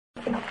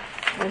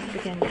Let's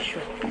begin the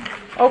show.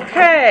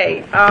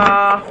 Okay,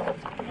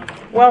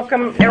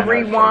 welcome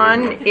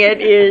everyone. It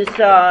is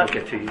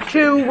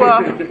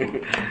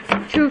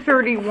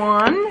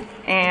 2:31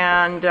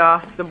 and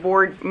the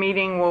board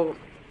meeting will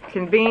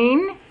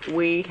convene.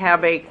 We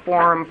have a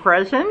quorum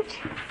present.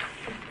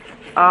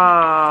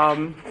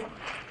 I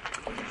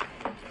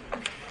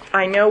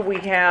know we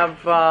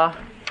have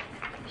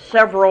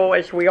several,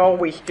 as we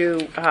always do,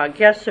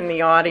 guests in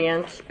the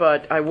audience,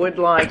 but I would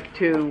like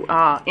to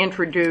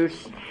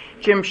introduce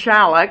Jim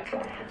Shalek,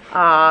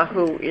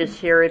 who is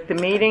here at the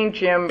meeting.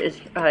 Jim is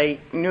a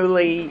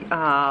newly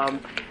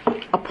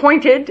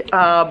appointed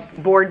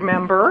board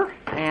member,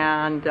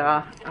 and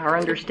our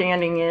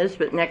understanding is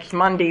that next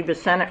Monday the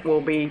Senate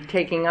will be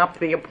taking up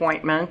the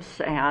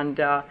appointments, and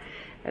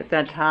at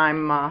that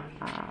time,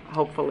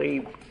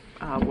 hopefully,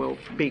 will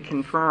be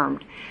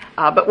confirmed.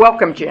 But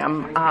welcome,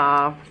 Jim.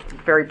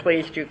 Very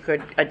pleased you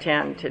could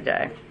attend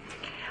today.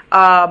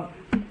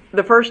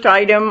 The first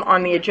item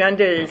on the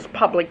agenda is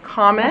public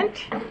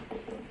comment.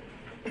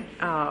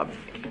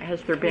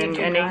 Has there been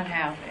any? We do not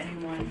have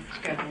anyone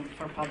scheduled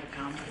for public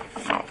comment.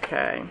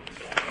 Okay.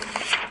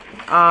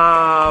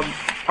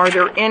 Are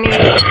there any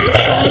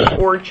additions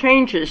or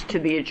changes to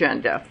the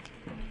agenda?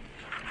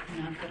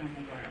 Not that I'm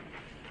aware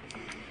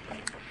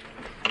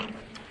of.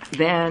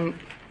 Then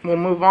we'll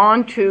move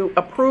on to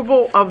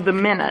approval of the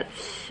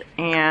minutes.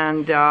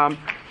 And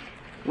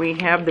we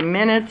have the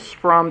minutes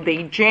from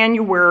the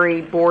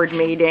January board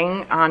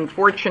meeting.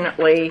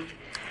 Unfortunately,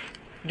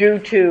 due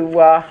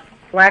to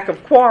lack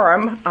of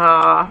quorum,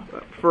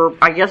 for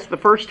I guess the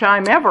first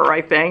time ever,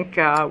 I think,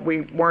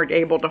 we weren't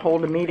able to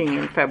hold a meeting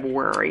in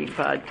February.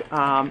 But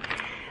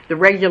the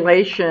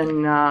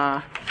regulation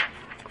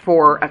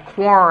for a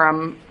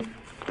quorum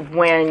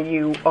when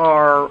you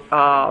are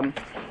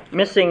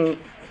missing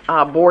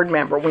a board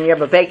member, when you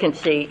have a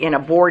vacancy in a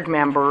board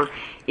member,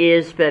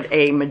 is that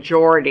a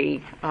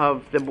majority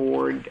of the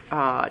board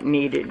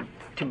needed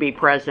to be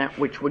present,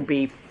 which would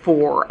be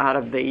 4 out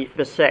of the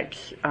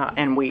 6,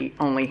 and we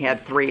only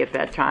had 3 at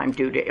that time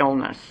due to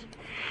illness.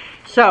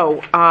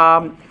 So,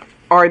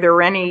 are there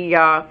any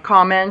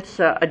comments,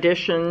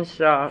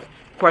 additions,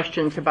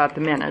 questions about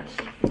the minutes?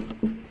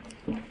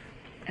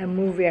 I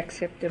move we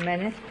accept the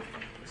minute.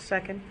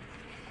 Second.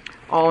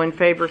 All in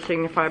favor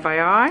signify by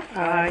aye.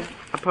 Aye.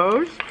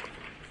 Opposed?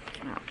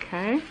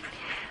 Okay.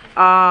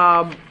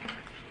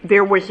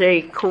 There was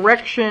a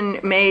correction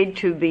made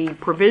to the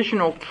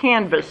provisional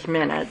canvas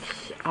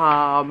minutes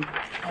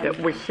that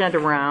was sent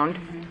around.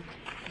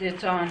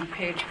 It's on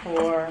page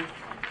 4,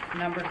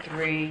 number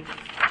 3.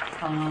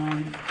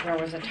 There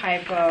was a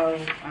typo.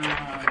 It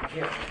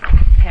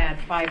had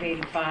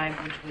 585,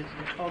 which was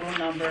the total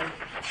number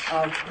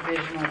of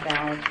provisional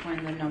ballots,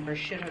 when the number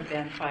should have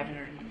been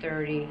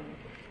 530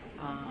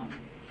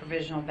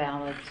 provisional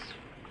ballots.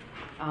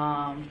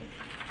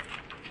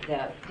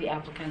 That the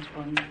applicant's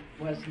one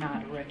was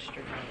not a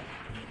registered voter.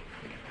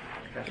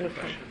 That's a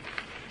question.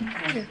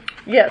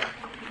 Yes.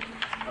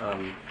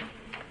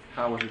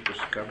 How was it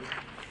discovered?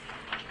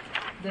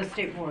 The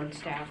state board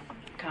staff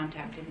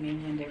contacted me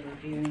when they were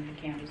reviewing the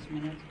canvas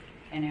minutes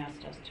and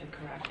asked us to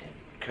correct it.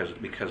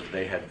 Because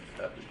they had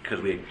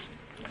because we had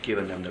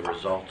given them the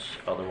results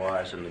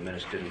otherwise, and the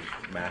minutes didn't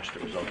match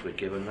the results we'd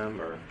given them,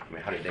 or I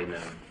mean, how did they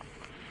know?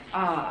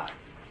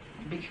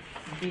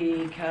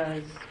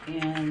 Because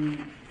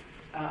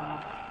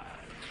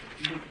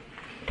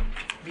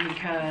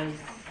because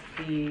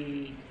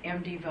the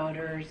MD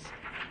voters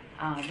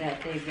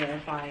that they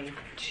verified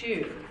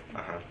to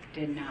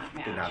did not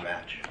match. Did not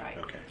match. Right.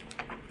 Okay.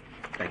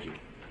 Thank you.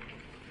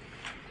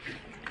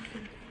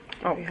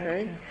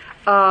 Okay.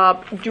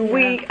 Do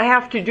we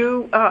have to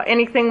do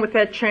anything with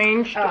that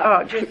change to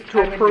I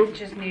approve? would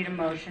just need a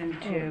motion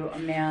to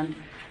amend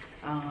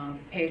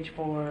page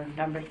 4,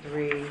 number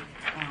 3,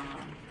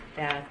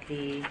 that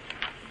the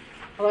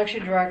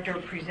election director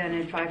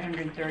presented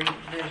 530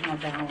 provisional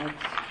ballots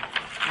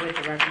with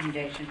the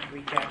recommendation to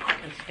reject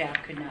because staff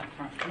could not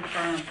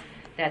confirm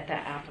that the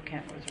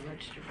applicant was a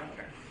registered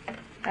voter.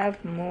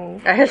 I've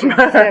moved. As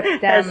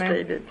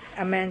stated.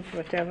 Amend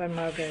whatever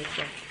Margaret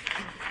said.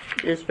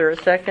 Is there a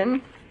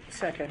second?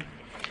 Second.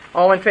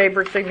 All in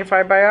favor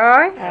signify by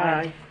aye.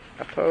 Aye.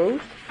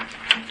 Opposed?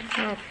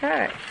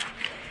 Okay.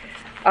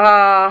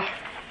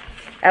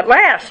 At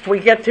last, we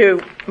get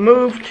to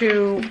move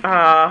to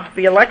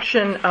the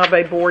election of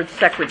a board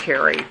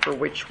secretary, for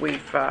which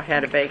we've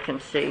had a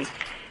vacancy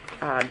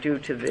due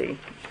to the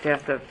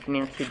death of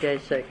Nancy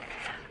Dasick.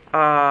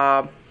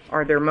 Are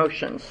there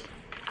motions?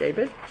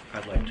 David?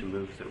 I'd like to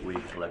move that we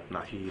elect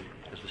Nahid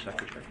as the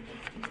secretary.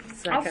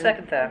 I'll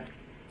second that.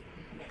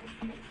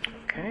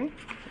 Okay.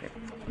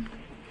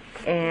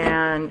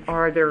 And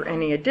are there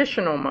any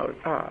additional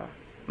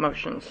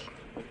motions,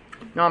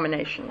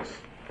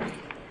 nominations?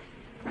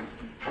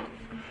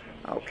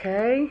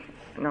 Okay.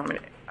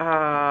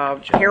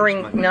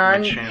 Hearing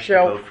none,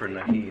 shall vote for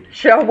Nahid.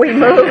 Shall we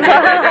move?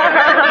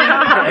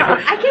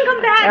 I can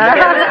come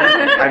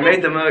back. I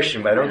made the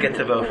motion, but I don't get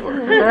to vote for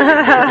it.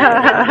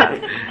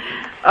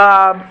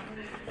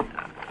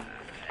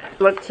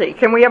 let's see,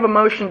 can we have a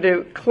motion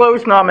to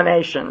close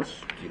nominations?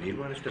 Do you need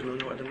one if there's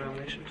no other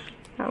nominations?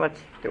 Now,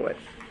 let's do it.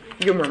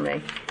 Humor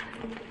me.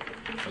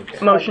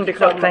 Okay. Motion to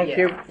close, thank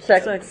you.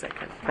 Second.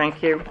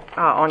 Thank you.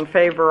 On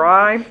favor,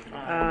 aye.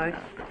 Aye.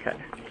 Okay.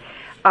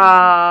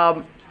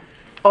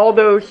 All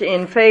those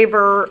in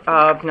favor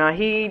of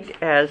Nahid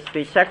as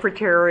the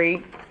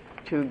secretary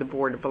to the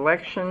Board of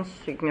Elections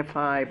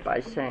signify by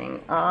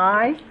saying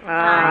aye.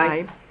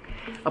 Aye.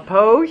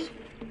 Opposed?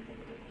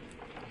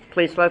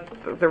 Please let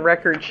the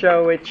record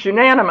show it's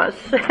unanimous.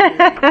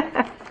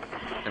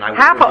 And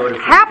I voted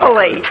for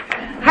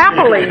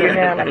Happily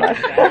unanimous.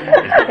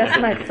 That's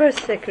my first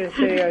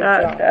secretarial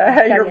job.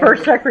 Your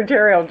first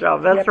secretarial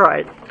job, that's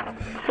right.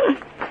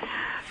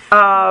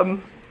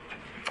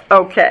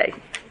 Okay.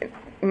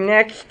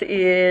 Next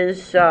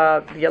is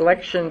the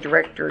election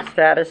director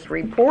status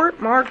report.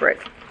 Margaret.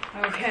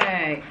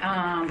 Okay,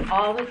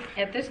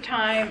 at this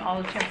time,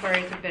 all the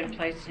temporaries have been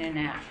placed in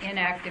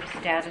inactive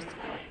status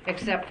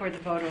except for the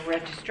voter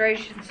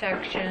registration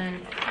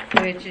section,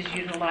 which is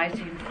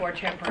utilizing 4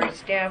 temporary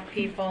staff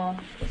people.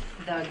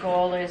 The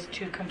goal is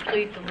to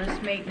complete the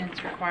list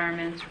maintenance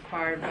requirements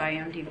required by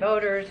MD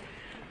voters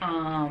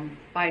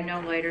by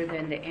no later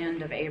than the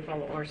end of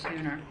April or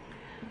sooner.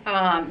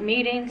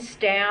 Meetings,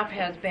 staff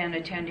has been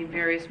attending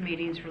various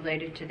meetings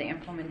related to the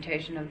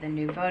implementation of the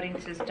new voting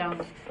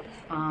system.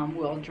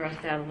 We'll address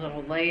that a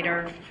little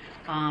later.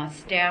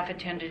 Staff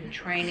attended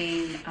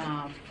training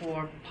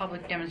for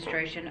public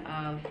demonstration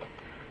of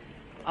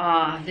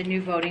the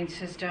new voting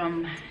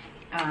system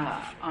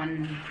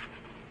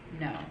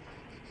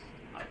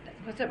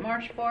was it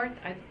March 4th?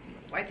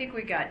 I think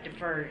we got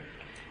deferred.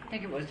 I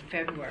think it was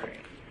February.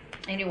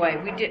 Anyway,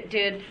 we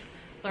did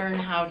learn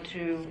how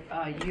to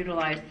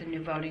utilize the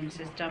new voting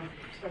system,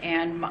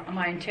 and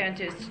my intent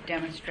is to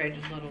demonstrate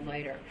it a little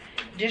later.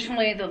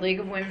 Additionally, the League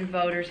of Women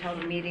Voters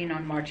held a meeting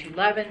on March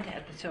 11th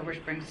at the Silver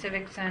Spring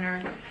Civic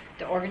Center.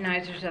 The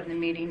organizers of the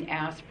meeting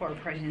asked for a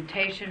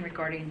presentation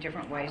regarding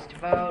different ways to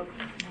vote.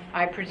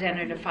 I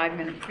presented a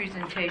 5-minute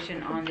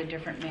presentation on the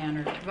different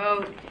manner to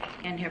vote,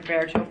 and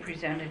Humberto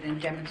presented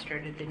and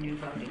demonstrated the new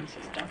voting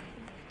system.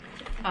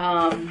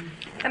 How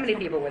many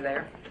people were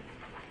there?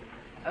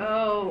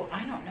 Oh,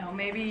 I don't know,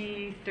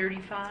 maybe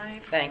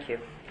 35. Thank you.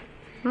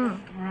 All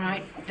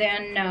right,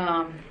 then,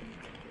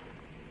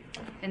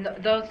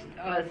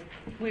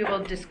 we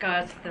will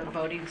discuss the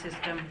voting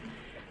system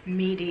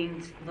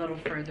meetings a little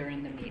further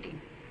in the meeting.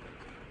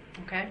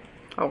 Okay?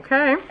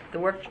 Okay.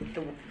 The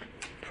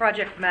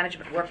project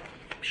management work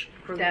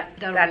group,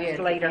 That'll that's be at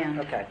the later. end.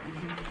 Okay.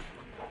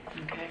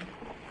 Okay.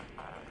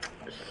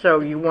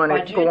 So you want to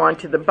Budget? go on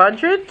to the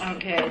budget?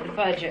 Okay, the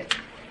budget.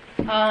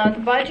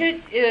 The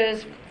budget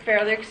is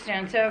fairly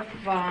extensive.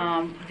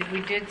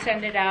 We did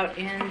send it out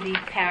in the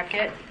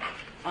packet.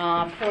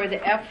 For the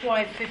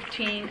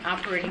FY15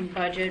 operating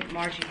budget,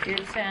 Margie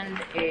did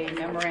send a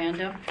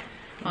memorandum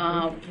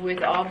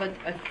with all but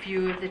a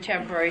few of the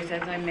temporaries,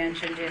 as I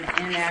mentioned, in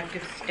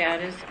inactive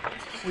status.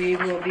 We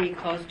will be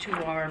close to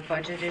our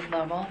budgeted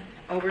level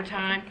over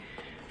time.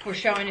 We're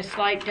showing a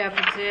slight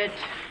deficit.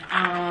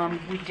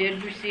 We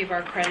did receive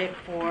our credit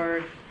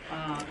for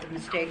the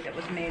mistake that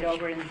was made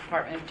over in the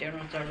Department of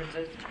General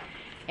Services.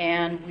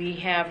 And we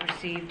have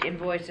received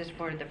invoices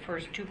for the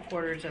first 2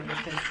 quarters of the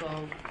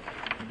fiscal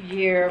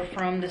year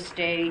from the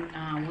state.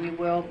 We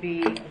will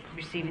be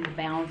receiving the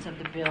balance of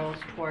the bills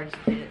towards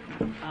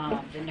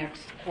the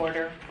next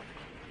quarter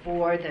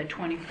for the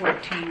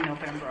 2014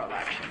 November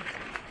election.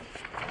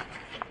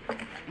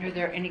 Are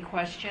there any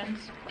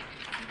questions?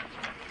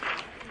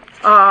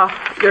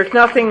 There's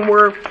nothing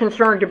we're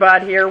concerned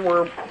about here.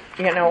 We're,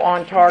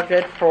 on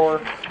target for.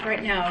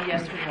 Right now,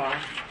 yes, we are.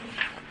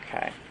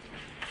 Okay.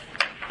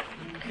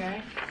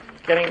 Okay.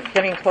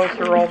 Getting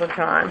closer all the Are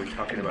time. we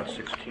talking about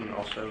 16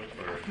 also?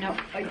 Or? No,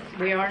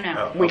 we are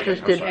now. Oh, We okay,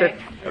 just I'm did sorry.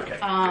 50. Okay.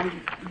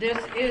 This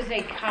is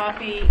a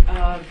copy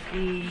of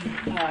the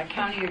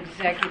county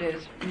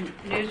executive's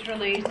news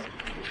release.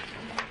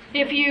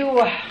 If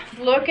you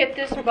look at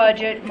this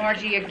budget,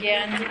 Margie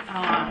again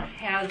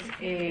has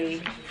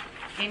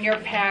in your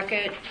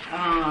packet,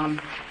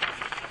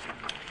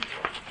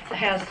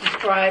 has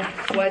described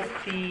what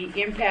the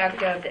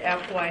impact of the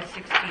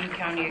FY16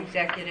 county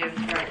executive's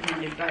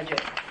recommended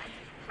budget.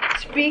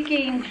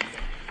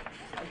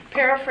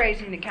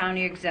 Paraphrasing the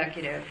county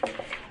executive,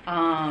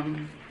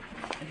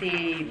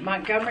 the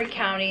Montgomery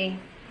County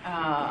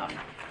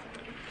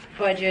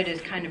budget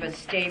is kind of a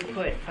stay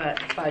put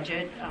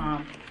budget.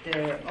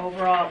 The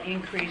overall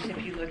increase,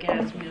 if you look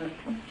at his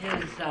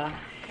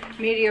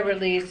media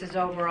release, is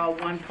overall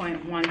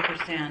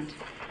 1.1%.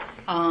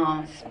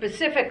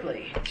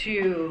 Specifically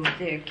to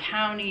the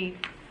county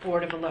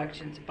Board of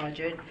Elections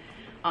budget,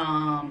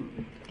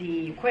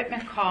 the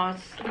equipment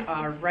costs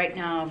are right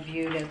now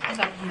viewed as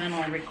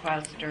supplemental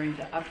requests during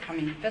the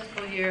upcoming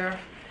fiscal year.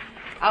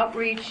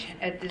 Outreach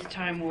at this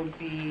time will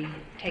be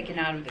taken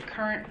out of the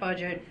current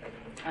budget,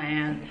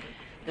 and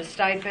the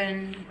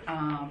stipend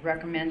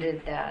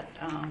recommended that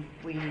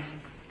we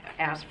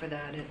ask for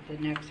that at the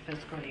next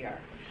fiscal year.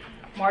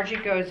 Margie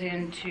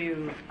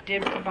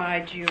did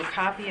provide you a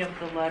copy of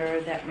the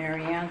letter that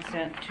Mary Ann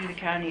sent to the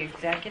county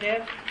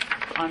executive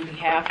on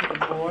behalf of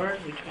the board,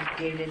 which was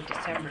dated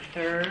December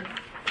 3rd.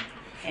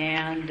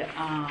 And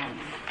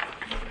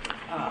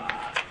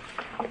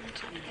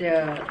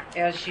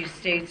as she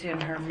states in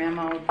her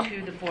memo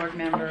to the board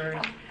members,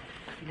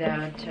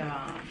 that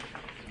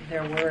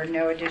there were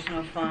no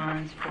additional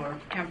funds for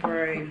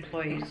temporary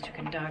employees to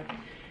conduct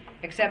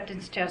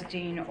acceptance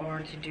testing or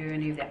to do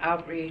any of the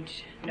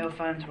outreach. No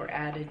funds were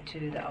added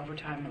to the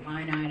overtime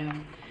line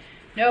item.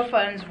 No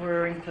funds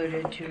were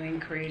included to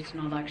increase an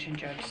election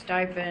judge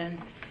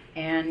stipend,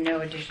 and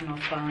no additional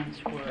funds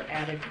were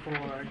added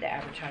for the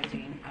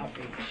advertising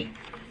outreach.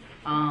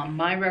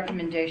 My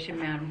recommendation,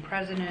 Madam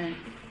President,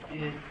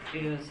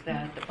 is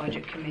that the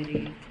Budget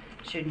Committee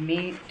should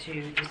meet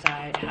to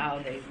decide how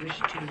they wish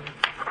to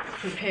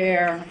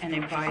prepare and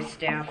advise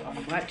staff on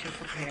what to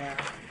prepare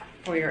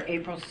for your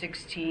April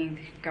 16th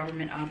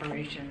Government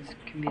Operations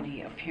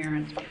Committee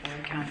appearance before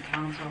the County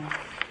Council.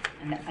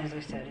 And as I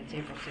said, it's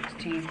April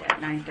 16th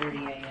at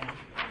 9:30 a.m.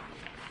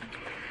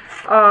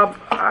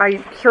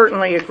 I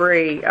certainly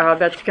agree.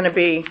 That's going to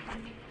be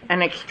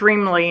an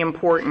extremely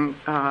important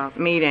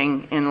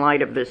meeting in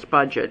light of this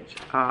budget,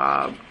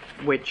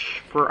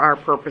 which for our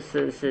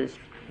purposes is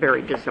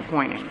very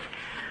disappointing.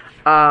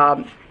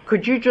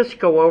 Could you just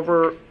go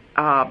over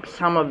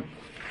some of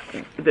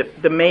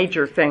the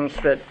major things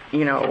that,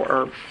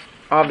 are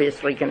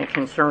obviously going to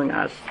concern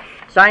us?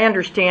 As I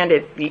understand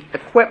it, the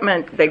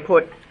equipment,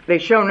 they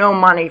show no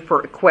money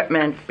for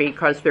equipment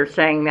because they're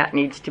saying that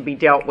needs to be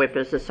dealt with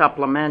as a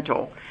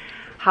supplemental.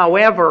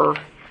 However,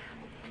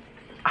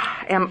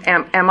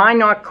 am I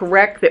not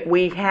correct that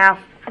we have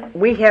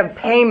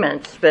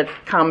payments that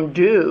come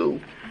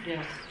due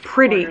Yes,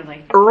 pretty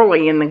quarterly.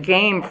 early in the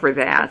game for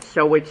that?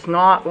 So it's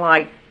not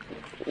like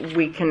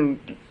we can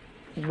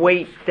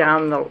wait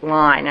down the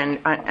line, and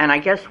I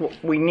guess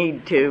we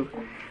need to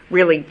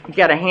really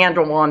get a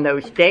handle on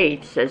those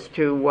dates as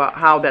to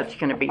how that's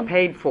going to be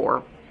paid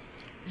for.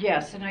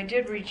 Yes, and I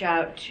did reach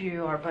out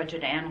to our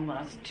budget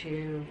analyst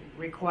to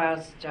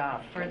request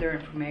further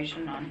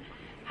information on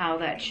how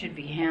that should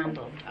be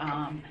handled.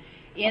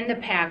 In the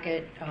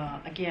packet,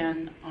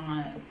 again,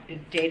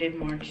 dated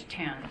March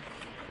 10th,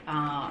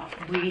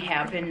 we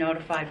have been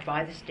notified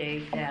by the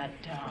state that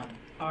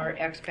our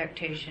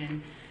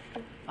expectation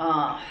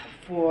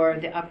for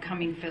the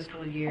upcoming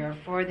fiscal year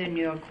for the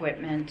new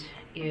equipment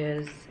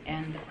and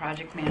the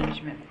project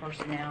management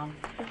personnel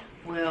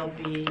will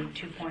be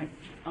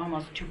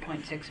almost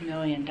 $2.6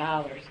 million.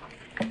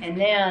 And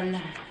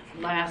then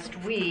last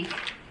week,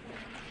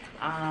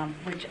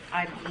 which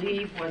I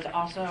believe was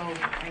also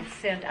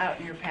sent out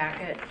in your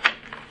packet,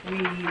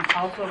 we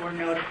also were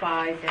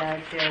notified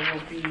that there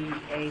will be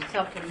a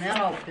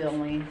supplemental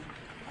billing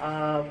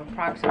of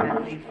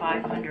approximately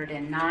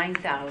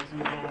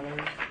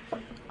 $509,000,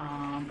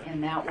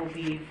 and that will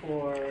be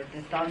for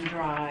the thumb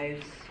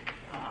drives,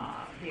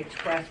 the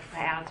express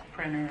pass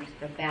printers,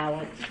 the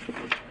ballots,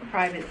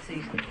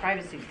 privacy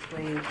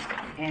sleeves,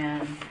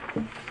 and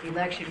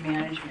election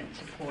management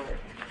support.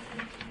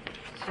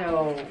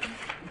 So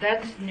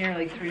that's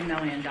nearly $3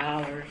 million.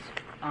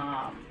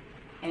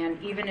 And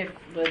even if,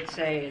 let's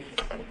say,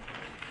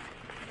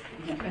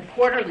 it's a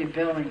quarterly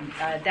billing,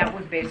 that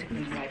would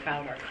basically wipe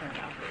out our current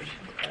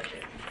operations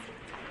budget.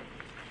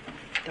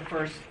 The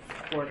first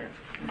quarter,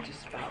 we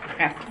just about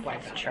have to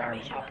wipe out our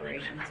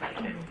operations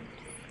budget.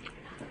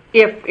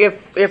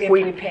 If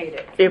we paid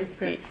it.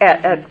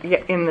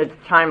 In the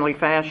timely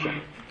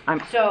fashion.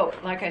 So,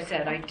 like I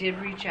said, I did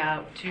reach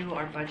out to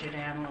our budget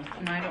analyst,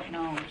 and I don't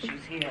know if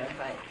she's here,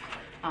 but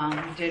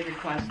we did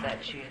request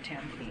that she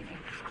attend the meeting.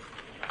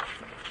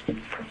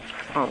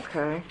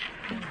 Okay.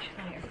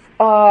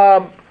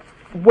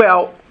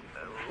 Well,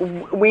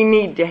 we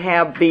need to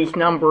have these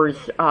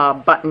numbers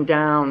buttoned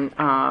down,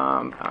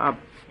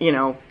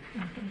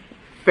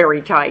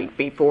 very tight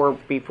before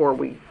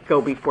we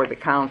go before the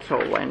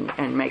council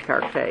and make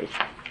our case.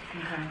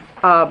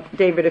 Okay.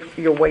 David, if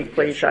you'll wait,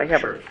 please. Sure, I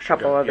have sure, a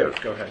couple others.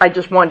 Go ahead. I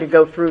just wanted to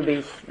go through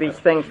these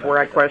things where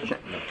I question.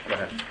 No, go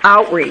ahead.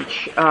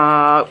 Outreach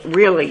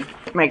really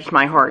makes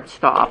my heart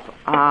stop.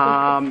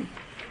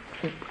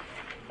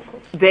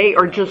 They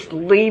are just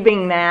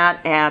leaving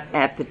that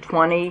at the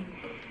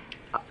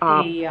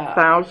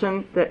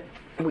 20,000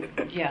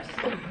 Yes.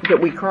 that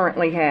we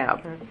currently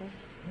have.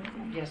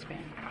 Yes,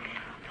 ma'am.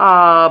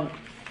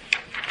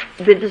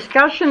 The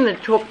discussion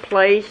that took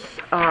place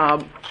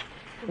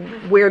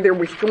where there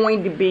was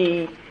going to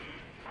be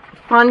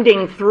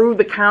funding through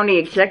the county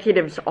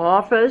executive's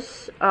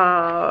office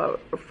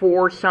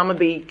for some of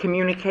the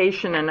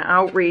communication and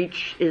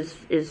outreach,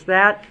 is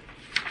that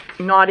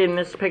not in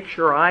this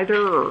picture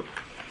either, or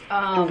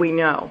do we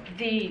know?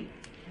 The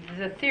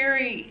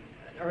theory,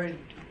 or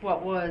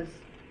what was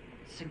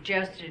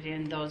suggested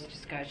in those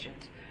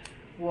discussions,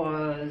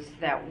 was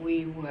that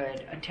we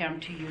would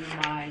attempt to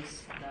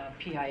utilize the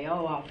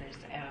PIO office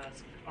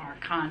as our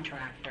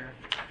contractor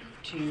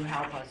to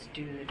help us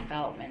do the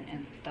development,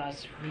 and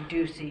thus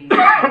reducing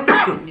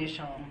the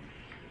initial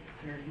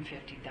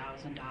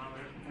 $150,000.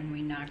 When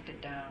we knocked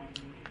it down,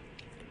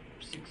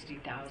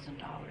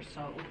 $60,000.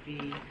 So it would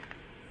be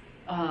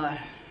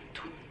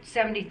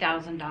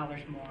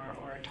 $70,000 more,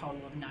 or a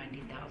total of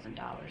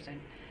 $90,000. And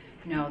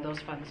no, those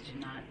funds did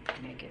not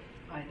make it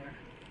either.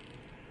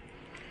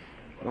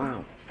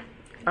 Wow.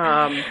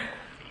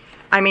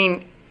 I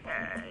mean,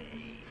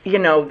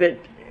 that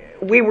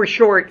we were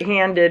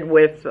short-handed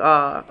with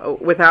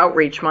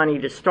outreach money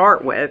to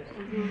start with.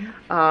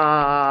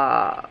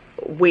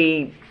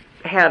 We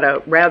had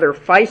a rather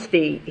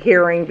feisty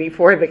hearing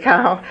before the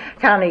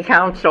county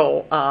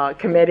council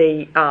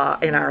committee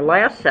in our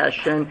last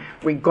session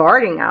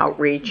regarding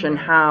outreach and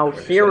how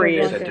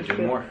serious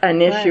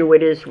an issue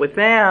it is with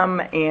them,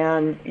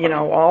 and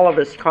all of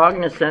us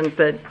cognizant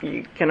that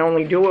you can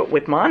only do it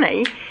with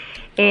money.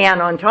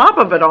 And on top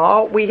of it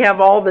all, we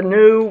have all the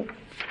new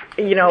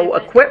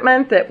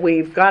equipment that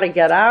we've got to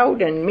get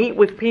out and meet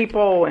with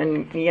people,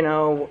 and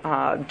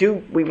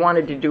we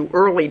wanted to do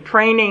early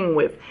training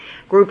with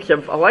groups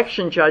of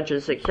election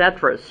judges,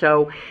 etc.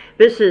 So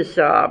this is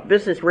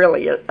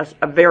really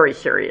a very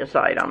serious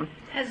item.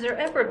 Has there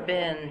ever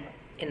been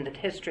in the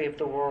history of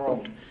the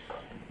world,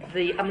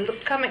 I'm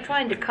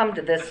trying to come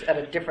to this at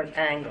a different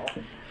angle,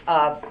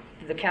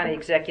 the county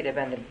executive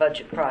and the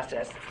budget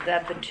process,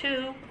 that the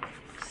two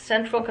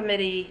central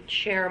committee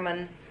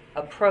chairmen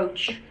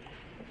approach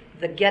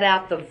the get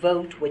out the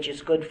vote, which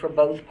is good for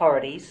both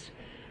parties,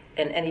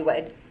 and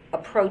anyway,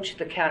 approach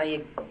the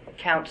county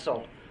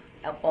council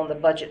on the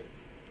budget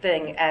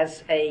thing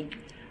as a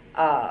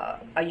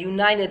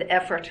united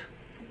effort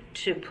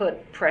to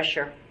put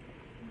pressure.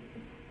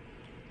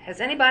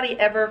 Has anybody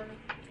ever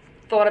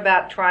thought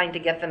about trying to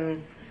get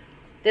them?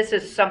 This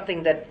is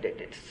something that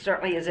it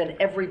certainly is in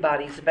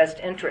everybody's best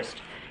interest,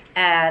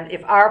 and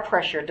if our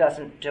pressure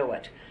doesn't do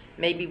it,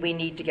 maybe we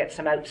need to get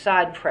some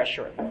outside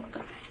pressure at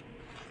work.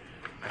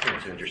 I think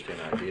it's an interesting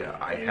idea.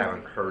 I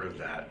haven't heard of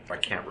that. I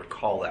can't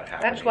recall that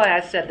happening. That's why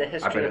I said the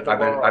history of the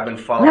world. I've been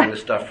following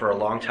this stuff for a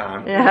long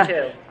time. Me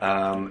too.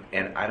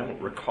 And I don't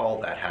recall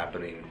that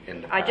happening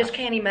in the past. I just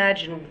can't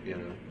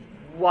imagine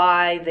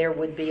why there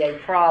would be a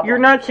problem. You're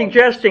not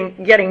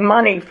suggesting getting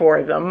money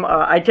for them,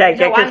 I take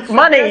it, because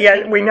money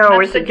we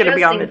know isn't going to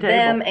be on the table.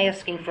 Them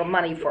asking for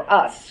money for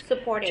us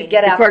supporting to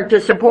get out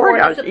to support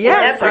us.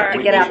 Yeah,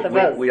 to get out the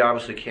vote. We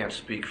obviously can't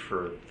speak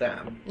for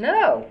them.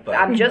 No, but,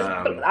 I'm just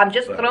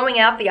throwing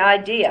out the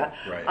idea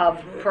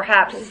of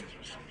perhaps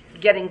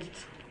getting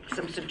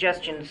some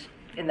suggestions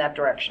in that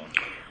direction.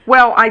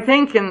 Well, I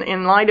think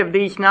in light of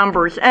these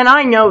numbers, and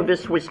I know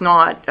this was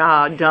not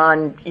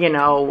done,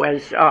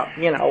 as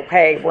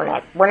hey, we're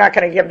not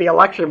going to give the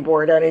election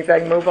board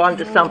anything. Move on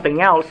to something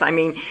else. I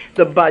mean,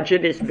 the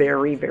budget is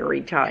very,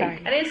 very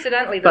tight. And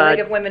incidentally, the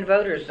League of Women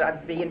Voters,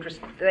 I'd be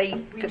interested.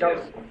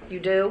 You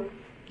do?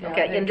 Yeah,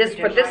 okay. In this,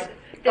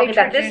 talking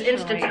about this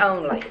instance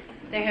only.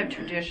 They have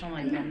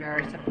traditionally been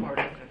very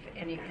supportive of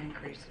any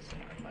increases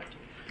in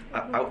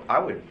our budget. I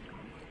would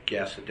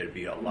guess that there'd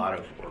be a lot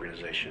of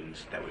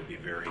organizations that would be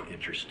very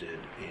interested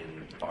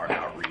in our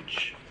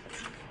outreach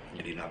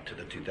leading up to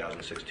the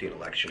 2016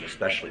 election,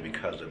 especially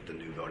because of the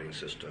new voting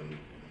system,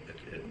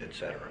 et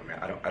cetera. I mean,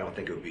 I don't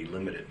think it would be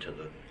limited to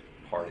the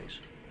parties.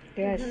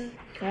 Yes.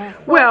 Yeah.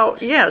 Well,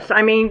 yes.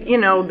 I mean,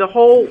 the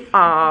whole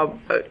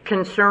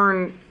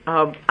concern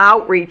of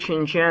outreach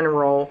in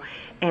general,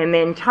 and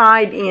then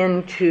tied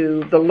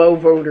into the low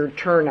voter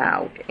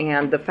turnout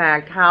and the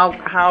fact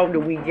how do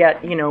we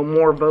get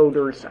more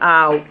voters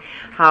out,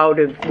 how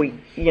do we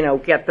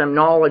get them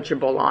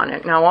knowledgeable on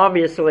it. Now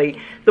obviously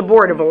the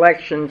Board of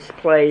Elections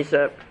plays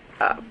a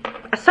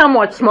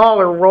somewhat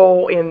smaller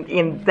role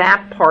in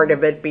that part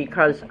of it,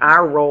 because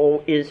our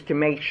role is to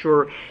make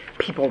sure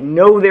people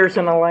know there's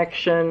an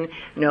election,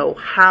 know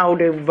how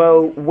to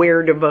vote,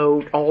 where to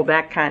vote, all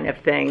that kind of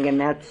thing,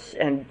 and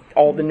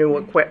all the new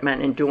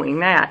equipment and doing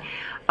that.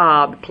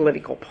 The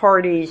political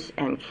parties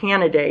and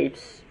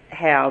candidates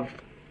have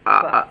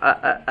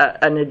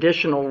an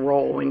additional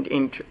role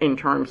in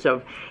terms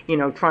of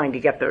trying to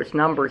get those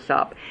numbers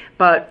up.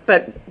 But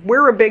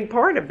we're a big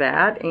part of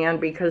that,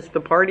 and because the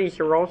parties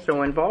are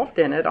also involved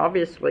in it,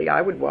 obviously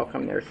I would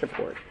welcome their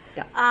support.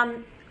 Yeah.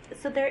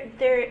 So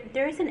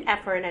there is an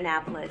effort in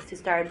Annapolis to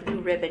start a Blue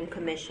Ribbon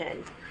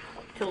Commission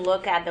to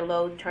look at the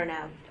low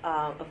turnout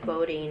of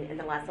voting in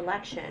the last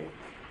election.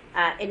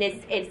 And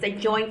it's a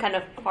joint kind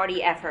of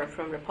party effort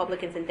from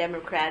Republicans and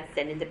Democrats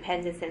and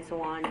independents and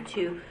so on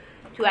to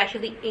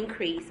actually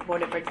increase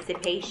voter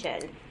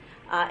participation.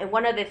 And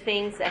one of the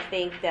things I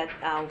think that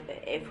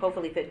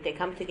if they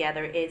come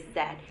together is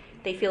that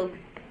they feel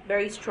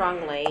very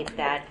strongly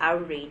that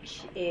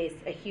outreach is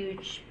a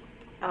huge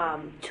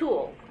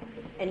tool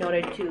in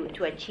order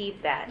to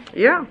achieve that.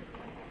 Yeah.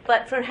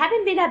 But from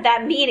having been at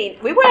that meeting,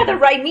 we were at the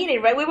right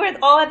meeting, right? We were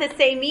all at the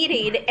same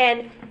meeting,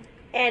 and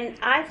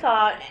I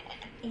thought.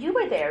 You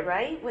were there,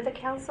 right, with the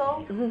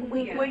council?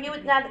 Mm-hmm. Were you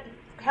not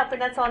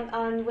helping us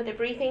on with the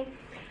briefing?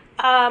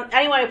 I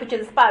didn't want to put you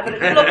on the spot, but you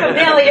look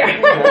familiar.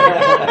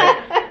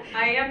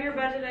 I am your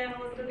budget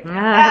analyst at the council.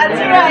 That's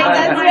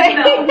right.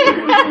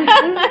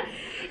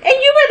 And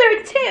you were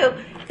there too.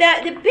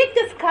 the big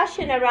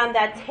discussion around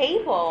that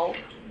table,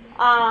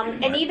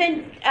 and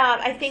even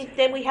I think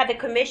then we had the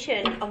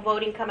commission of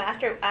voting come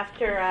after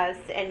us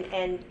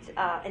and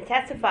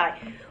testify,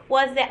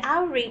 was the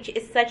outreach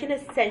is such an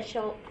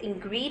essential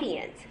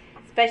ingredient,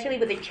 especially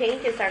with the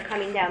changes that are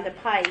coming down the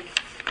pike,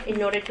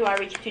 in order to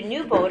outreach to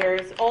new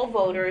voters,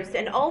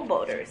 and old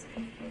voters.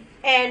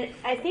 And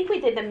I think we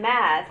did the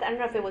math. I don't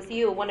know if it was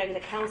you, one of the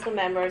council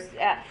members,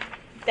 that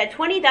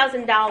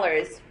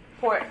 $20,000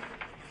 for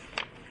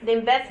the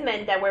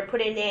investment that we're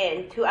putting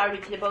in to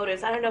outreach the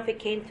voters. I don't know if it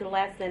came to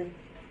less than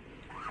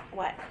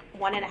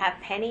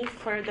 1.5 pennies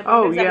for the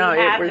voters that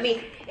we have. I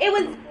mean, it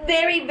was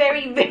very,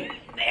 very, very,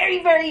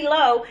 very, very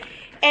low,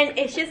 and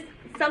it's just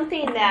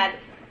something that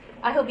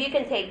I hope you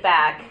can take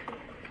back.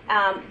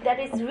 That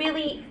is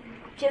really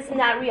just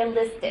not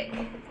realistic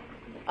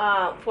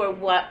for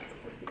what.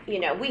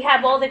 We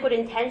have all the good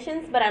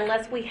intentions, but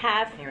unless we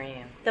have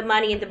the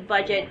money in the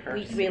budget,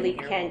 we really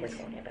can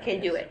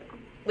do it.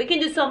 We can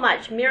do so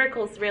much.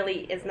 Miracles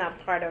really is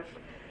not part of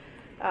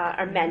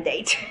our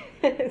mandate.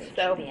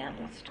 So The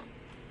analyst.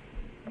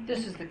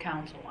 This is the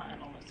council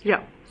analyst.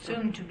 Yeah.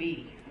 Soon to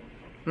be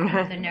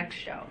the next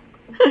show.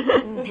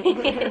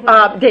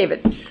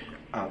 David.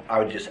 I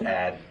would just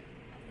add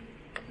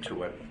to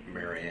what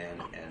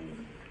Marianne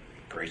and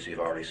Gracie have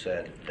already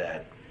said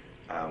that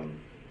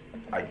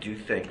I do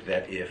think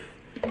that if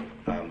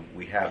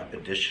we have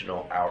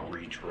additional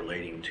outreach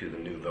relating to the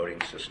new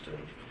voting system,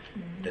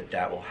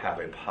 that will have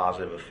a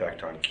positive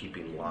effect on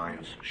keeping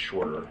lines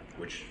shorter,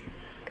 which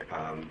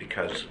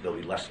because there'll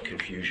be less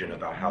confusion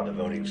about how the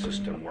voting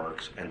system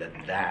works, and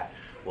that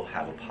will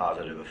have a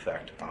positive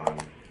effect on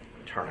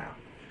turnout.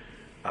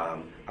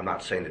 I'm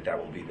not saying that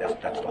will be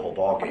that's the whole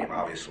ball game,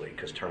 obviously,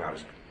 because turnout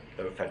is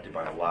affected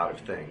by a lot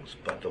of things.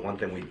 But the one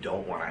thing we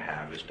don't want to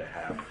have is to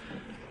have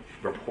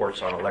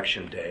reports on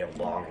election day of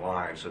long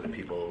lines, so that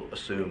people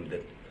assume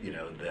that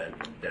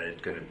that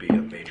it's going to be a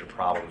major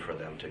problem for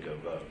them to go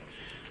vote.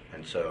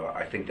 And so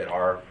I think that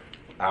our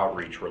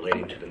outreach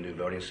relating to the new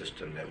voting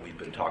system that we've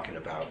been talking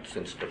about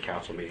since the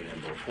council meeting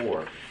and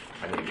before,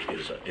 I think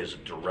is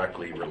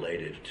directly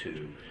related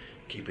to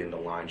keeping the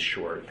line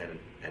short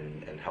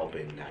and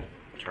helping that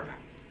turnout.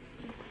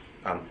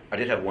 I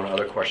did have one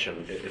other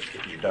question,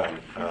 if you're done,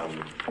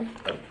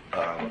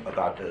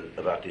 about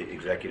the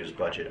executive's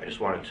budget. I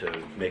just wanted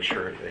to make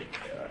sure that,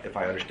 if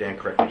I understand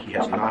correctly, he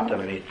has not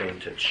done anything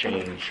to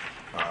change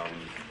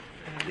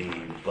the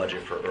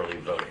budget for early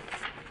voting.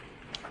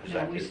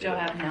 We still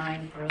have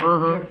 9 early.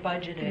 Mhm. We're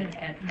budgeted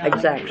at 9.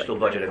 Exactly. We're still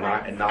budgeted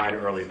at 9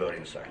 early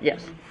voting sections.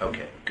 Yes.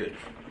 Okay, good.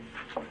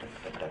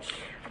 That's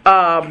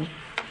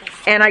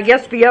And I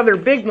guess the other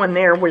big one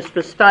there was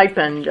the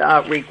stipend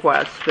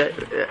request that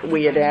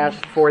we had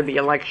asked for the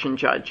election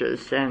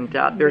judges, and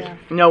there's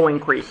no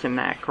increase in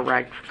that,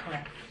 correct?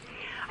 Correct.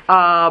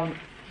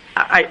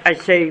 I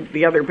say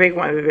the other big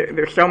one.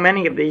 There's so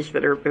many of these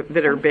that are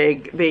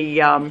big.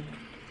 The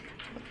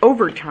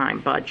overtime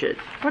budget.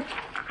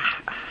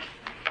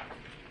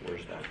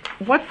 where's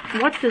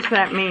that? What does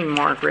that mean,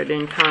 Margaret,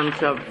 in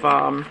terms of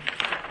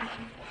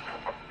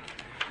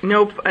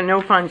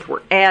no funds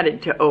were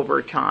added to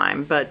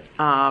overtime, but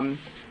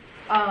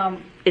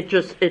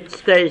it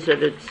stays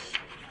at its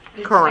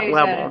current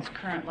level. At its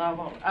current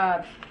level.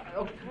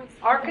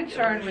 Our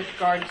concern with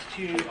regards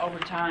to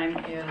overtime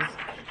is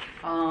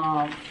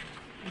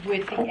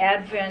with the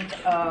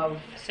advent of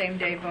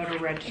same-day voter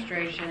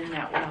registration,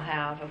 that will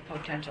have a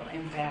potential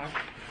impact.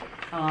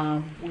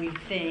 We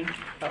think,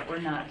 but we're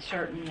not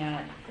certain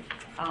yet.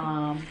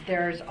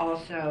 There's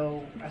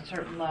also a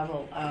certain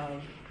level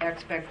of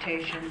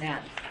expectation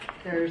that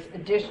there's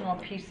additional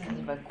pieces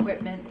of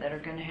equipment that are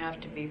going to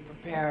have to be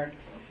prepared.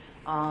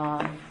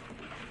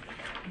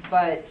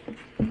 But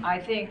I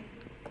think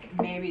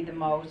maybe the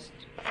most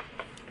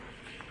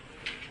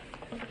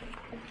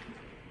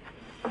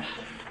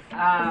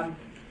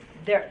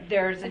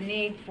there's a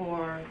need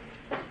for,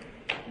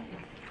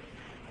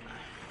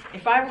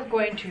 if I were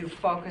going to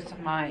focus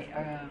my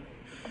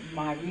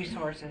my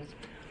resources,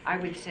 I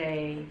would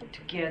say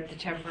to get the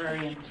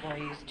temporary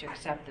employees to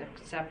accept the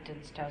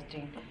acceptance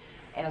testing,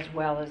 as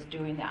well as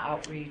doing the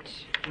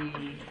outreach,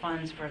 the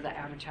funds for the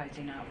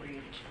advertising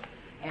outreach.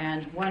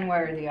 And one way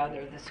or the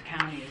other, this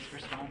county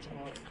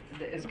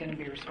is going to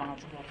be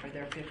responsible for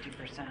their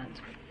 50%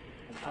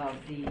 of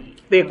the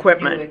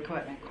equipment. new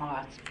equipment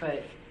costs.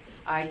 But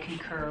I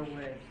concur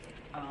with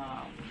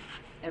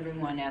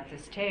everyone at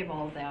this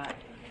table that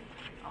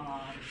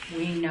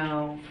we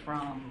know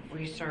from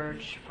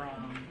research,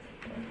 from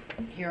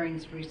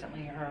hearings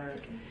recently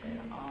heard,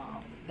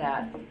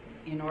 that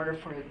in order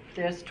for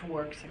this to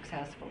work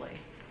successfully,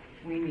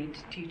 we need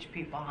to teach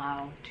people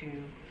how to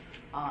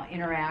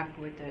interact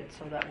with it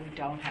so that we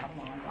don't have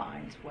long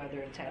lines, whether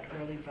it's at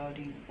early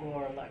voting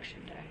or election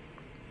day.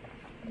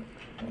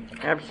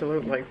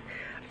 Absolutely.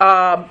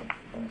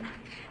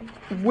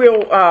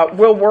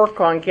 We'll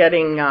work on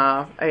getting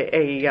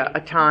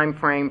a time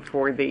frame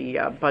for the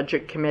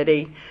budget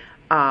committee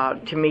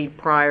to meet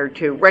prior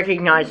to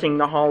recognizing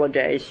the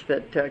holidays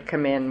that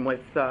come in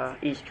with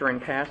Easter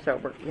and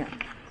Passover. Yeah.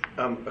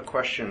 A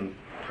question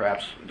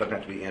perhaps it doesn't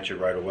have to be answered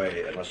right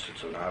away unless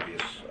it's an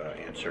obvious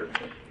answer.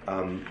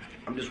 I'm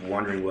just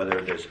wondering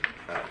whether there's,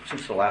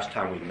 since the last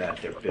time we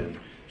met, there have been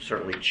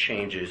certainly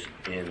changes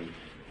in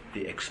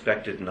the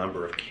expected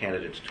number of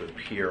candidates to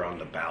appear on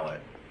the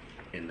ballot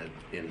in the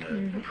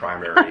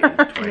primary in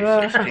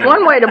 2016.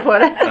 One way to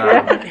put it.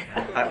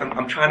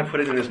 I'm trying to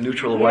put it in as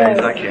neutral a way as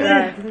I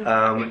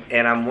can.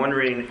 And I'm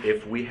wondering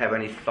if we have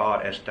any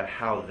thought as to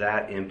how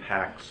that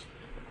impacts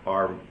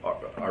our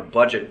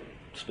budget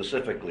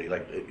specifically.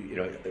 Like, is We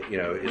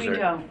there?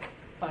 don't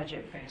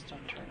budget based on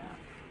turnout.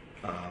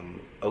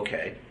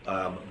 Okay,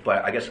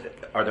 but I guess,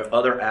 are there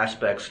other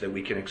aspects that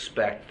we can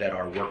expect that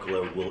our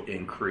workload will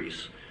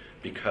increase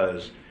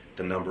because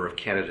the number of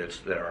candidates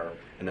that are,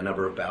 and the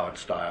number of ballot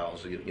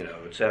styles,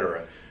 et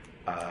cetera?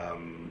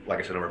 Like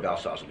I said, the number of ballot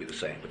styles will be the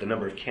same, but the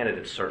number of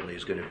candidates certainly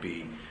is going to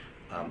be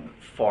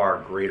far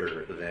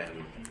greater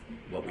than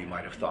what we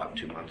might have thought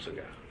 2 months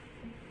ago.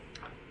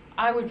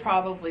 I would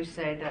probably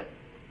say that,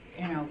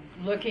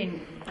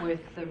 looking with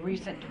the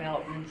recent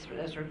developments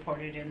as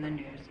reported in the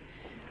news,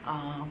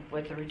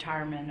 with the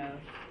retirement of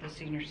the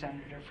senior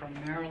senator from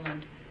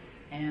Maryland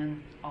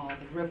and all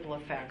the ripple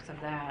effects of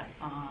that,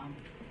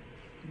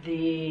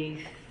 the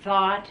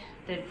thought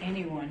that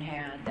anyone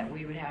had that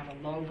we would have a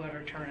low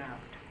voter turnout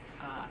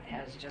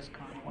has just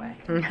gone away.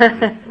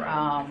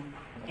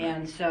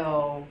 And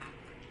so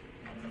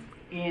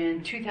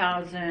in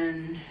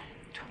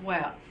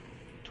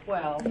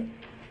 2012,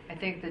 I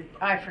think that,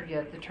 I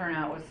forget, the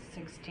turnout was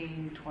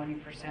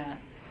 16-20%.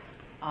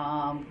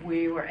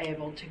 We were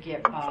able to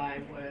get by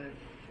with,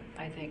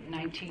 I think,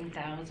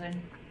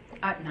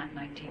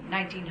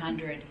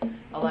 1,900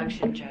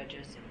 election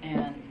judges,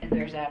 and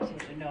there's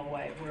absolutely no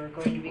way we're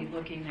going to be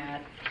looking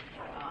at.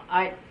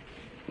 I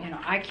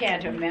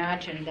can't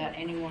imagine that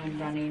anyone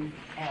running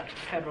at the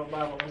federal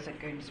level isn't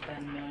going to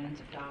spend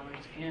millions of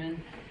dollars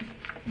in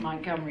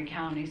Montgomery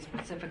County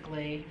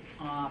specifically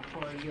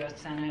for U.S.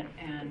 Senate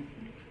and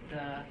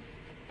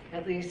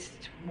at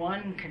least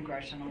one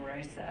congressional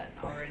race that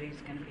already is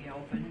going to be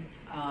open.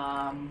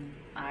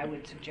 I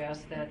would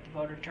suggest that the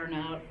voter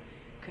turnout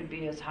could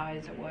be as high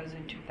as it was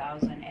in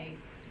 2008,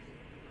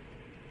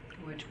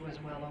 which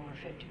was well over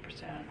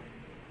 50%.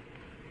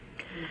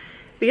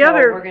 The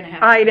other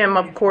item,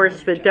 of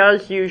course, that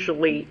does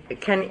usually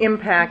can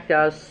impact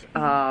us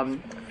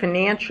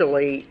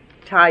financially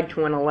tied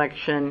to an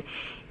election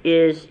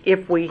is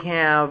if we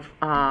have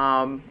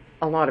a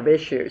lot of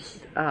issues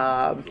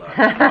and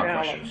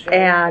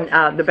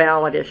the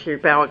ballot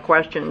issues, ballot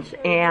questions,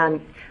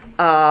 and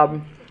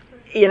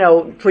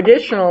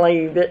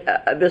traditionally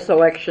this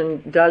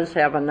election does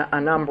have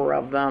a number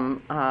of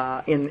them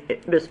in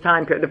this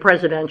time period, the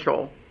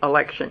presidential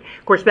election.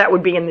 Of course, that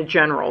would be in the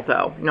general,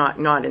 though,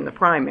 not in the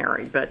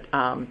primary, but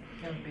That would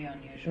be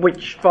unusual.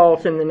 which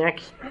falls in the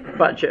next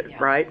budget, Yeah.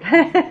 right?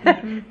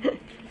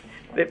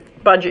 The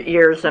budget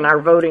years and our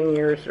voting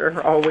years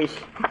are always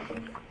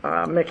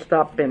mixed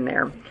up in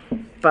there.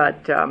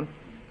 But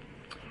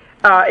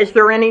is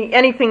there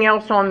anything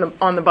else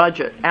on the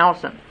budget,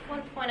 Allison?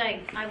 One point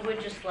I would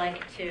just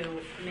like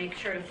to make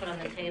sure to put on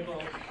the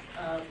table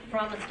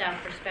from a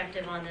staff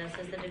perspective on this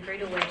is the degree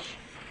to which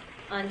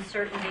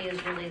uncertainty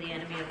is really the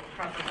enemy of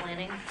proper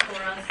planning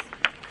for us.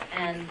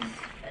 And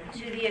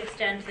to the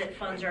extent that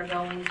funds are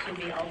going to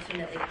be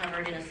ultimately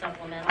covered in a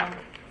supplemental,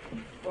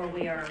 or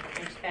we are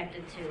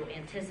expected to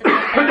anticipate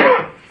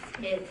that,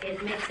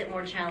 it makes it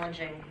more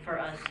challenging for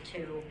us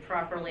to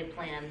properly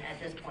plan at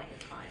this point in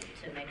time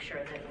to make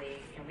sure that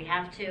we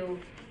have to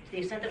the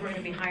extent that we're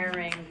going to be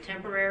hiring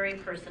temporary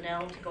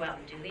personnel to go out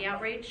and do the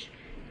outreach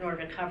in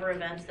order to cover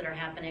events that are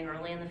happening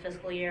early in the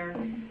fiscal year,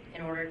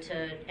 in order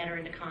to enter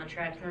into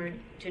contracts, in order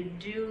to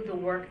do the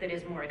work that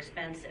is more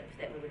expensive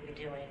that we would be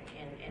doing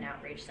in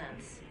outreach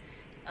sense.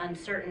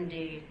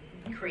 Uncertainty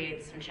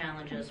creates some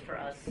challenges for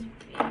us in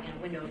a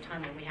window of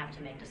time when we have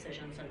to make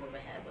decisions and move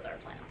ahead with our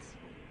plans.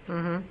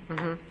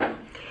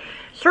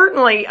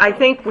 Certainly, I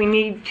think we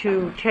need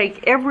to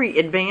take every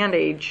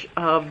advantage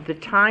of the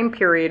time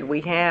period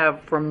we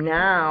have from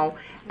now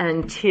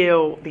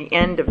until the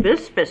end of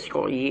this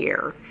fiscal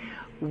year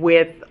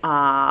with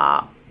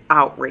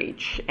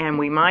outreach. And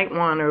we might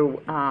want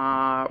to,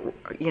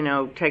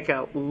 take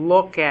a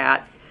look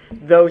at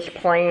those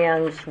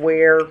plans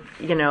where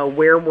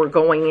we're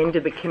going into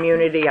the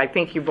community. I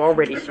think you've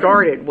already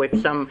started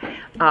with some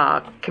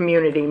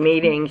community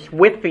meetings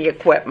with the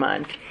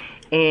equipment.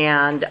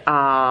 And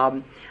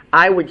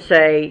I would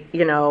say,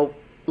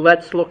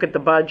 let's look at the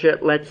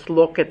budget, let's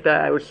look at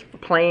those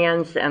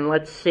plans, and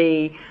let's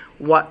see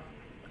what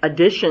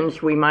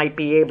additions we might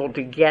be able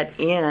to get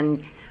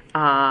in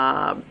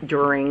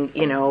during,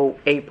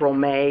 April,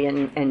 May,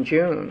 and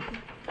June.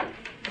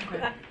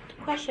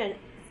 Question.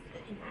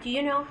 Do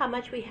you know how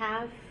much we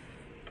have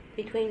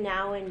between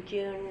now and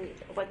June?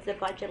 What's the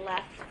budget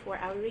left for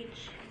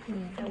outreach?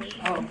 Oh,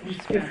 we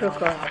spent all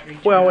the outreach.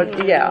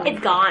 Well, yeah. It's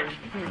gone.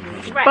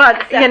 Right.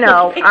 But,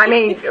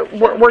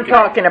 we're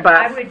talking I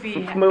about would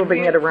be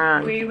moving it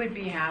around. We would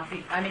be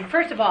happy. I mean,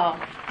 first of all,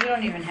 we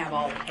don't even have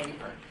all the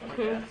paper for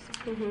this,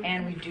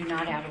 and we do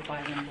not have a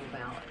bilingual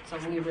ballot. so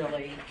we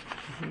really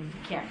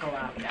can't go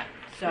out yet.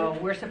 So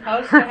we're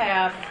supposed to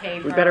have the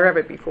paper. We better have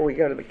it before we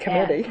go to the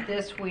committee.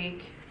 This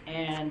week,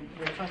 and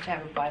we're supposed to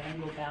have a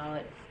bilingual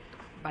ballot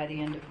by the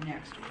end of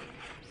next week.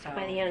 So,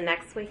 By the end of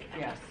next week?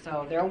 yes,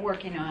 so they're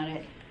working on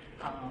it.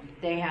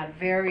 They had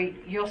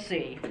you'll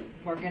see,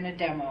 we're going to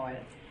demo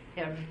it.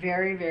 They have a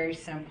very, very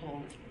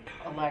simple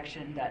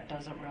election that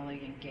doesn't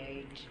really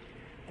engage.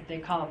 They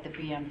call it the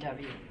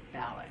BMW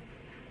ballot.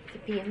 The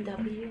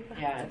BMW?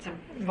 Yeah, it's a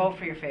vote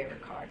for your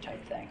favorite car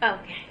type thing.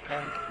 Okay.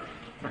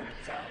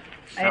 So,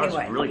 Sounds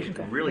anyway.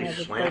 really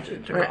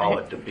slanted to call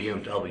it the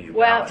BMW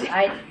Well,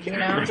 ballot.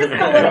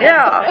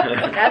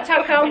 Yeah. That's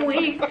how come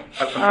we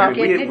I mean,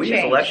 getting it we as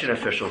changed. election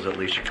officials at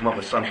least should come up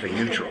with something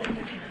neutral.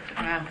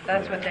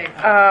 That's what they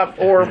call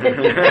Or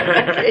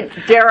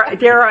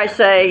dare I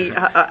say,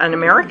 an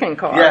American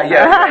car? Yeah,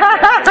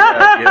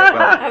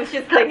 I was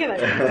just thinking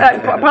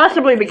that.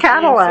 Possibly the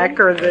Cadillac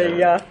or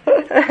the.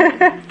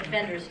 The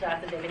vendor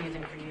stuff that they've been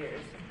using for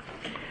years.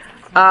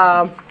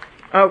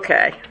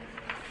 Okay.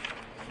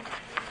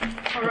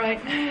 All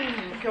right,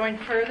 going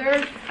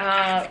further,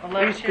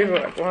 Please do.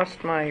 election, I've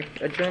lost my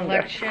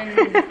agenda.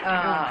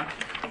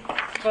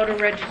 voter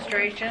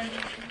registration.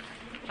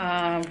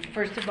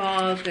 First of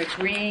all, the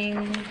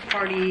Green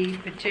Party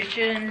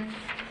petition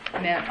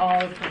met all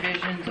the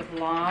provisions of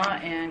law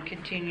and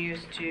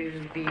continues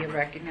to be a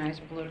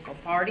recognized political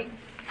party.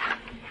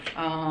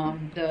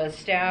 The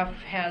staff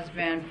has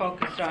been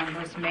focused on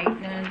list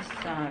maintenance,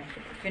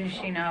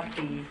 finishing up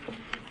the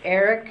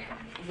ERIC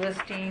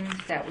listings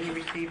that we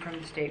received from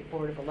the State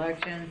Board of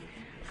Election,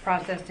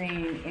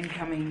 processing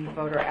incoming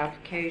voter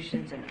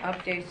applications and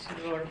updates to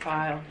the voter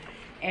file,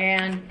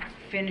 and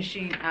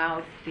finishing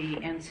out the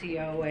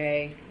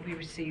NCOA. We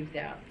received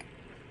that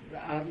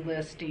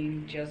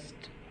listing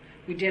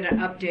we did an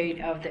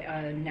update of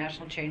the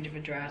national change of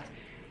address,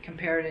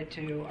 compared it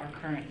to our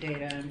current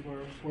data, and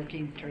we're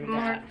working through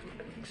that.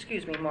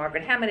 Excuse me,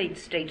 Margaret, how many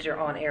states are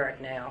on ERIC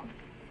now?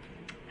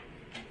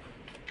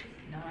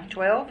 9?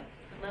 12?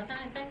 11,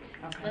 I think?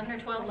 Okay. 11 or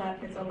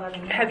 12? It's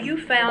 11. Have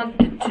you found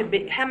it to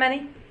be, how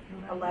many?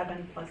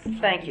 11 plus.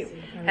 Thank you.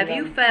 Have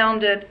you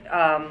found it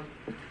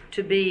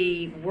to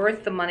be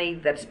worth the money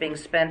that's being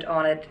spent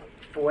on it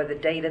for the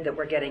data that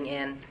we're getting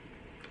in?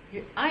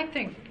 I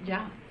think,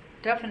 yeah,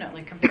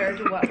 definitely, compared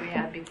to what we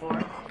had before,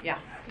 yeah,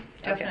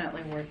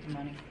 definitely worth the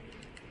money.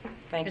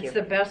 Thank you. It's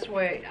the best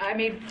way.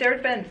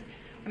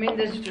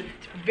 There's just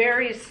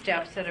various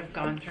steps that have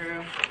gone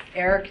through.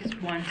 ERIC is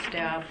one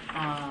step.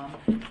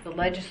 The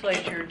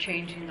legislature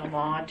changing the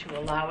law to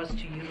allow us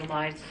to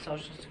utilize the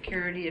Social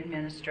Security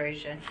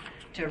Administration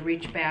to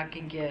reach back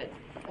and get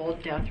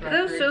old death Do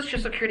records. those Social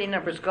Security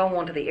numbers go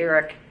onto the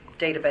ERIC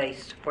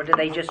database, or do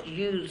they just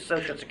use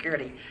Social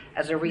Security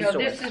as a resource?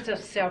 No, this is a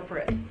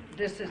separate.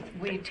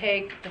 We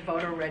take the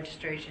voter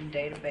registration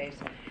database.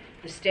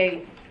 The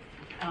state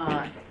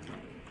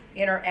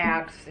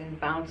interacts and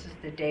bounces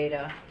the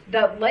data.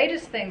 The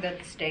latest thing that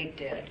the state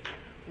did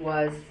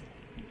was,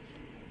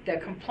 the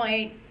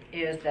complaint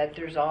is that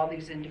there's all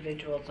these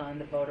individuals on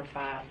the voter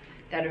file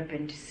that have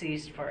been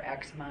deceased for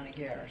X amount of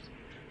years.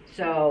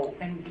 So,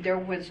 and there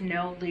was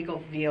no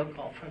legal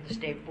vehicle for the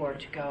state board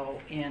to go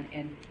in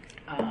and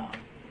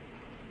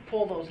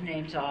pull those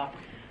names off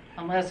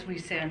unless we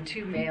send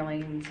 2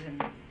 mailings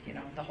and,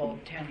 the whole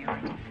 10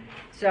 yards.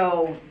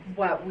 So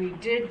what we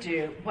did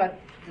do,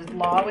 the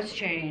law was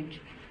changed,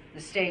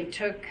 the state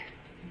took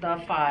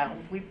the file,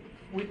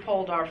 we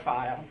pulled our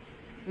file,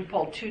 we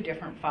pulled 2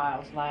 different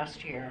files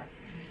last year,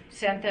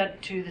 sent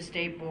that to the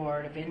state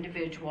board of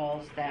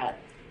individuals that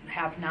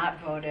have not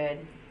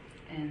voted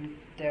in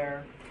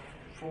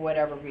for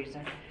whatever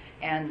reason,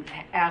 and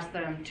asked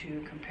them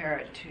to compare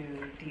it to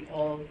the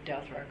old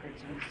death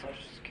records in the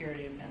Social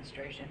Security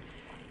Administration.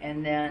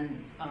 And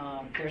then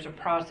there's a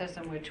process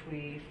in which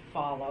we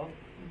follow,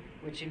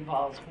 which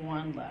involves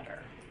 1 letter.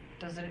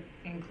 Does it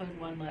include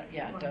 1 letter?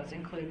 Yeah, it does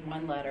include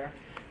 1 letter,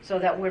 so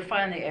that we're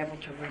finally able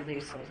to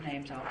release those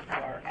names off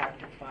of our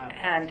active file.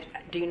 And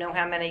do you know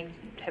how many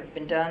have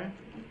been done?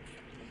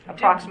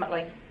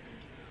 Approximately?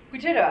 We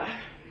did a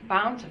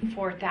bounce of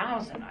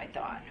 4,000, I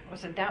thought.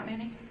 Was it that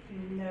many?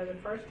 No, the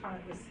first time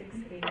it was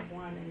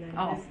 681, and then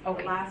Oh,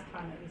 okay. the last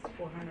time it was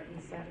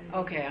 407.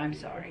 Okay, I'm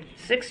sorry.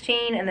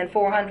 16 and then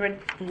 400?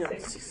 Yeah,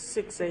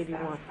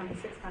 681.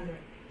 600,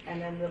 and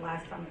then the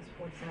last time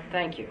it was 470.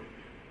 Thank you.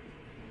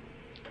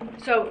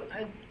 So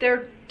there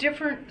are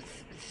different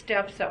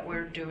steps that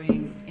we're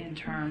doing in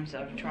terms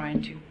of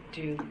trying to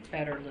do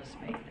better list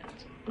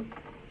maintenance.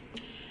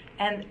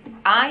 And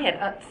I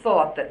had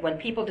thought that when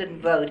people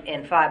didn't vote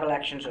in 5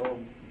 elections or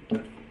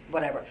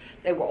whatever,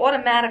 they were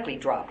automatically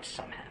dropped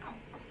somehow.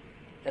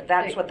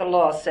 That's what the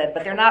law said,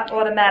 but they're not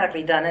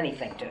automatically done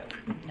anything to.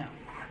 No.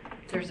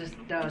 There's a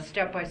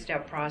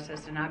step-by-step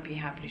process, and I'd be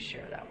happy to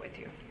share that with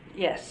you.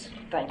 Yes,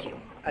 thank you.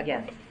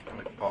 Again.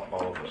 All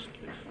of us,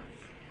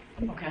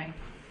 please. Okay.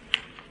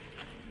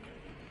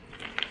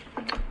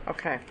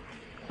 Okay.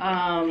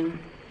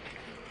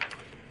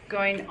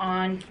 Going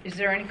on, is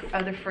there any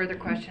other further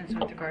questions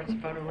with regards to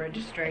voter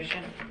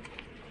registration?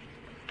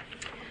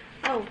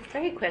 Oh,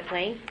 very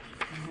quickly.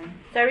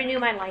 So I renewed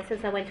my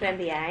license. I went to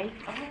MBA.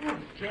 Oh,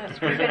 yes.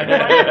 We've been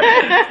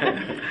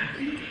wanting-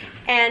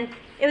 And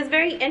it was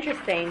very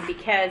interesting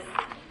because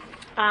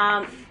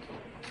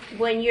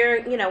when you're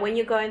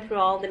going through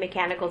all the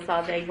mechanical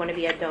stuff that you want to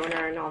be a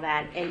donor and all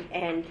that,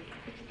 and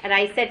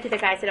I said to the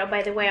guy, I said, oh,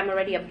 by the way, I'm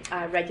already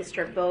a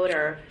registered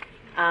voter.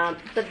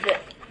 But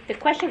the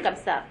question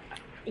comes up,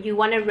 you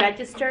want to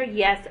register,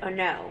 yes or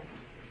no?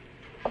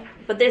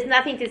 But there's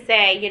nothing to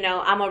say,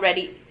 I'm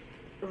already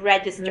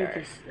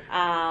registered.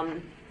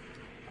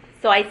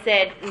 So I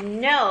said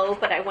no,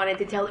 but I wanted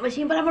to tell the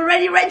machine, but I'm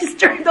already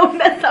registered. Don't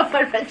mess up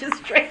my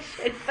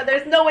registration. But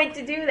there's no way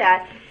to do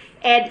that.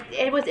 And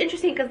it was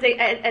interesting because the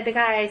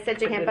guy, I said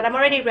to him, but I'm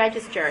already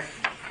registered.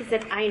 He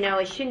said, I know,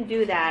 I shouldn't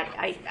do that.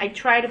 I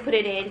try to put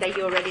it in that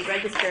you're already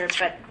registered,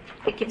 but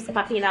it keeps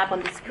popping up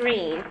on the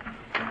screen.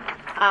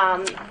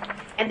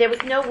 And there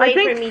was no way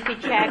for me to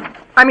check.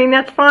 I mean,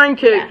 that's fine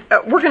to, Yeah.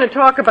 we're going to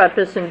talk about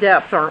this in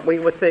depth, aren't we,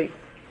 with the,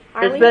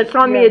 Are we? that's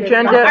on the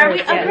agenda? Are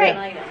we? Oh,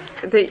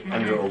 great.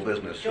 Under old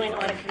business. Joint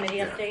audit committee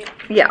update?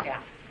 Yeah.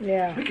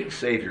 Yeah. We can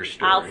save your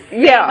I'll story.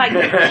 Yeah. like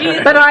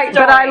juice But I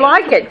story.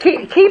 like it.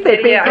 Keep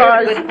it Yeah,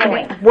 because good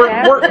point. we're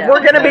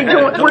going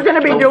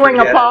to be doing a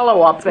forget it.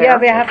 follow up Yeah, there.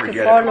 we have to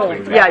Forget it. follow.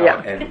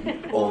 Yeah.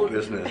 And old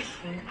business.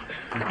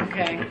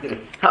 Okay.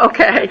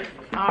 Okay.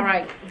 All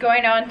right,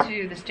 going on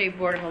to the State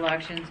Board of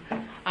Elections,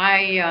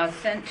 I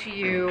sent to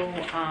you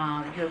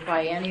your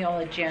biennial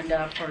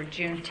agenda for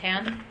June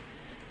 10th.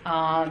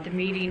 The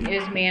meeting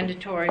is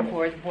mandatory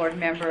for the board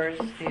members,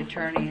 the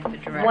attorney, the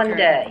director. One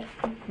day.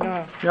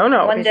 No.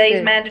 No. One day is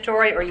good.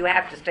 mandatory, or you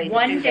have to stay the 2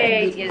 One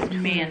day days? is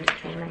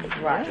mandatory.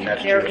 Right. And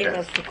that's There June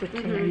is,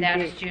 10th. and that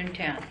is June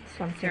 10th.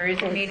 Something There is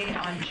a close. meeting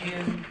on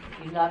June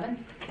 11th,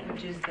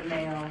 which is the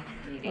Mayo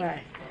meeting,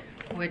 Right.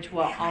 which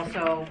will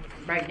also,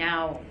 right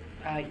now,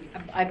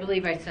 I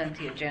believe I sent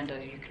the agenda,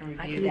 you can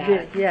review You that.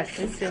 did, yes.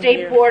 It's in State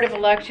here. Board of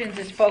Elections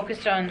is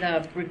focused on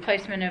the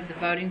replacement of the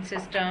voting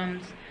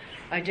systems.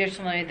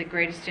 Additionally, the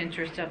greatest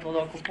interest of the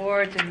local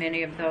boards, and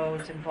many of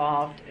those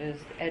involved, is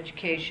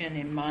education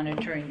and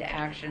monitoring the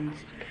actions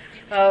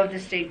of the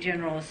State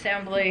General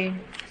Assembly,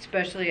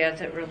 especially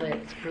as it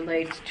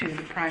relates to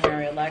the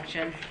primary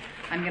election.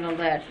 I'm going to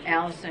let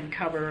Allison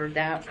cover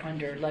that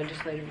under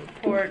legislative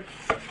report.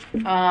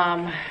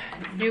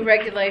 New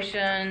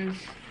regulations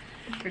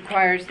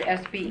requires the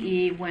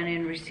SBE, when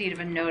in receipt of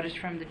a notice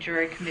from the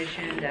jury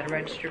commission that a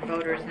registered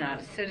voter is not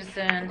a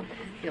citizen,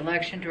 the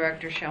election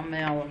director shall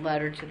mail a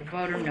letter to the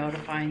voter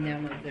notifying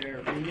them of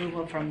their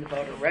removal from the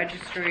voter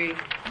registry.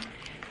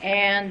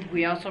 And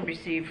we also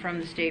received from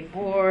the state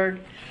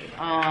board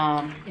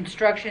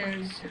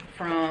instructions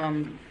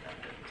from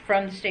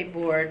the state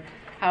board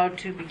how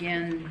to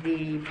begin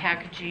the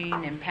packaging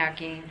and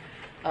packing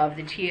of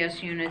the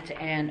TS units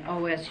and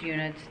OS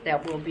units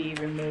that will be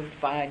removed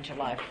by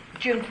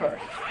June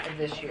 1st of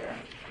this year.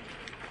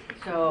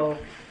 So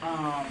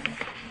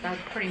that's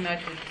pretty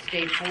much with the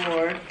state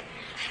board.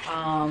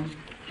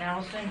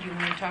 Allison, do you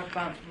want to talk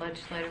about the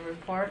legislative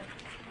report?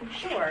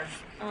 Sure.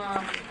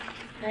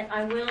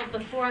 I will,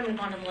 before I move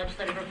on to the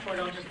legislative report,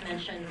 I'll just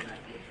mention,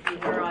 we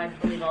were, I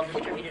believe, all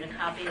distributed a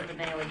copy of the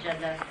Mayo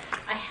agenda.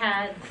 I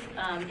had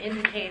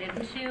indicated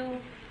to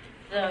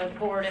the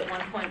board at one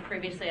point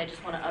previously, I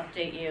just want to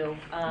update you.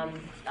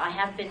 I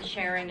have been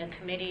chairing a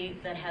committee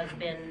that has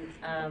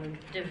been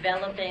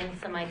developing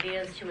some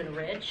ideas to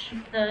enrich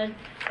the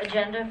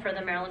agenda for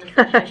the Maryland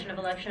Association of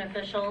Election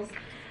Officials.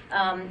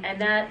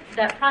 And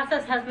that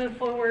process has moved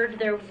forward.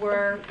 There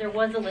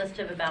was a list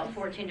of about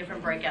 14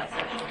 different breakout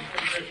sections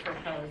that were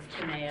proposed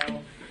to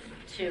Mayo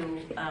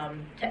to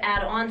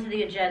add on to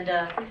the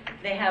agenda.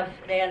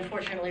 They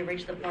unfortunately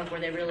reached the point where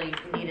they really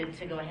needed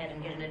to go ahead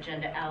and get an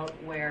agenda out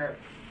where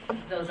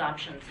those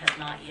options have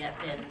not yet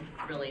been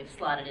really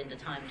slotted into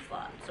time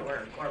slots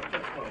or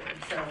put forward.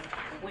 So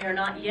we are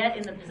not yet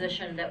in the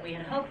position that we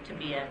had hoped to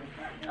be in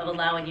of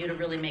allowing you to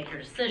really make your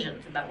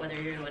decisions about whether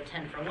you're going to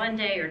attend for 1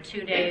 day or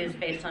 2 days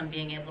based on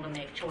being able to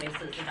make choices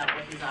about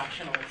what these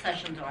optional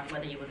sessions are and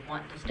whether you would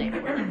want to stay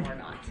for them or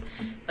not.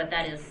 But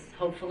that is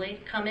hopefully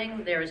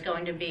coming. There is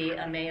going to be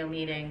a Mayo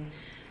meeting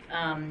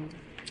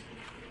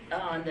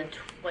on the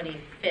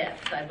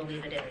 25th, I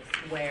believe it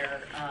is,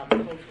 where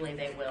hopefully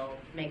they will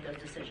make those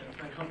decisions,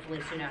 and hopefully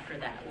soon after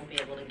that we'll be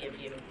able to give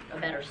you a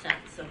better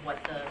sense of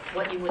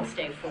what you would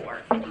stay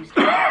for if you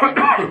stay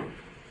for.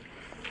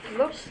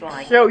 Looks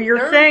like So you're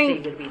Thursday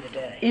saying would be the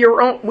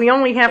day. we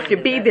only have to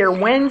be there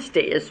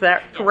Wednesday, is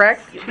that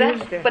correct?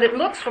 But it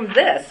looks from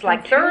this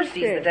like Thursday's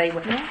Tuesday. the day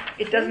when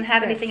it doesn't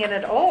have anything in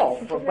it at all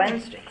for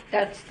Wednesday.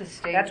 That's the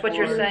state That's what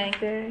you're board.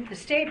 saying? The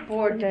state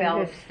board Then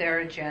develops this- their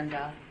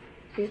agenda,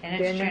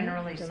 and it's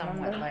generally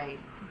somewhat late.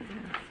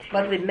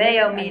 But the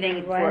Mayo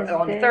meeting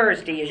on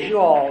Thursday is you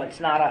all, it's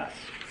not us.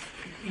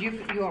 You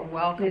are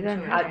welcome We to don't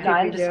it. have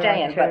I to be there on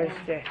understand, but-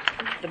 Thursday.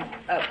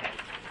 Okay.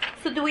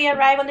 So do we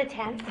arrive on the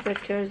 10th? But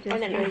Thursday. On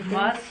the You 9th?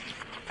 must,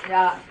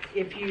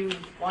 if you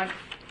want,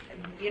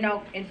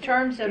 in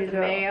terms of the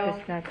mail,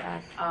 It's not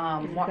us.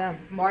 It's Mar- them.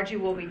 Margie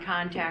will be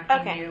contacting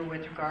Okay. you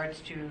with regards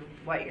to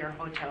what your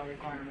hotel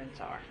requirements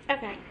are.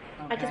 Okay.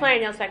 I just Okay. want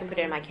to know so I can put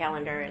it in my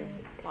calendar and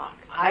block.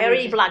 I I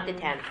already would- blocked the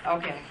 10th.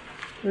 Okay.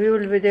 We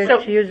will be there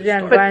So- Tuesday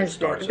and But-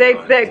 Wednesday. Starts They,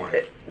 at they, 9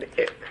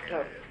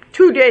 a.m.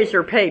 2 days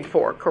are paid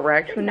for,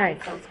 correct?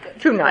 Tonight.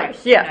 2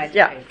 nights, Correct. yes, Tonight's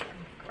yeah. paid for.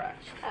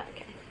 Correct.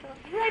 Okay.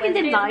 I already did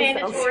Wednesday is mine.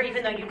 mandatory,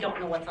 even though you don't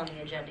know what's on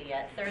the agenda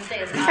yet. Thursday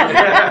is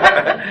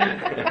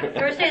optional.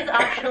 Thursday is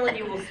optional, and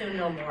you will soon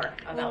know more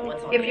about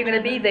what's on. If the you're going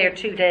to be agenda. there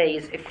 2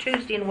 days, if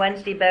Tuesday and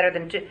Wednesday better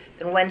than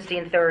Wednesday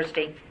and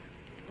Thursday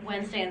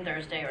Wednesday and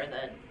Thursday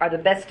are the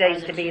best are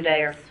days the to be 2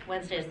 there, days.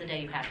 Wednesday is the day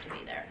you have to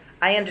be there.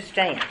 I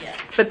understand. Yeah.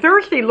 But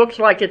Thursday looks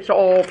like it's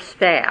all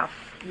staff.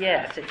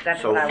 Yes,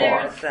 that's So what I far.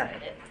 want to say.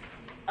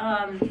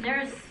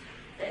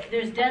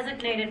 There's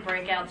designated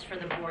breakouts for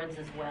the boards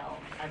as well,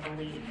 I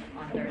believe,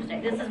 on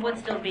Thursday. This is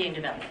what's still being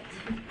developed.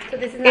 So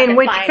this is not In the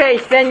which final.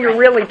 case, then you're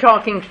really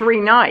talking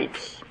 3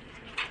 nights.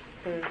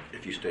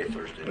 If you stay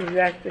Thursday. If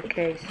that's the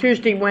case.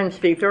 Tuesday,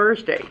 Wednesday,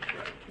 Thursday.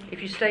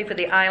 If you stay for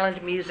the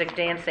island music,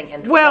 dancing,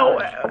 and Well,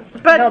 fun.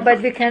 No, but,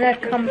 but we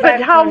cannot come back.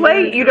 but how from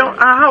late, you don't,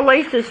 how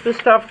late does the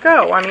stuff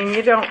go? I mean,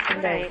 you don't,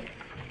 Right.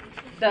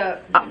 The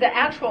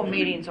actual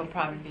meetings will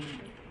probably be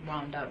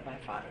wound up by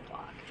 5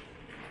 o'clock.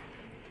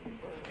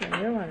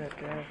 You want to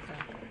drive.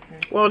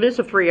 well, it is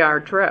a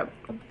 3-hour trip.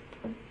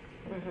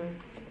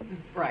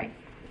 Right.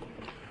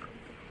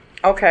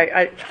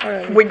 Okay, All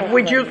right,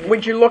 would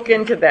you look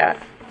into that?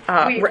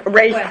 We-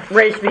 Raise, well-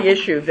 raise the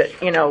issue that,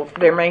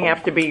 there may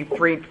have to be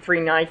three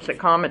nights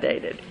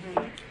accommodated.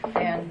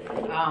 And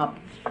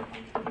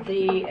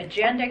the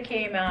agenda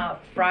came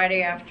out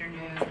Friday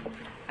afternoon.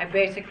 I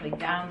basically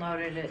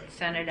downloaded it,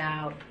 sent it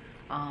out.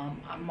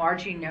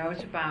 Margie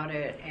knows about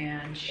it,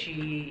 and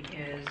she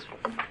is,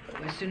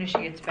 as soon as she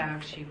gets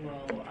back, she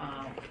will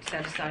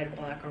set aside a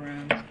block of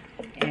rooms,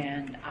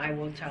 and I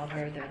will tell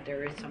her that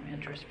there is some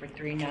interest for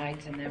 3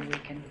 nights, and then we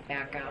can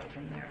back out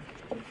from there.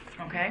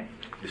 Okay?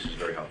 This is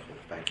very helpful.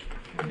 Thank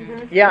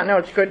you. Yeah, no,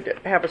 it's good to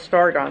have a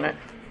start on it.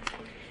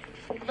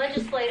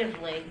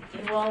 Legislatively,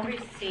 you all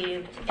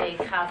received a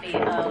copy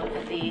of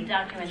the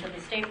document that the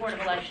State Board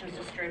of Elections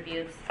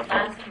distributes.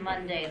 Last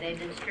Monday, they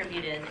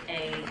distributed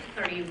a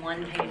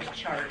 31-page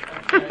chart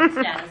of the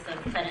status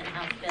of Senate and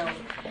House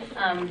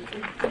bills.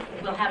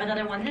 We'll have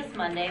another one this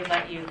Monday,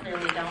 but you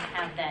clearly don't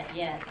have that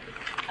yet.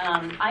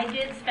 I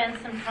did spend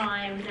some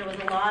time, there was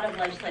a lot of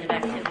legislative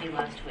activity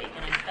last week,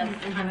 and I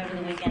spent some time over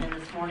the weekend and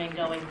this morning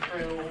going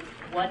through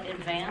what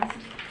advanced.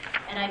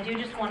 And I do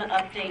just want to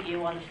update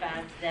you on the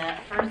fact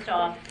that, first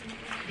off,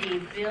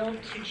 the bill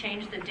to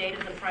change the date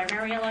of the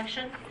primary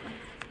election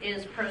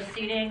is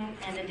proceeding,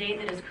 and the date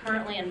that is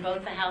currently in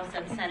both the House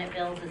and Senate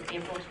bills is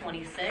April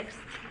 26th.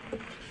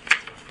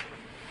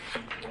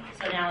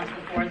 So now it's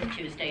the 4th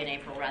Tuesday in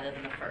April rather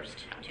than the 1st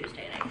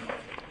Tuesday in April.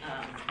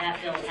 That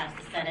bill passed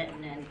the Senate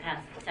and then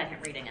passed the second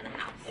reading in the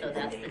House. So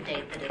that's the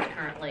date that is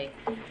currently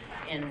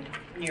in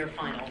near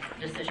final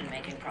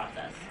decision-making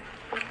process.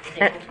 It's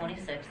April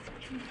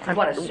 26th.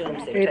 One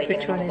assumes they're April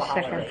taking a little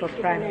 22nd holiday. for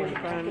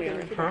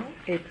primary. Huh?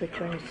 April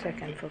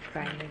 22nd for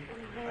primary.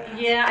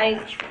 Yeah,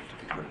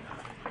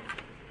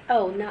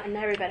 Oh, not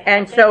everybody.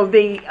 And has so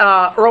the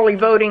early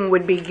voting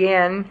would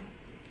begin,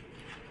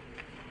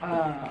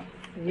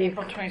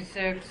 April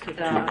 26th, Two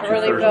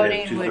early Thursdays-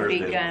 voting two would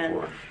Thursdays begin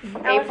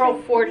before. April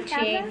Allison,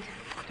 do you have 14th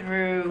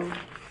through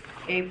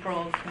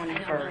April I don't know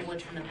 21st.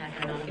 what's in the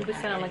packet or not in the It was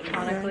sent packet.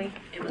 electronically?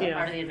 It was Yeah.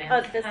 part of the advance.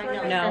 Oh, this pack? one?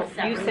 No, No, it's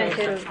you separate. sent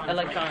it It's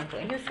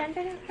electronically. You sent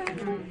it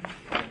in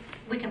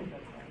We can,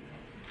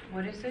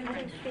 What is it?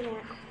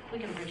 we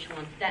can bridge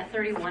one. That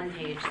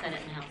 31-page Senate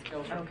and House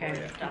bills report Okay,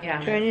 document. yeah.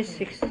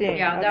 2016.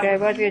 Yeah, Okay, that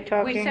what we're was,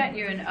 talking. we sent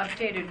you an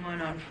updated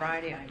one on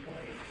Friday, I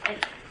believe.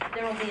 And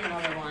there will be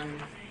another one.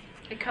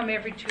 They come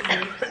every 2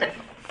 weeks.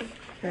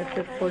 That's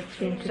the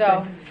 14th.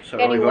 So, So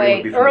early voting would anyway,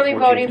 be from the early 14th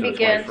voting to the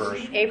begins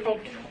 21st. April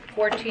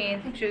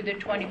 14th to the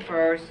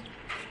 21st.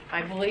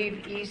 I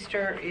believe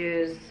Easter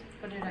is,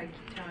 what did I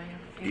tell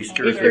you?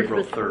 Easter is Easter's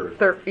April the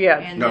 3rd.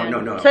 Yes. And No, then- no,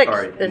 no, Sixth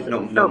sorry. is- No,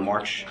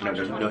 March. No, March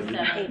no,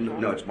 27th.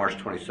 no, it's March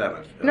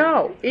 27th.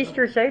 No,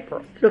 Easter's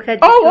April. Look at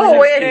the Oh,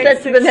 26th.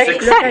 it's the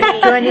next. Look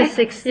at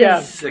 2016. Yeah.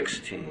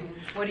 16.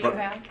 What do you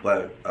have?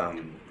 But,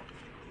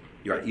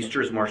 you're right,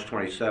 Easter is March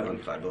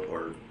 27th,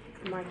 or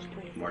March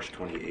 20th. March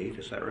 28th,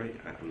 is that right?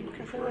 I'm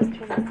looking I for thought it it. was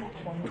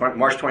 27.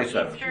 March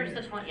 27th. Easter is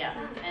the 20, yeah,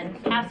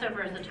 and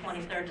Passover is the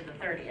 23rd to the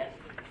 30th.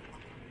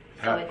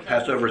 So it does-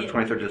 Passover is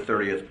 23rd to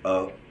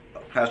 30th.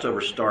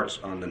 Passover starts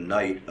on the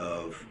night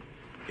of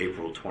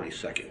April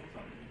 22nd.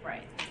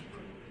 Right.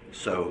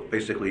 So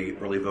basically,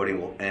 early voting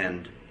will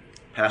end.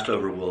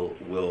 Passover the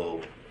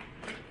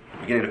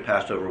beginning of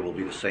Passover will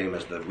be the same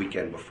as the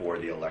weekend before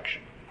the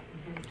election.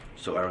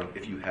 So I don't know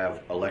if you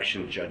have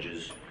election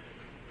judges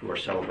who are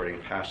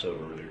celebrating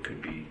Passover, there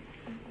could be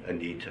a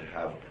need to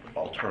have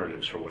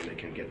alternatives for when they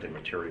can get their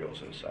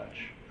materials and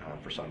such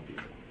for some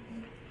people.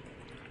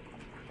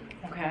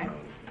 Okay.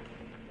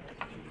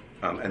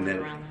 And then,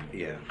 Around that.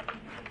 yeah.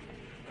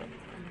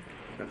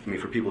 I mean,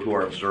 for people who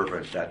are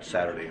observant, that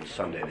Saturday and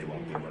Sunday, they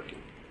won't be working.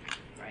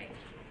 Right.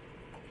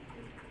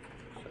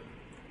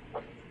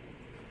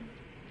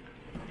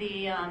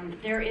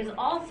 There is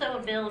also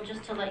a bill,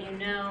 just to let you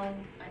know,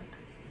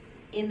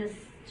 in the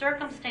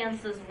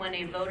circumstances when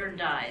a voter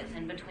dies,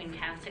 in between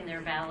casting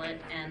their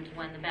ballot and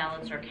when the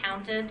ballots are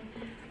counted,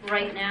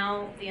 right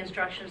now, the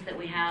instructions that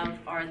we have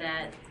are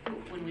that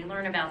when we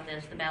learn about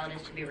this, the ballot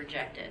is to be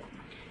rejected.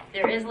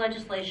 There is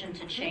legislation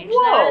to change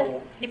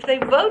Whoa! If they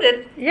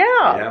voted, Yeah.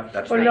 Yeah,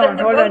 that's Hold right. on,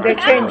 hold on. They're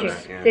Yeah. changing.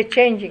 Yeah. They're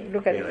changing.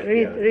 Look at Yeah, it.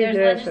 Read, yeah. read There's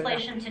the rest of that.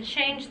 legislation to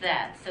change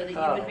that so that you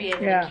would be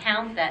able Yeah. to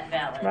count that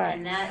ballot. Right.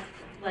 And that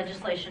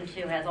legislation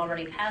too has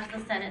already passed the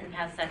Senate and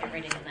passed second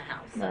reading in the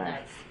House. So Right.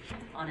 that's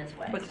on its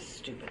way. what's a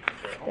stupid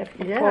bill?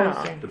 They're Yeah.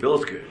 proposing The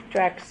bill's good.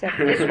 to accept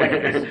This it. way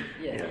it is.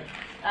 Yeah.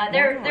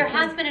 There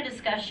has been a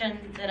discussion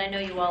that I know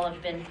you all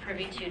have been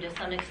privy to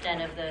some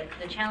extent of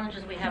the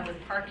challenges we have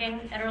with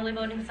parking at early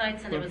voting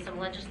sites, and there was some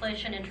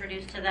legislation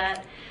introduced to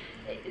that.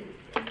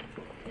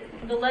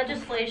 The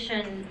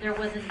legislation, there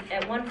was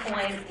at one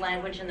point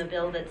language in the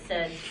bill that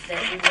said that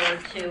we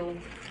were to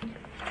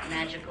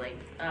magically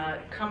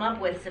come up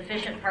with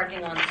sufficient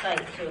parking on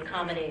site to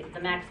accommodate the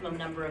maximum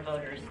number of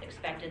voters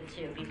expected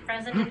to be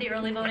present at the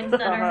early voting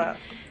center.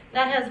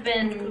 That has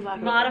been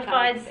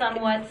modified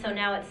somewhat, so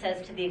now it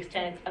says to the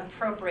extent it's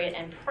appropriate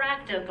and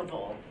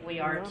practicable, we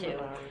are to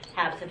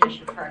have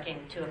sufficient parking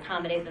to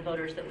accommodate the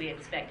voters that we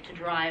expect to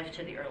drive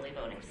to the early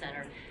voting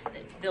center. The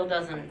bill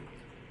doesn't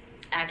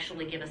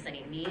actually give us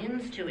any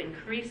means to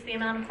increase the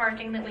amount of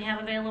parking that we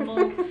have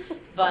available,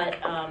 but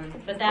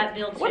that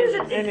bill too. What is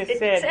it? And it It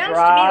said sounds to me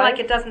drive. like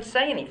it doesn't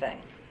say anything.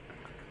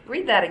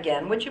 Read that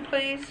again, would you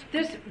please?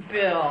 This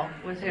bill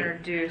was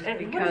introduced And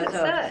what because does it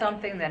say? of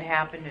something that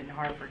happened in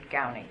Harford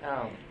County.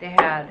 Oh. They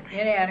had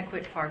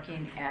inadequate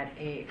parking at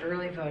a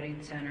early voting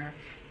center,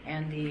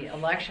 and the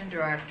election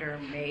director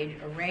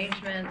made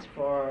arrangements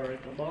for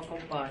the local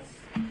bus,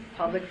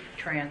 public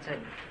transit,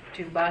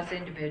 to bus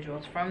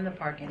individuals from the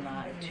parking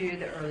lot to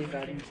the early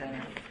voting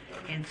center,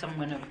 and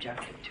someone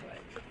objected to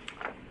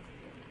it.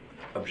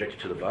 Objected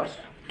to the bus?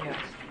 Yes.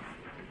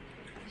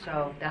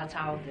 So that's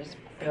how this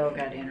bill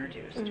got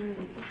introduced.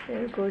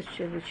 There goes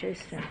Chevy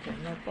Chase Center,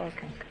 no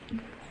parking.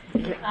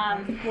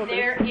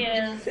 There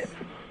is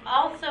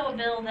also a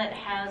bill that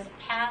has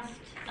passed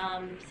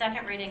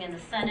second reading in the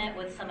Senate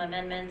with some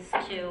amendments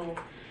to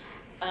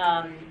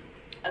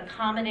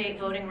accommodate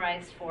voting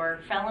rights for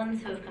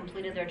felons who have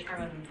completed their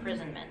term of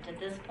imprisonment. At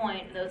this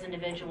point, those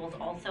individuals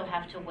also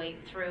have to wait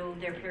through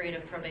their period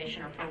of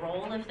probation or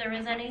parole if there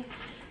is any.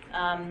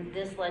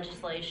 This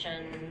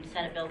legislation,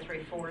 Senate Bill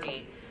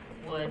 340,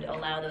 would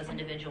allow those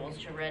individuals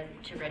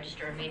to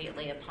register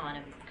immediately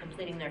upon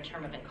completing their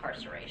term of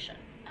incarceration.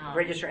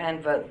 Register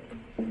and vote.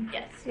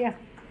 Yes. Yeah.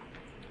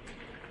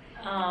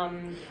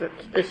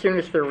 As soon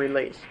as they're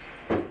released.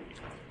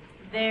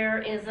 There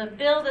is a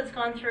bill that's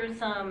gone through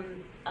some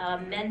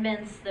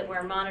amendments that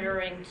we're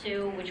monitoring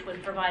too, which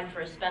would provide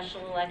for a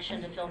special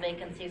election to fill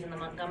vacancies in the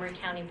Montgomery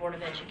County Board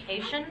of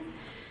Education.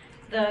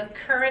 The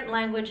current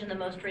language in the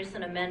most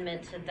recent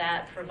amendment to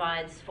that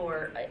provides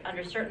for,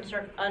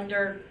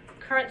 under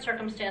current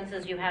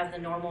circumstances, you have the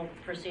normal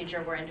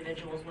procedure where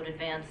individuals would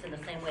advance in the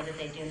same way that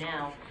they do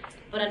now.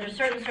 But under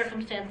certain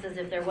circumstances,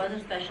 if there was a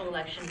special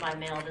election by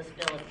mail, this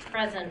bill at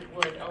present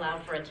would allow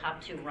for a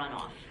top two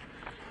runoff.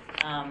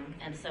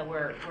 And so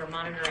we're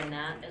monitoring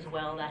that as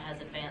well. That has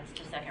advanced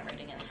to second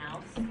reading in the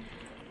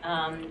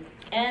House.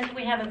 And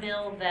we have a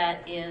bill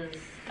that is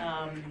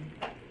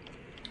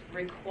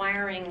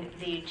requiring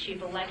the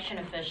chief election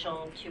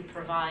official to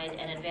provide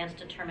an advanced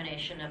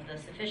determination of the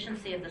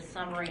sufficiency of the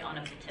summary on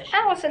a petition.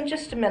 Allison,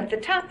 just a minute. The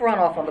top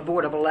runoff on the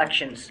Board of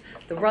Elections,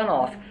 the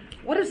runoff,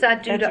 what does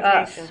that do to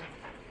us? Education.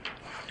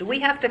 Do we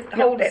have to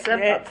hold a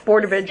separate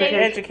Board of State-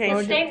 Education.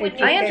 The state would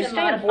need I to understand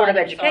modify Board of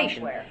their Education.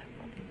 software.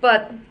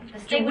 But The do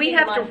state would we need to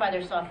have to, modify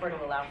their software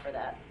to allow for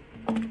that.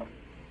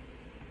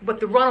 but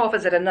the runoff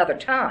is at another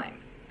time,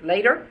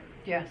 later?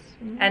 Yes.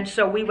 And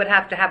so we would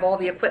have to have all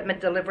the equipment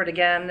delivered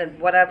again and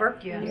whatever?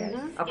 Yes.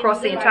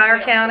 Across the entire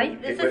county?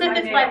 This is if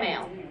it's by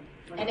mail,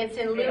 and it's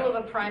in lieu of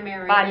a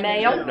primary. By and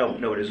mail?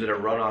 No, is it a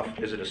runoff,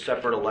 is it a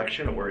separate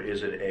election, or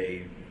is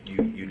it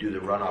you do the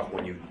runoff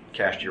when you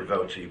cast your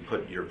vote, so you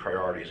put your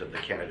priorities of the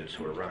candidates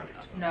who are running?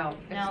 No,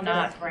 No, it's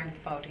not ranked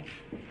voting.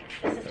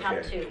 This is top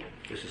Okay. two.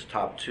 This is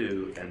top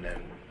two, and then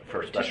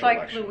for a Just special like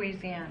election.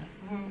 Louisiana.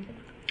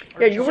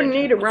 Yeah, you wouldn't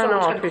need a So it's gonna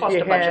runoff cost if a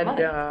you bunch of had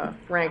money.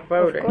 ranked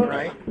voting,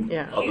 right?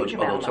 Yeah. Huge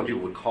amount Although of some money.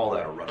 people would call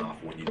that a runoff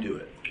when you do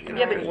it. You know,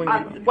 Yeah, but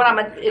When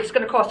it's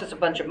going to cost us a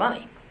bunch of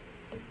money.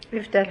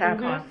 If that It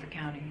happens. costs the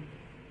county.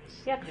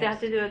 Yeah, because you have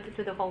to do it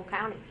to the whole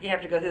county. You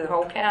have to go through the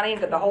whole county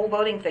and get the whole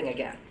voting thing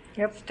again.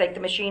 Yep. Take the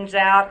machines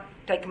out,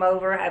 take them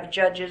over, have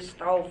judges,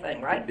 the whole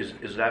thing, right?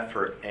 Is that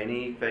for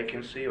any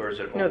vacancy, or is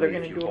it No, they're only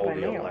gonna if you do it hold by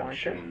the mail, aren't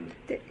election?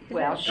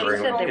 Well, she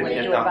during- said they in- would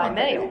in- do it by on-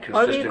 mail. Are you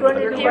consistent going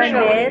with to the do by election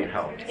mail? being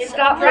held.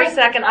 Stop for a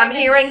second. I'm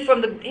hearing from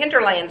the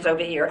hinterlands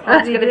over here.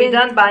 It's going to be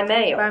done by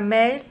mail. By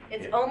mail?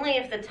 It's only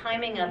if the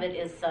timing of it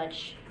is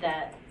such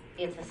that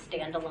it's a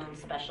standalone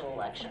special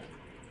election.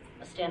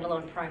 a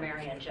standalone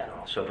primary in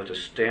general. So if it's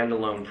a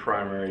standalone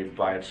primary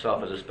by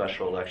itself as a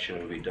special election,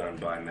 it would be done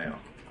by mail.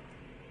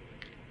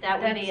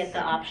 That would be That's- at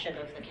the option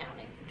of the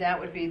county. That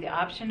would be the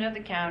option of the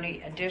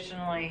county.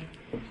 Additionally,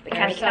 The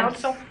county there's some-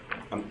 council?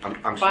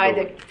 I'm by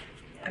still,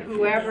 the,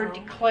 whoever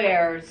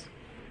declares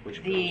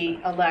which the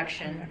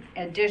election.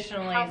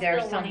 Additionally, House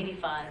there's Bill some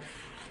 185.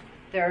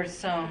 there's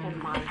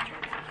some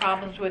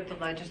problems with the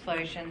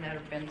legislation that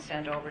have been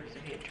sent over to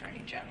the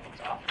Attorney General's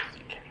office.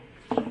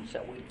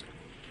 So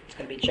it's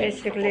going to be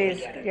changed before Basically, we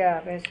it's, get it. yeah,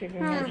 basically.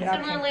 nothing.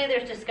 Similarly,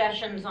 there's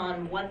discussions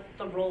on what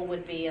the role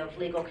would be of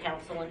legal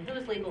counsel and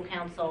who's legal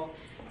counsel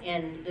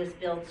in this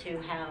bill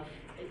to have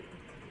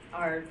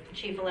our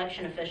chief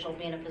election official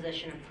be in a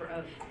position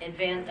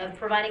of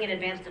providing an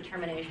advance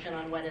determination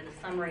on whether the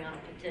summary on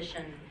a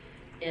petition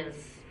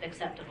is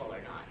acceptable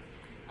or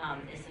not,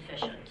 is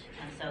sufficient.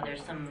 And so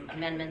there's some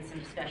amendments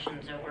and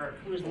discussions over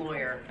whose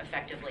lawyer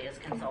effectively is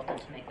consulted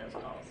to make those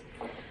calls.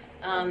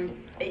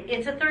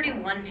 It's a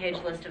 31-page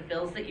list of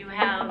bills that you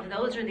have.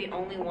 Those are the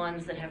only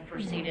ones that have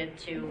proceeded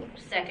to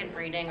second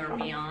reading or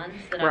beyond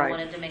that I Right.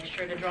 wanted to make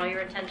sure to draw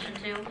your attention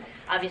to.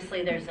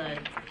 Obviously, there's the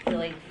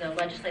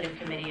legislative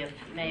committee of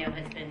Mayo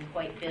has been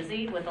quite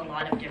busy with a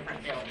lot of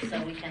different bills,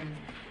 so we can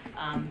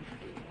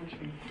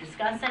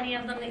discuss any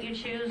of them that you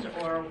choose,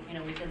 or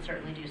we can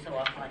certainly do so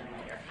offline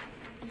and later.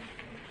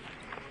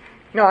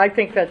 No, I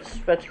think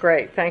that's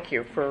great. Thank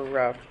you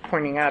for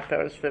pointing out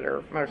those that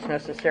are most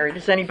necessary.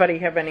 Does anybody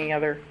have any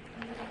other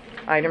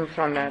items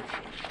on that?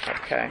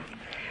 Okay.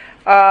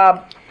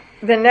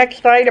 The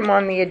next item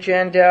on the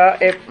agenda,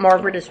 if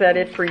Margaret, is that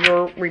it for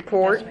your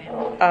report?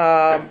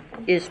 Yes,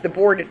 Is the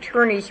board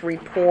attorney's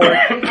report,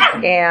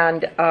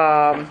 and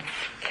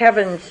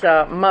Kevin's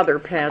mother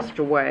passed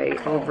away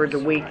over the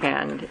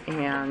weekend,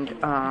 and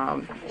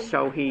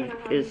so he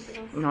is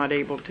not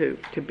able to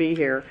be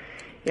here.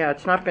 Yeah,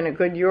 it's not been a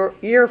good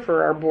year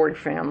for our board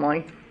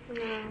family.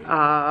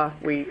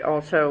 We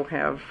also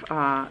have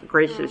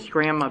Grace's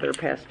grandmother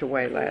passed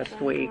away last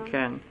week,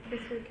 and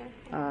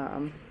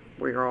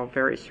we're all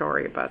very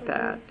sorry about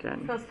that.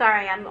 And So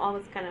sorry, I'm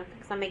always because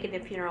I'm making the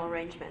funeral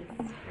arrangements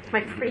with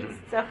my priest,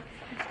 so,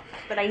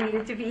 but I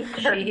needed to be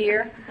here. She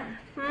here?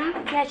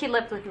 Yeah, she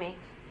lived with me.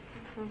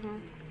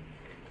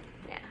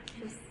 Yeah,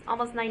 she's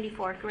almost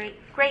 94.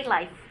 Great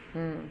life.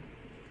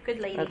 Good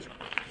lady.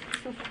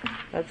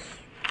 that's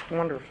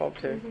wonderful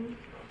to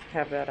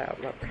have that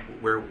outlook.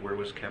 where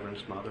was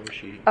Kevin's mother? Was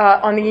she?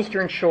 On the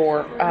Eastern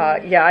Shore.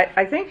 Yeah,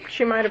 I think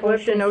she might have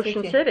lived in Ocean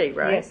Ocean City. City,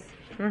 right? Yes.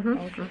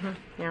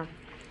 Yeah.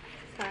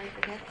 Sorry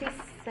for that. Please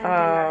send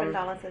in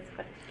condolences,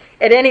 but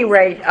At any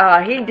rate,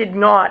 he did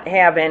not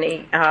have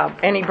any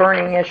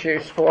burning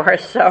issues for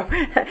us, so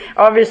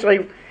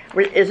obviously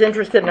is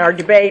interested in our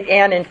debate,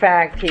 and in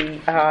fact, he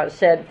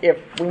said if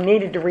we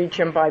needed to reach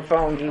him by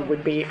phone, he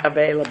would be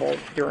available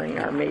during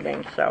our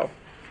meeting. So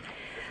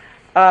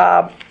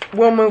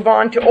we'll move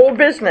on to old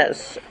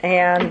business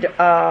and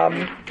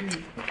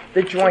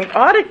the Joint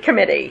Audit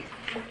Committee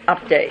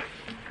update.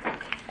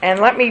 And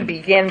let me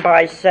begin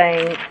by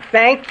saying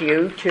thank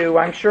you to,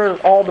 I'm sure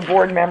all the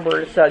board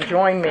members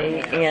join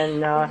me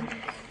in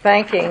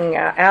thanking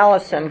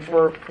Allison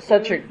for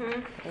such a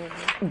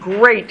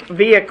great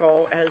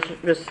vehicle as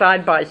the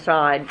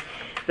side-by-side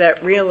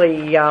that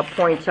really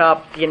points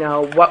up,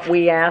 what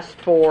we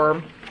asked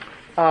for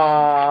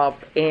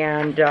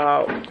and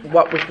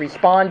what was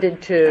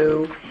responded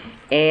to,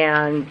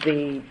 and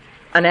the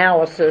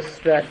analysis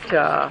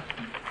that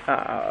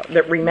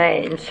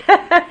remains,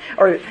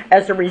 or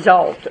as a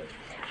result.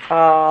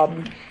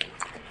 I'm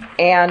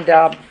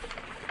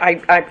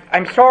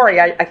sorry,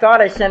 I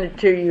thought I sent it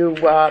to you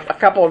a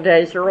couple of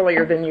days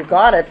earlier than you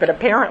got it, but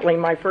apparently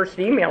my first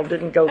email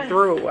didn't go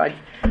through.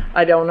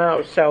 I don't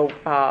know. So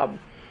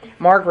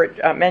Margaret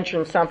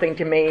mentioned something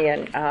to me,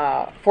 and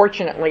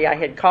fortunately I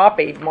had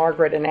copied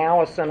Margaret and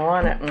Allison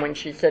on it, and when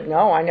she said,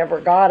 no, I never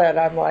got it,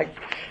 I'm like,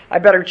 I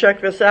better check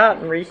this out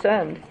and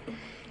resend.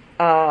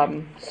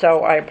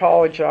 So I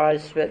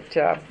apologize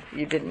that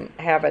you didn't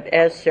have it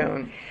as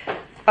soon.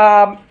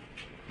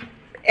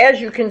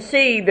 As you can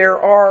see,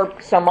 there are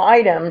some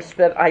items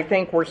that I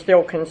think we're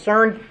still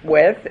concerned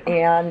with,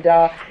 and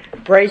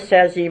Grace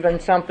has even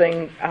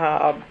something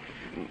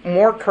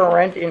more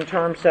current in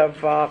terms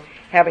of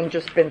having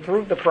just been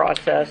through the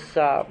process.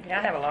 Yeah, I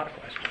have a lot of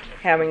questions.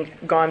 Having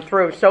gone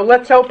through. So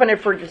let's open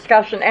it for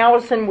discussion.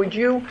 Allison, would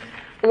you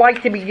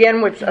like to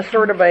begin with a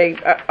sort of a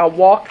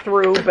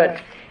walkthrough,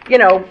 but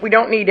we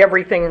don't need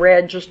everything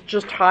read.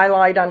 Just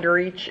highlight under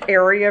each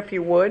area, if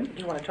you would.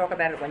 Do you want to talk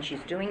about it when she's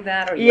doing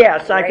that? Or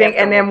Yes, I think,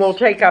 and then we'll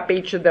afterwards? take up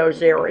each of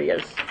those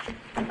areas.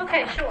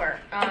 Okay, sure.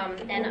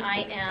 And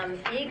I am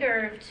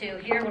eager to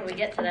hear when we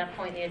get to that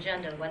point in the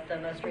agenda what the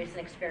most recent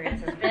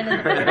experience has been in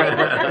the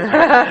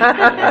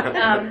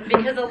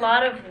because a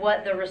lot of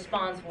what the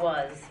response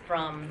was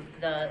from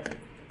the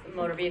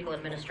Motor Vehicle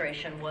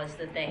Administration was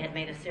that they had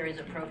made a series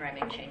of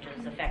programming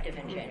changes effective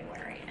in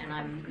January. And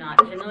I'm not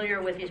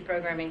familiar with these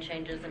programming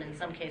changes, and in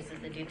some cases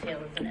the detail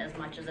isn't as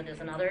much as it is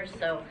in others.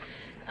 So,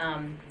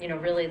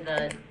 really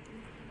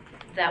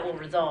that will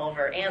resolve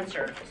or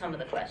answer some of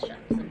the questions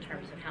in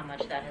terms of how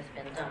much that has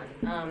been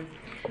done.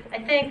 I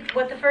think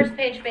what the first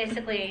page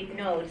basically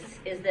notes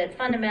is that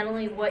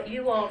fundamentally what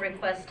you all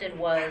requested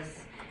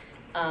was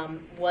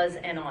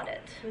an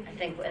audit. I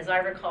think, as I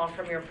recall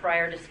from your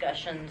prior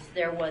discussions,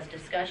 there was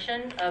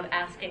discussion of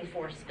asking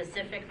for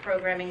specific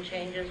programming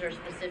changes or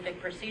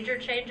specific procedure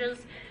changes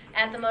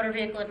at the Motor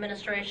Vehicle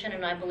Administration,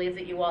 and I believe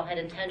that you all had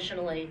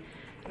intentionally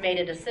made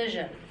a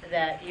decision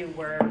that you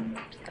were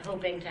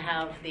hoping to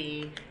have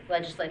the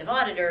legislative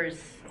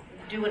auditors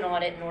do an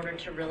audit in order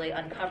to really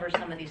uncover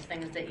some of these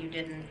things that you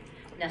didn't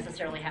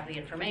necessarily have the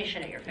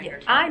information at your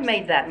fingertips. I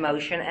made that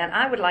motion, and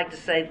I would like to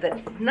say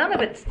that none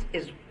of it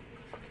is,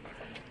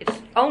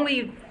 it's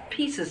only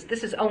pieces,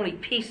 this is only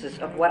pieces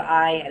of what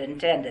I had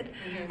intended.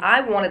 Mm-hmm.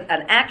 I wanted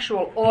an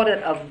actual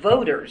audit of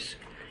voters,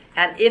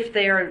 and if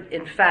they're,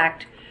 in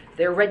fact,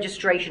 their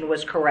registration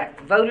was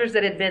correct. Voters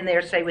that had been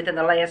there, say, within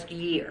the last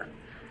year,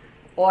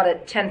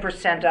 audit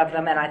 10% of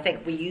them, and I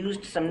think we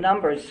used some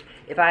numbers,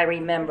 if I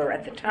remember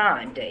at the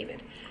time,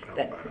 David,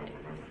 that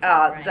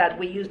that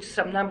we used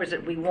some numbers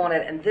that we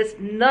wanted, and this,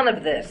 none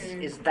of this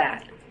is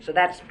that. So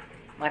that's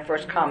my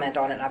first comment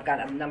on it. I've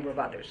got a number of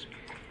others.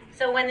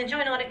 So when the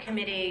Joint Audit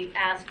Committee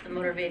asked the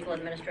Motor Vehicle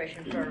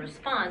Administration for a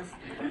response,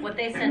 what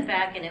they sent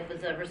back, and it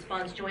was a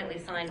response jointly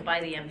signed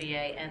by the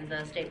MVA and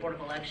the State Board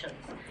of Elections,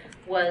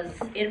 was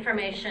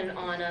information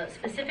on a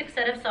specific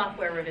set of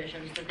software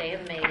revisions that they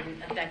have made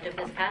effective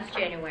this past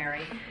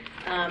January.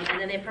 And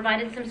then they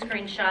provided some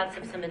screenshots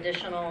of some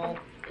additional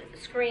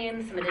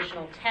screens, some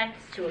additional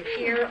text to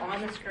appear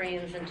on the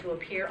screens and to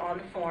appear on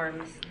the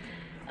forms.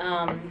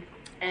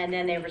 And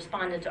then they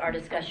responded to our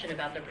discussion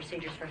about the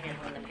procedures for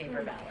handling the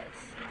paper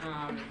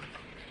ballots.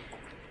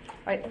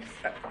 Right.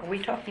 Are we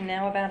talking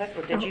now about it,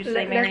 or did you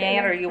say, Mary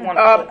Ann, or you want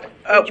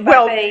page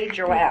well, by page,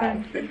 or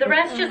how? The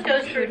rest just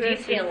goes through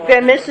detail.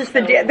 Then this is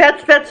the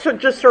that's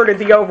just sort of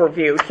the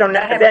overview. So I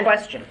have then a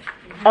question.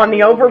 on the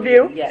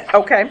overview. Yes.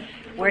 Okay.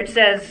 Where it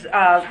says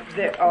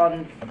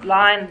on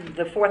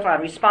the fourth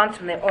line, response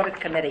from the audit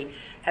committee,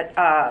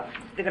 they're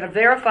going to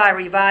verify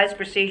revised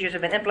procedures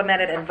have been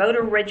implemented and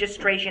voter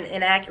registration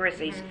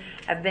inaccuracies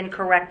have been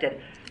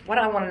corrected. What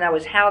I want to know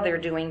is how they're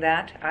doing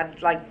that.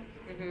 I'd like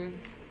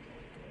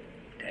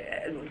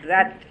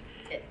that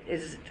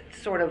is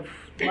sort of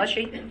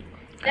mushy. That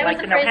I'd was like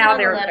the to know phrasing how on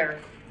the they're letter,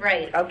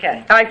 right?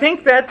 okay. I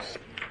think that's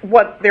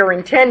what they're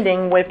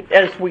intending with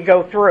as we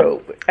go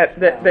through.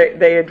 That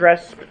they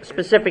address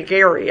specific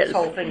areas. This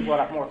whole thing brought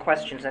up more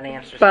questions than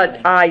answers. But to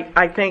me.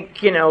 I think,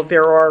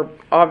 there are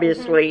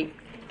obviously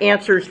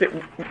answers that,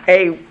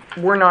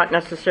 we're not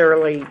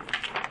necessarily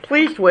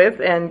pleased with,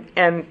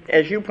 and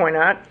as you point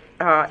out,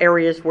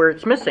 areas where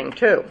it's missing,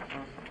 too.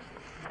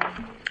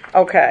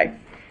 Okay.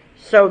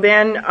 So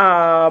then...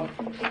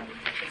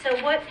 So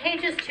what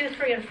pages 2,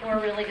 3, and 4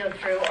 really go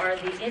through are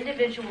the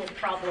individual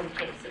problem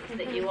cases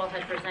that you all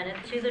had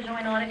presented to the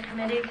Joint Audit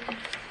Committee,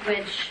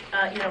 which,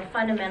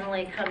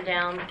 fundamentally come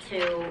down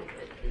to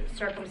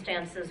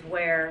circumstances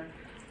where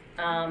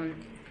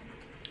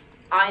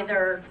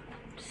either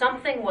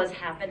something was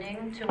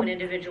happening to an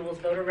individual's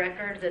voter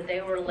record that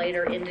they were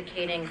later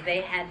indicating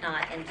they had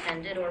not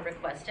intended or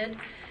requested,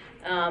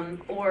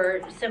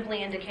 or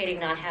simply indicating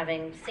not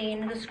having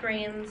seen the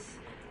screens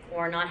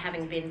or not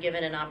having been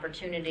given an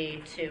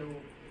opportunity to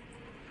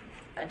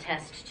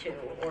attest to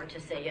or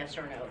to say yes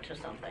or no to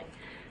something.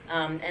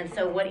 And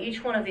so what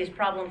each one of these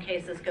problem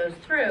cases goes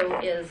through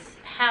is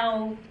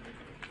how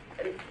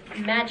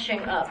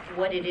matching up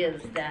what it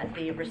is that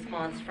the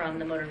response from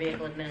the Motor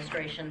Vehicle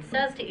Administration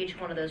says to each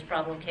one of those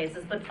problem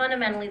cases. But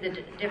fundamentally,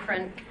 the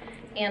different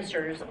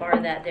answers are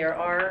that there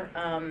are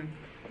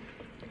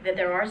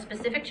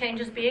specific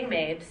changes being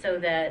made, so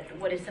that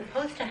what is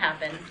supposed to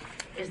happen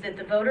is that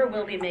the voter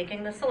will be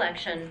making the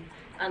selection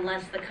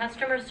unless the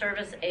customer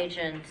service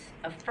agent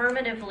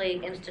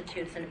affirmatively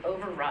institutes an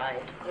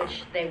override,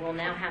 which they will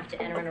now have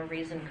to enter in a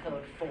reason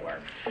code for.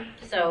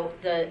 So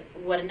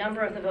what a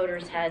number of the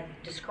voters had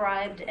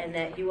described and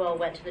that you all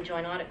went to the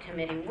Joint Audit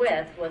Committee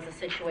with was a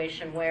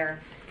situation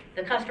where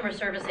the customer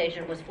service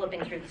agent was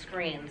flipping through the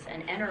screens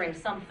and entering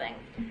something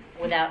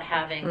without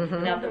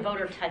the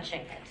voter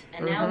touching it.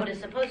 And now what is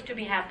supposed to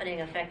be happening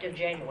effective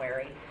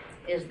January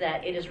is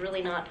that it is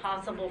really not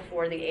possible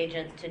for the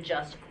agent to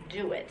just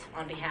do it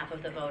on behalf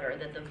of the voter,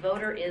 that the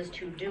voter is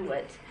to do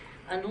it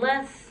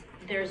unless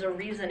there's a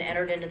reason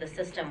entered into the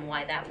system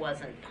why that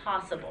wasn't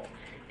possible.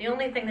 The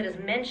only thing that is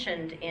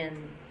mentioned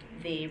in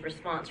the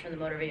response from the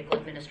Motor Vehicle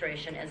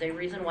Administration as a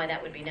reason why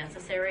that would be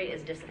necessary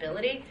is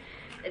disability.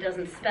 It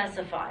doesn't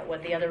specify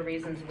what the other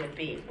reasons would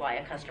be why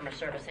a customer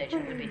service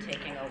agent would be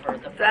taking over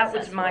the process. That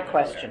was my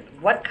question.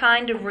 What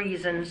kind of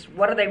reasons?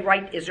 What do they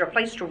write? Is there a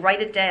place to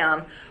write it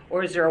down,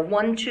 or is there a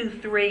 1, 2,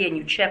 3, and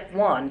you check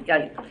one?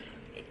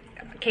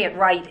 Can't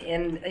write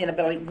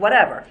inability,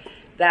 whatever.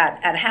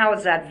 And how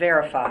is that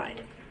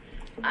verified?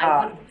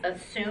 I would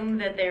assume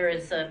that there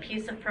is a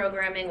piece of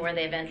programming where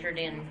they've entered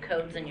in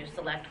codes and you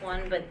select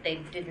one, but they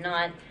did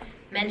not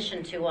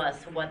mention to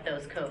us what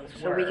those codes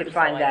were. So we could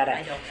find that out.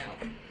 I don't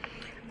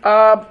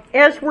know.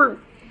 As we're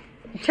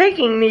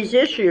taking these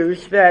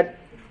issues that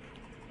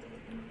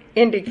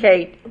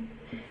indicate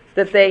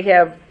that they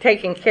have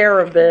taken care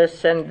of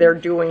this and they're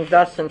doing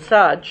thus and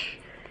such,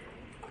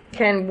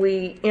 can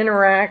we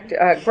interact?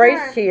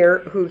 Grace here,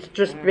 who's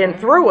just been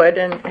through it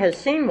and has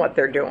seen what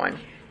they're doing.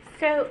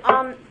 So,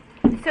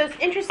 so it's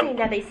interesting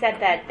that they said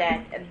that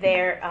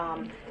they're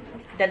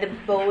that the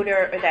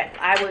voter, or that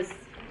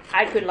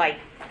I could like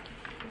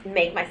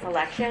make my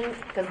selections,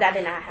 because that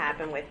did not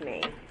happen with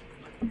me.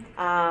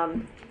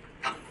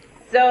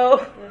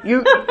 So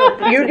You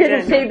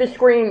didn't see the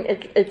screen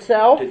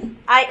itself?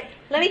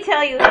 let me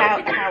tell you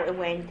how it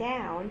went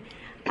down.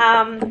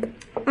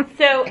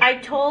 So I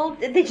told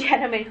the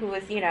gentleman who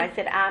was, I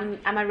said,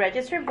 I'm a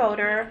registered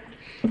voter,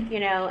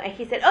 and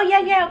he said, oh,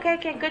 yeah, okay,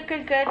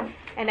 good.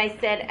 And I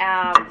said,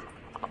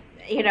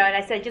 and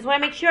I said, I just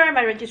want to make sure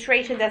my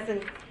registration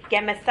doesn't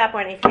get messed up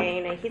or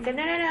anything. And he said,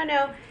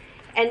 no.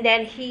 And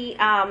then he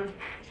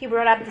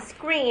brought up the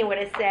screen where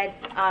it said,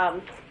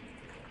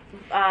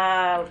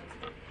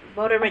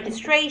 voter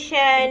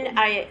registration.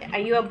 Are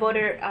you a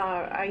voter?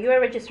 Are you a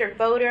registered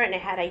voter? And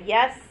it had a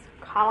yes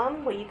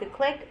column where you could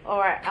click,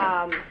 or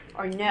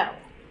no.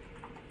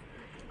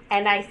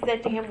 And I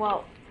said to him,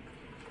 well,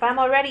 but I'm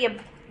already a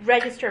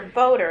registered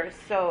voter,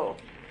 so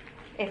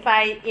if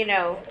I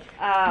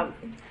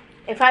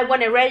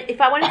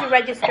wanted to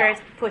register,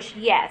 push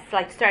yes,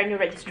 like start a new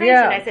registration.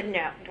 Yeah. I said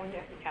no.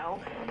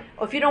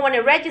 Or if you don't want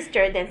to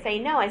register, then say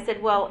no. I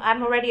said, well,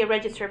 I'm already a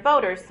registered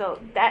voter,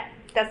 so that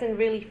doesn't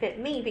really fit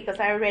me, because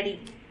I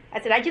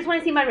said, I just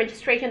want to see my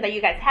registration that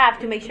you guys have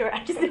to make sure.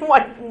 I just didn't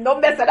want,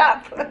 don't mess it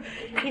up.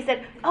 He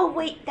said, oh,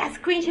 wait, that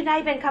screen should not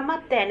even come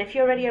up then. If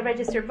you're already a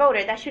registered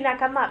voter, that should not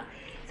come up.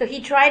 So he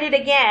tried it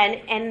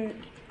again,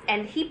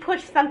 and he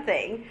pushed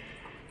something,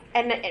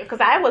 and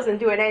because I wasn't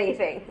doing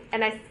anything.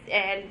 And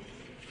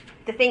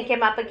the thing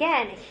came up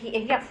again.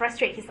 He got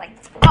frustrated. He's like,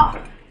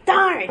 oh,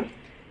 darn,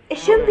 it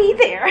shouldn't be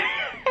there.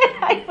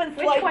 I was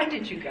Which like, one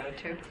did you go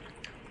to?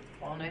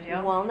 Walnut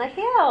Hill? Walnut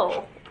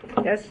Hill.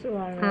 That's the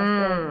one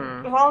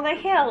right there. Walnut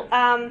Hill.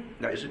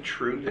 Now, is it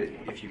true that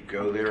if you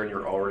go there and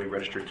you're already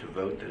registered to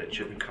vote, that it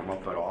shouldn't come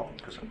up at all?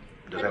 Because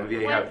does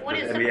MBA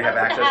have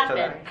access to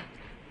that?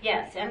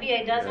 Yes,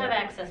 MBA does have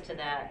access to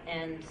that,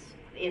 and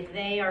if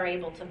they are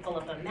able to pull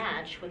up a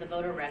match with a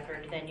voter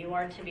record, then you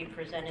are to be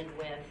presented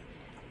with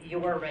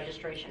your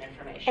registration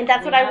information. And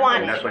that's what I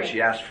wanted. And that's what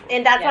she asked for.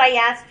 And that's what I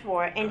asked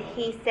for. And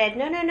he said,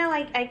 no,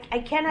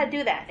 I cannot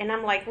do that. And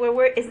I'm like,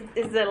 where is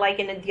it, like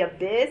in the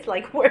abyss?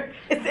 Like, where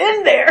it's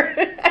in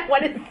there. I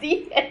want to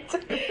see it.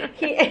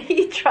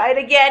 He tried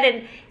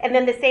again, and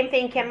then the same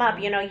thing came up,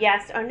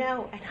 yes or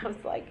no. And I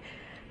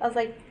was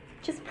like,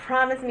 just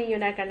promise me you're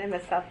not going to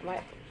mess up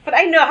but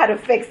I know how to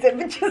fix it,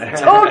 but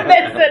just don't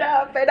mess it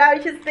up. And I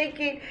was just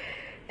thinking,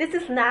 this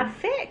is not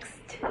fixed.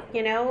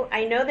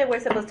 I know that we're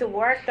supposed to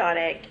work on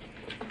it,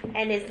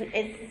 and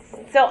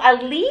it's so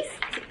at least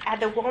at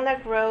the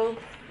Walnut Grove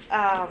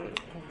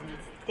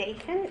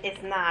station,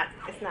 it's not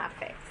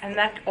fixed. And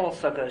that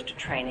also goes to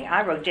training.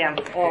 I wrote down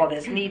all of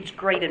this needs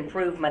great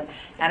improvement.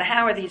 And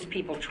how are these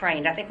people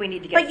trained? I think we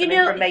need to get some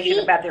information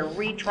about their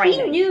retraining.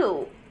 He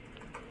knew.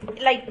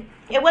 Like,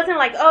 it wasn't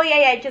like, oh,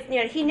 yeah, just,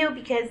 he knew,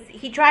 because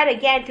he tried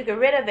again to get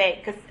rid of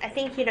it, because I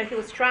think, he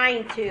was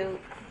trying to,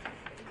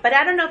 but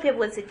I don't know if it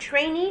was a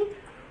training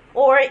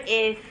or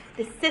if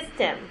the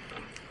system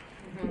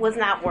was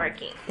not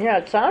working. Yeah,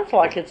 it sounds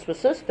like it's the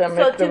system.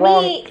 So it's to the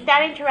wrong... me,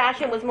 that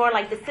interaction was more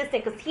like the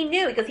system, because he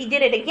knew, because he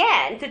did it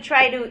again to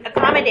try to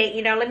accommodate,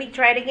 let me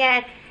try it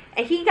again,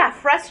 and he got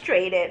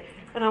frustrated,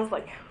 and I was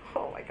like,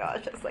 oh my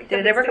gosh. I was like, did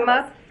it ever come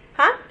up?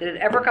 Huh? Did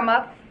it ever come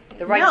up?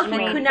 The right No,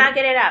 screen? he could not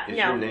get it up. Is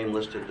No. your name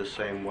listed the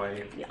same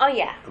way? Oh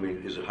yeah. I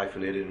mean, is it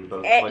hyphenated in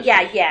both places?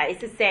 Yeah,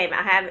 it's the same.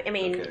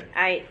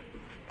 Okay.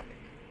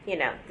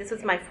 This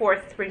was my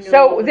fourth renewal.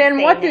 So then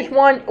with what the same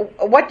name.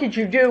 what did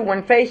you do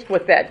when faced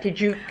with that?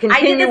 Did you continue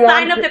I did the on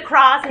sign of to- the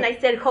cross, and I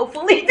said,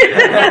 hopefully,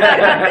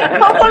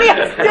 hopefully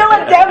I'm still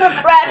a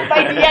Democrat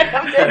by the end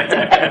of this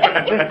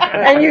day.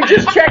 And you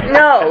just checked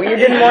no. You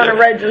didn't want to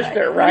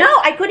register, right? No,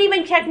 I couldn't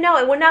even check no.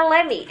 It would not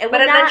let me. But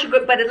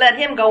it let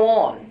him go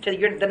on to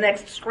the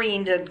next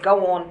screen to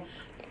go on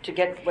to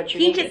get what you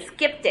He needed. just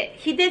skipped it.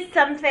 He did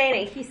something,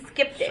 and he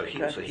skipped it.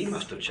 So he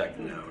must have checked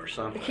no or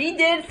something. He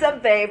did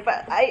something,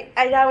 but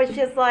I was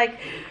just like,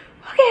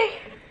 okay.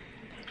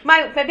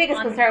 My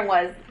biggest concern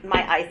was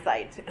my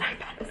eyesight.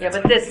 Yeah,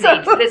 but this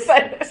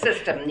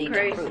system needs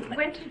Grace, improvement.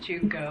 when did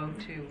you go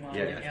to Walnut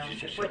Yeah, Hill?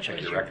 just What check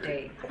was your your record.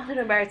 date? I'm a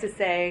little embarrassed to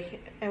say,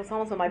 it was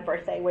almost on my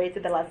birthday. Waited to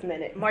the last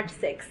minute, March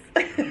 6th.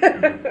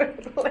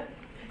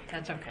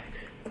 That's okay.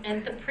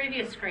 And the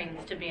previous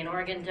screens, to be an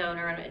organ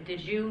donor,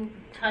 did you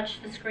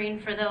touch the screen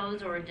for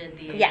those, or did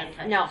the Yes, agent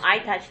touch no, the screen? I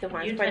touched the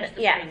ones You for touched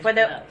the, the screens for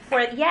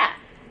those.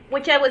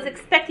 which I was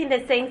expecting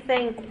the same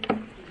thing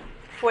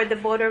for the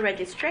voter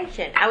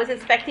registration. I was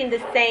expecting the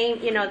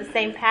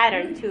same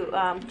pattern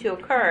to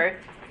occur,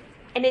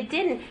 and it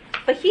didn't.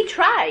 But he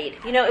tried.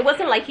 It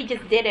wasn't like he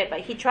just did it, but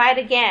he tried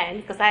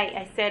again, because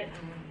I said,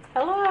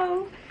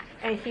 hello,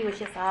 and he was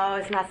just, oh,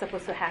 it's not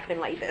supposed to happen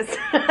like this.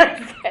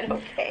 I said,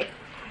 okay.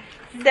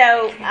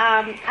 So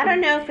I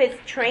don't know if it's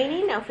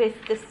training, or if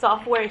it's the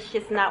software is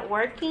just not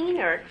working,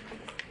 or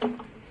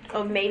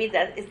maybe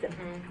that is the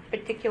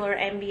particular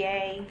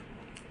MBA,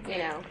 you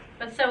know.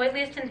 But so at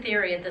least in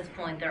theory at this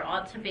point, there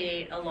ought to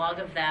be a log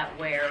of that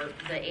where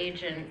the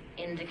agent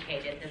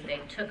indicated that they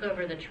took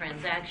over the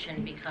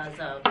transaction because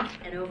of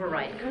an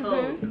override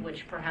code,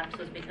 which perhaps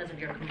was because of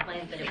your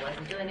complaint that it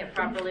wasn't doing it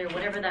properly or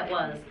whatever that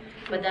was.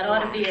 But that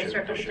ought to be a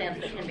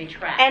circumstance that can be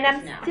tracked And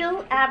I'm now.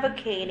 still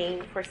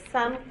advocating for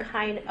some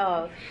kind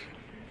of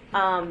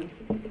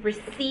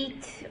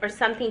receipt or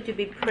something to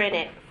be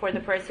printed for the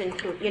person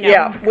to, you know.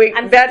 Yeah,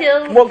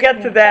 we'll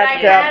get to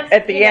that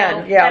at the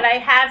end. Yeah. But I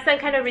have some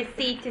kind of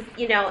receipt to,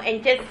 you know,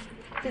 and just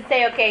to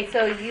say, okay,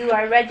 so you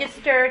are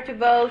registered to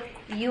vote,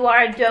 you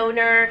are a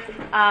donor,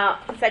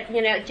 so,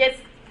 you know, just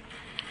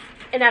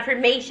an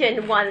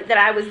affirmation one that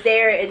I was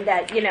there and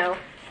that, you know,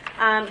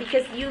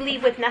 because you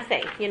leave with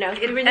nothing, you know.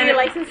 You renew your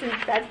license and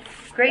that's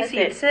Gracie,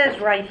 that's it says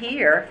right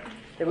here,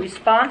 the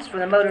response from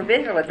the Motor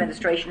Vehicle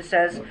Administration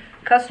says,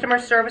 customer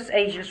service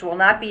agents will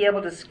not be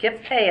able to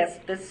skip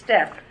past this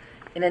step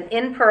in an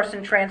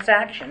in-person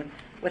transaction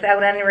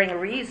without entering a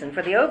reason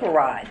for the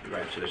override.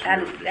 Right, so there's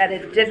And no- that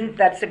it didn't,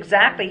 that's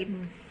exactly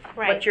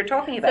what you're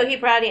talking about. So he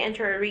probably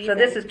entered a reason.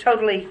 So this is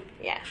totally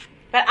Yeah,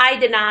 but I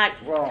did not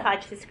Wrong.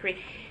 touch the screen.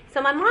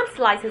 So my mom's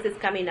license is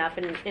coming up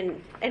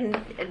in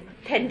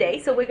 10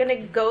 days, so we're going to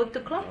go to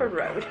Clover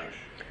Road.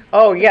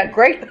 Oh, yeah,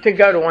 great to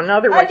go to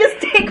another I one. just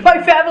take my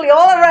family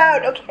all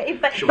around, okay?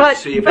 But Should But- we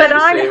see if but it's the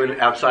I'm-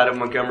 same outside of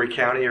Montgomery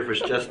County or if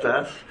it's just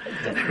us?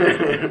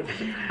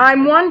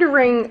 I'm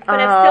wondering, but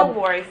it's still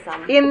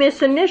worrisome. in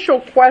this initial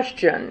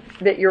question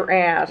that you're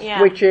asked,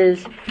 Yeah. which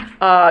is,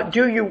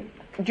 do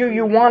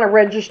you want to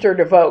register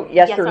to vote,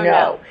 yes or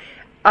no?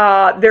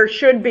 There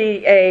should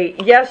be a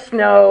yes,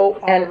 no,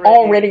 and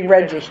already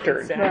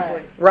registered,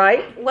 Exactly.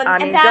 right? Well, I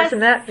and mean, that's- doesn't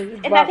that?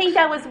 And I think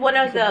that was one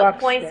of The the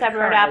box points I that's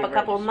brought up a currently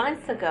couple of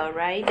months ago,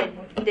 right?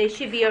 That there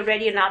should be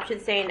already an option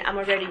saying, I'm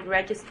already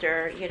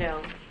registered, you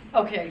know.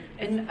 Okay,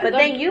 and But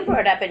then you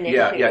brought up an issue.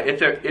 Yeah,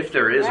 if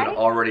there is an Right?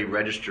 already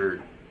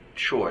registered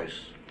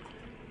choice,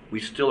 we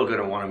still are going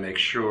to want to make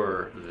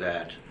sure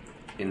that,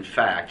 in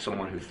fact,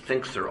 someone who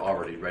thinks they're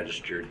already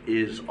registered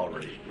is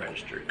already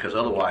registered. Because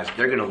otherwise,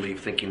 they're going to leave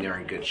thinking they're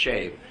in good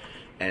shape,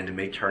 and it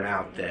may turn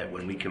out that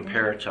when we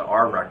compare it to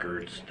our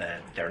records,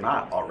 that they're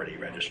not already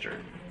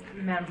registered.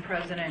 Madam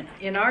President,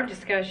 in our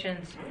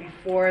discussions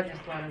before this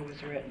letter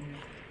was written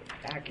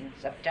back in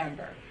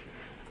September,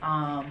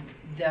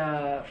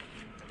 the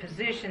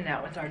position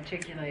that was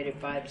articulated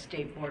by the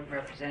State Board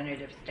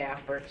Representative staff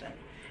person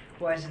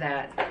was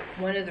that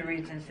one of the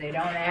reasons they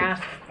don't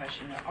ask the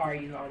question, are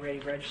you already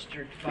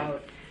registered to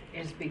vote,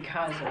 is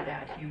because of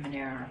that human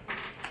error.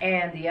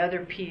 And the other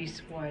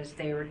piece was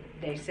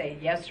they say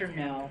yes or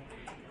no.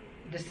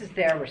 This is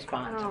their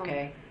response, Oh.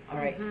 okay? All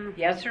right,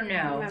 yes or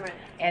no. Remember that.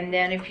 And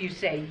then if you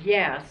say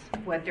yes,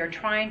 what they're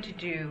trying to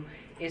do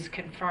is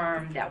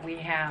confirm that we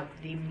have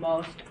the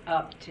most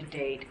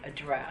up-to-date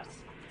address.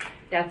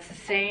 That's the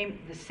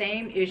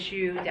same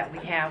issue that we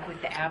have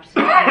with the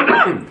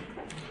absentee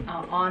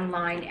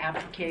online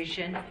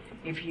application.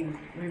 If you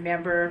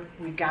remember,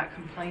 we got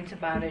complaints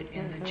about it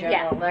in the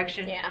general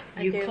election. Yeah,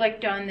 I You do.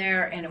 clicked on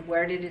there, and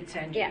where did it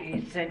send you? Yeah.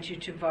 It sent you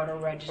to voter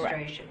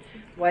registration.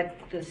 What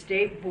the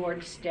state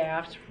board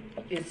staff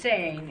is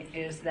saying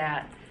is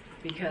that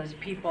because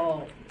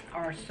people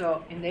are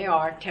so, and they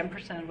are,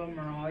 10% of them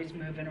are always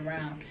moving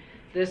around,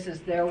 this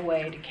is their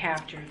way to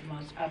capture the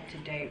most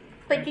up-to-date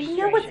But you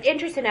know what's registration.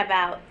 interesting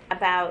about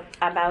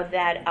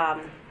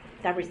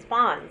that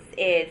response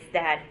is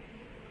that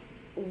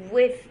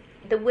with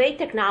the way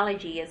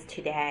technology is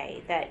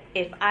today, that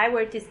if I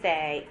were to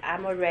say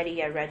I'm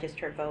already a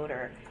registered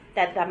voter,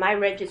 that my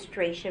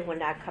registration will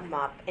not come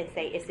up and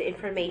say is the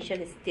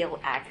information is still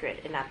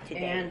accurate and up to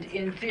date. And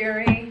in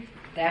theory,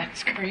 that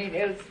screen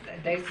is,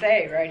 they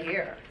say right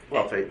here.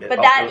 Well, But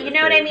that, you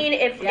know what I mean?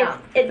 If Yeah.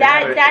 if If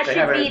that they that have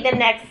should it- be the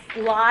next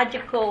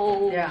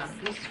logical. Yeah,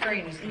 this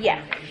screen is the one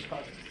Yeah. that you're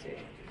supposed to see.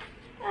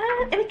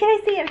 I mean, can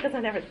I see it? Because I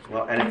never.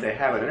 Well, and if they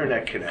have an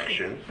internet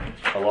connection,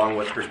 along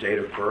with her date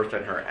of birth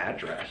and her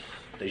address,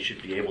 they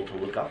should be able to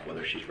look up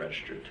whether she's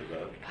registered to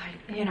vote.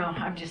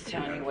 I'm just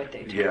telling you what they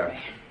told Yeah. me.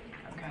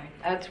 Okay,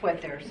 that's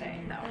what they're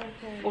saying though.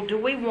 Well, do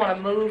we want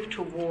to move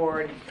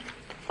toward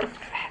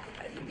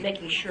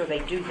making sure they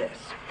do this?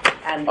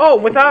 And Oh,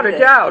 without do a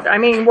this? doubt. I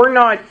mean, we're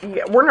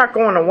not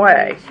going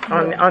away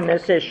on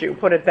this issue,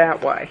 put it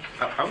that way.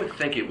 I would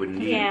think it would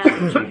need Yeah.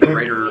 some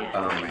greater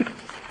Yeah.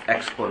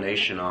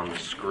 explanation on the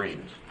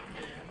screens.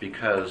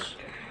 Because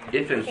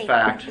if in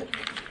fact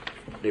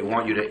they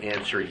want you to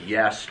answer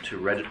yes to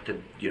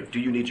do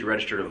you need to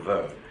register to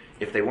vote?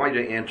 If they want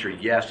you to answer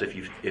yes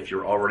if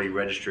you're already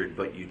registered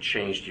but you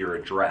changed your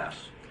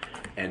address,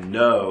 and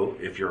no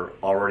if you're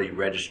already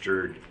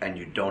registered and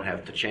you don't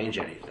have to change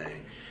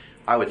anything,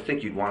 I would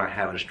think you'd want to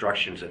have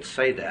instructions that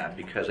say that,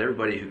 because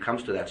everybody who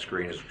comes to that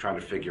screen is trying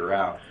to figure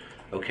out,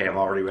 okay, I'm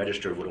already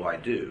registered, what do I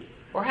do?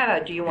 Or how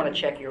do you want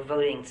to check your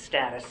voting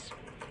status?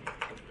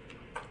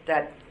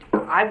 That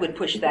I would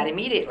push that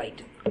immediately.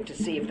 to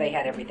see if they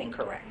had everything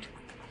correct.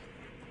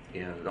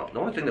 Yeah, the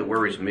only thing that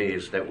worries me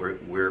is that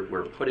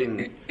we're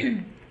putting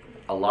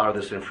a lot of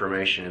this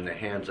information in the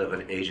hands of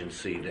an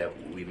agency that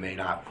we may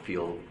not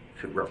feel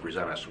could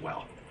represent us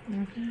well.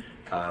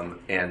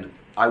 And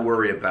I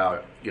worry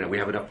about, we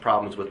have enough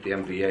problems with the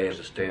MVA as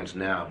it stands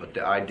now, but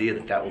the idea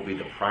that that will be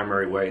the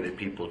primary way that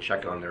people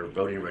check on their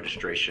voting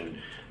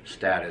registration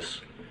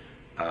status,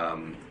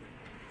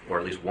 or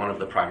at least one of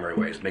the primary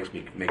ways, makes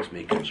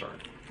me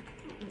concerned.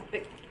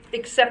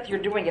 Except you're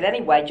doing it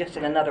anyway, just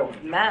in another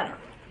manner.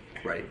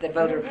 Right. The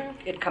voter,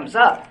 it comes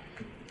up.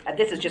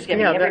 This is just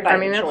giving everybody I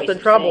mean, the that's choice the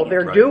of trouble. seeing it.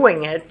 They're Right.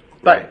 doing it,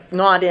 but Right.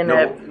 not in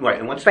a Right.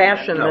 And once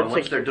fashion once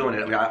that's they're doing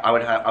it, I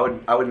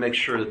mean, I would make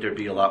sure that there'd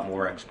be a lot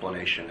more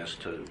explanation as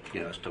to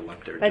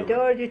what they're But they doing.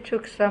 already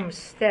took some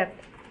step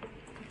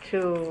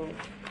to,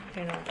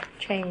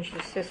 change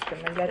the system.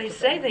 And They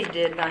say they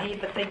did,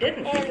 Naheed, but they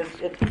didn't. Because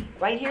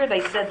right here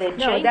they said they'd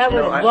No, changed that it.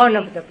 was No, I- one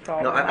of the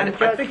problems. I I'm think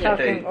just that they-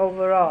 talking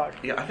overall.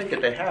 Yeah, I think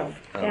that they have,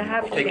 They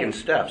have taken to.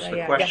 steps. The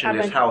Yeah, they question is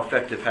haven't- how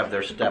effective have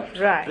their steps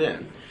Right.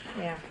 been?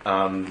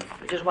 Yeah.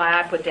 Which is why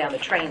I put down the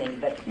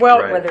training, that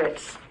Well- Right. whether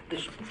it's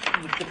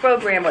the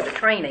program or the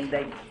training,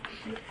 they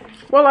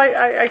Well,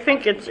 I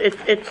think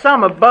it's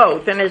some of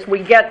both, and as we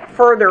get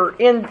further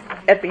in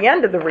at the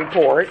end of the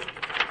report,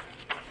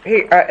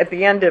 at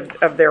the end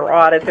of their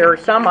audit, there are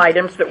some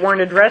items that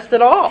weren't addressed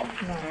at all.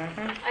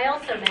 I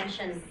also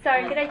mentioned.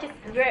 Sorry, could I just,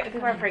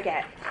 before I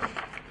forget,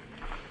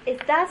 is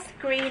that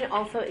screen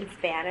also in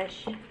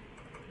Spanish?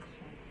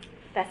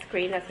 That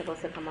screen that's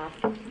supposed to come up?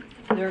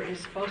 There is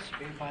supposed to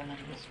be a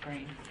bilingual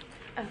screen.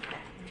 Okay.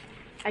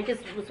 I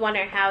just was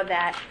wondering how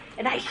that,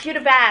 and I should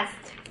have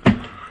asked,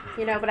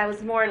 but I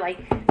was more like,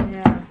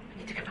 Yeah. I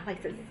need to get my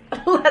license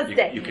last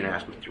day. You can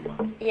ask them through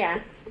mine. Yeah,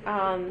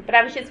 but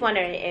I was just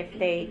wondering if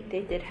they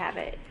did have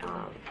it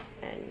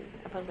in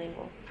a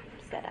bilingual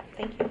setup.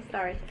 Thank you.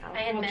 Sorry. I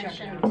had We'll check it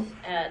mentioned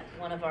at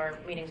one of our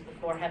meetings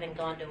before, having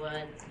gone to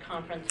a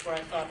conference where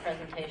I saw a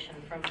presentation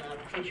from the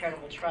Free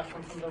Charitable Trust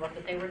on some of the work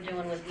that they were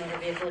doing with motor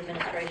vehicle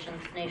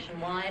administrations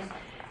nationwide.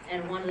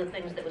 And one of the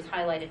things that was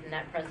highlighted in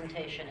that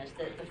presentation is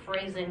that the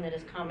phrasing that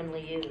is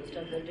commonly used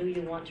of the "do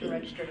you want to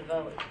register to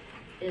vote"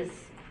 is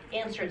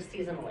answered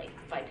seasonally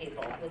by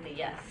people with the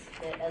yes.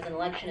 That as an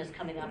election is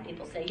coming up,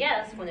 people say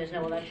yes. When there's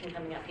no election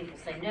coming up, people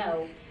say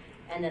no.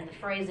 And that the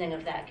phrasing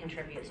of that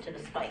contributes to the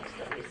spikes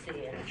that we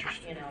see in,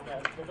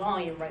 the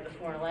volume right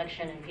before an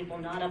election, and people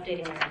not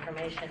updating their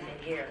information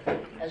mid-year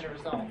as a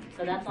result.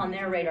 So that's on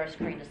their radar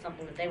screen as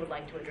something that they would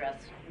like to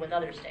address with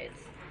other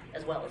states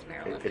as well as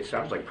Maryland. It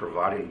sounds like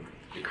providing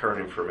the current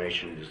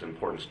information is an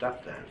important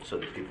step then, so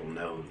that people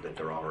know that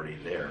they're already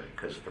there.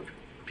 Because for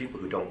people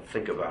who don't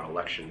think about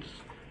elections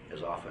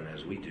as often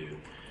as we do,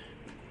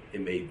 it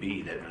may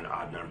be that in an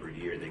odd numbered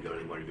year they go to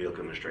the motor vehicle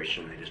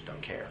administration and they just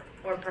don't care.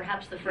 Or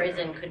perhaps the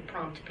phrasing could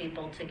prompt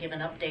people to give an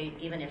update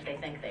even if they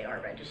think they are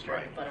registered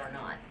Right. but are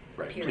not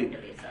Right. appearing to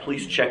be so.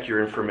 Please check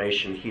your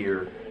information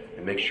here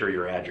and make sure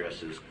your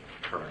address is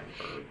current,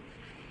 or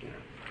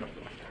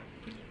something like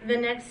that. The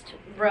next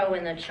row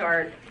in the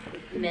chart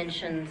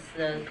mentions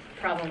the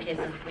problem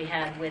cases we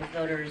had with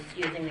voters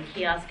using the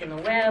kiosk and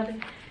the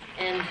web.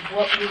 And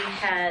what we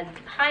had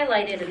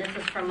highlighted, and this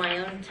is from my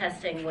own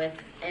testing with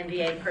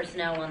MVA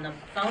personnel on the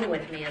phone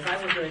with me as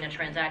I was doing a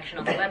transaction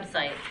on the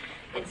website,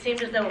 it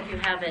seemed as though if you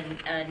have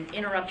an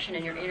interruption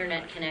in your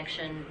internet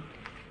connection,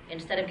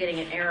 instead of getting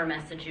an error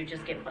message, you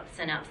just get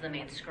sent out to the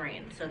main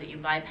screen so that you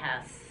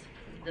bypass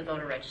the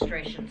voter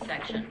registration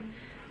section.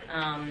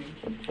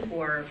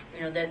 Or,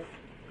 that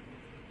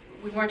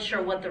we weren't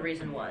sure what the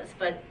reason was,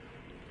 but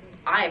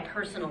I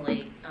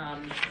personally,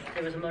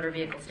 there was a motor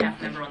vehicle staff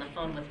member on the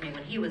phone with me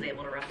when he was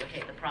able to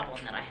replicate the problem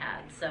that I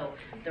had. So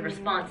the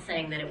response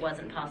saying that it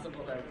wasn't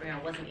possible to,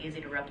 wasn't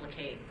easy to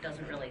replicate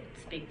doesn't really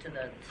speak to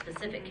the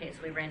specific case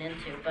we ran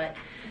into. But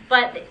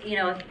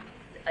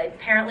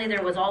apparently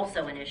there was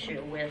also an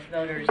issue with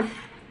voters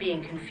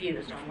being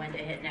confused on when to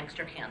hit next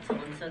or cancel,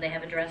 and so they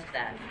have addressed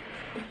that.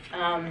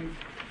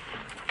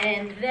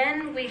 And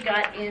then we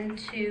got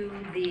into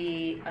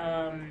the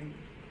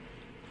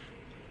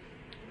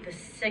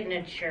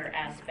signature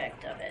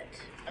aspect of it.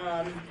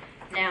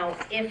 Now,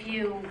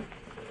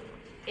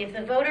 if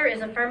the voter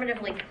is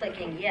affirmatively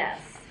clicking yes,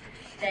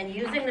 then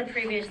using the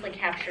previously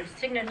captured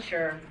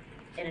signature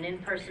in an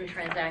in-person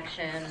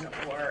transaction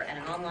or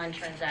an online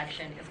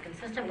transaction is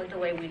consistent with the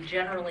way we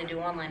generally do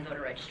online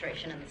voter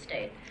registration in the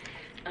state.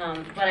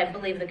 But I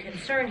believe the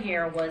concern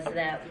here was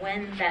that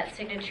when that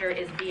signature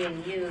is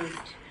being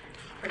used,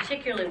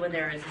 particularly when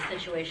there is a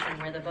situation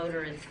where the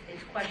voter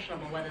it's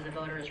questionable whether the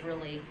voter is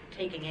really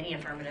taking any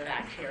affirmative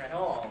act here at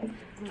all,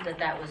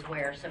 that was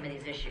where some of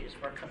these issues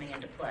were coming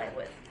into play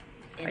with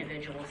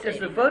individuals. Does the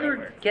stating that they voter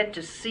were- get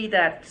to see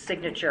that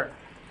signature?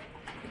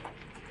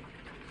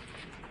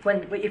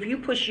 If you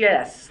push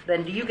yes,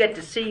 then do you get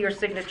to see your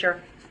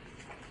signature?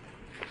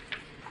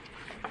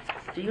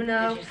 Do you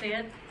know? Did you see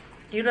it?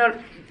 Do you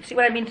know? See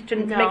what I mean? To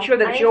No, make sure I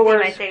that didn't see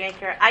yours. my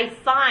signature. I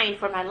signed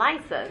for my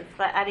license,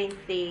 but I didn't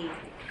see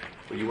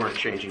Well, you weren't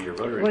changing your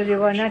voter Well, you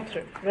were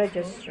information. not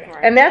registering.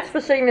 And that's the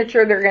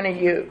signature they're going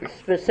to use,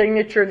 the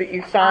signature that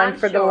you sign I'm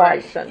for the sure.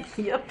 license.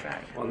 Yep.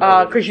 Well,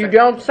 no, Because you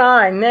don't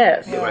sign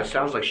this. Yeah, but it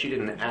sounds like she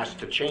didn't ask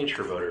to change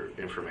her voter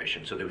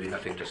information, so there would be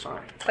nothing to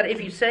sign. But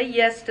if you say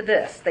yes to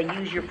this, they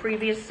use your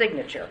previous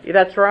signature.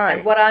 That's right.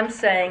 And what I'm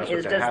saying That's what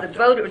is, they does have the done.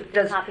 voter,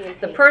 does Copy and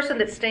the paste. person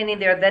that's standing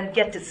there then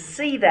get to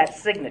see that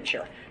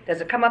signature?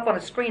 Does it come up on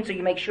a screen so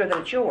you make sure that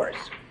it's yours?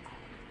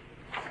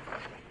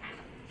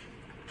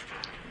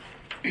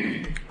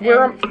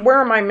 Where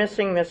am I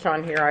missing this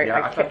on here?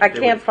 Yeah, thought I that they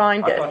can't were-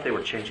 find I thought it. they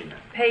were changing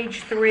that.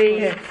 Page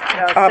 3, Up.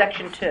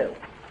 section 2.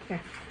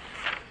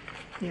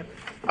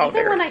 Oh, Even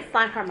there. when I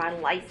signed for my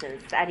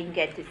license, I didn't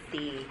get to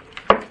see.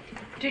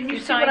 Didn't you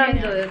see what sign I'm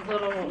in the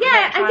little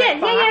Yeah, I did.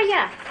 electronic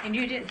Yeah. box? And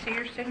you didn't see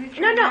your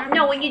signature? No, in no, there?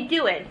 no. When you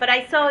do it, but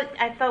I thought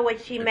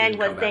what she It meant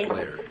didn't was come back then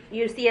later.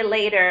 you see it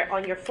later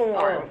on your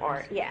form, Oh.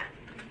 or yeah.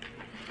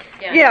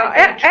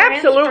 Yeah,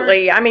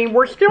 absolutely. I mean,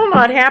 we're still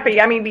not happy.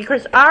 I mean,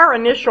 because our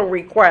initial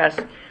request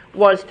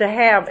was to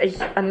have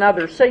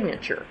another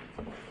signature.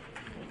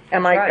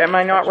 Am That's right.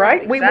 I not That's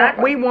right, right?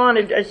 exactly. We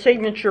wanted a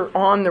signature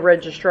on the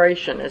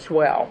registration as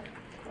well.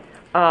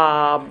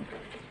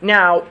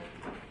 Now,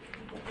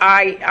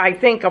 I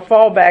think a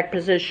fallback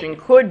position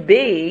could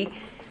be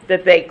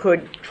that they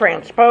could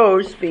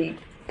transpose the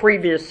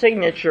previous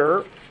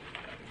signature,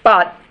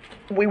 but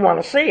we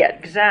want to see it.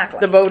 Exactly.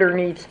 The voter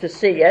needs to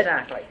see it.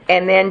 Exactly.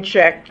 And then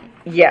check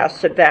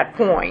yes at that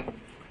point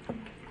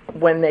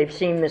when they've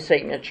seen the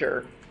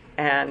signature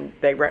and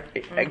they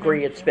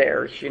agree it's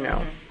theirs, you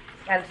know.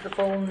 And it's the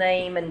full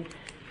name, and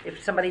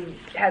if somebody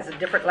has a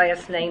different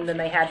last name than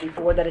they had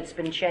before, that it's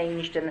been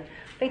changed. And I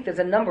think there's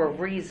a number of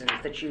reasons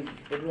that you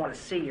would want to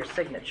see your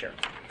signature.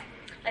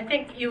 I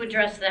think you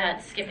addressed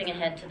that skipping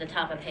ahead to the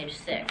top of page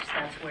 6.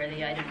 That's where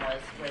the item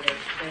was, where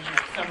there's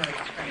no summary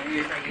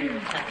screen for you to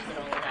attest that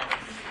all of that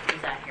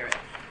is accurate.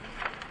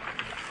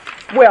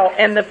 Well,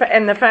 and the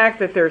fact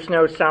that there's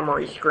no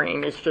summary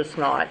screen is just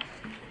not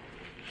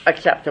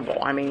acceptable.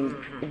 I mean,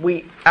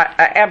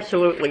 I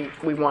absolutely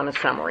we want a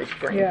summary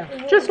screen, Yeah.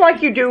 just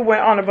like you do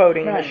on a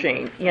voting Right.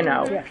 machine, you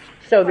know, Yeah.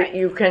 so that Right.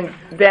 you can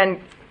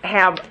then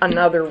have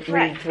another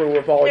read through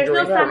of all There's your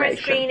no summary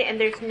information. screen and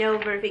there's no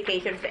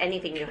verification for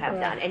anything you have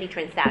done, any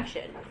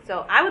transaction.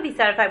 So I would be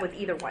satisfied with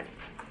either one,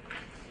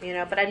 you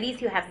know. But at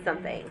least you have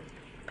something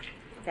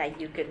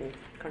that you can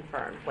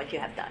confirm what you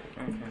have done.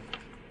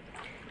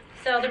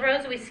 So the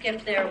rows we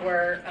skipped there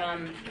were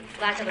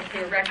lack of a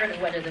clear record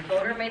of whether the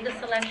voter made the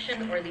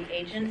selection or the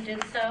agent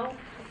did so.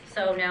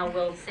 So now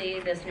we'll see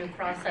this new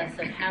process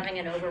of having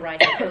an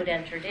overriding code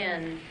entered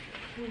in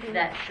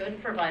that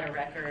should provide a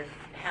record,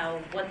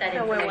 what that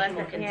How it information will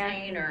wasn't, yeah.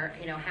 contain, or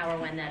how or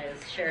when that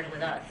is shared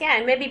with us. Yeah,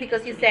 and maybe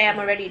because you say I'm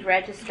already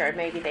registered,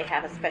 maybe they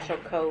have a special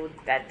code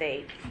that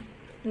they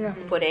Yeah.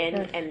 put in,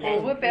 and then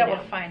Well, we'll be you able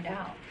know. to find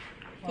out.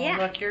 Yeah.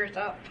 Look yours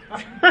up.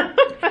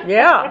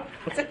 Yeah,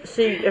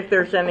 see if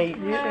there's any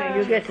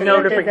You get notification.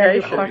 selected, then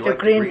You you like got the the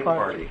Green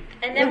Party.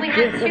 And then we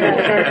had two more.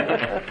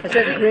 I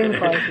said green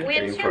party. We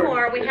had Green two Party.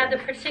 more. We had the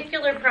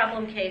particular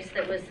problem case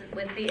that was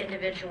with the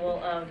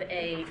individual of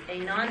a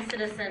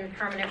non-citizen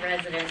permanent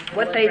resident. who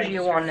What was page are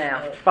you on registered now?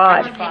 to vote.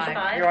 Five. I'm on page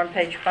 5. You're on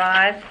page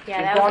 5. Yeah,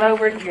 You've that gone was-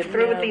 over it. You're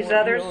through with these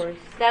others.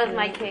 That was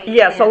my case.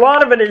 Yes, yeah. a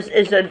lot of it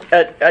is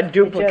a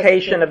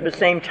duplication of the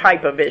same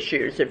type of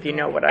issues, if you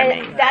know what I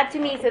And mean. that to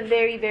me is a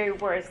very, very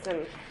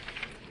worrisome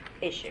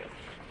issue.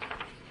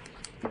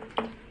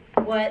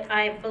 What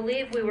I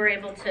believe we were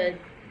able to,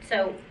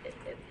 so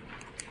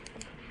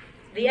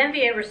the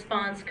MVA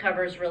response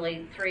covers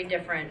really three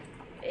different,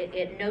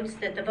 it notes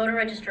that the voter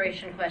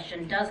registration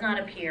question does not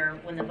appear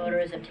when the voter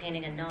is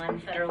obtaining a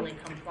non-federally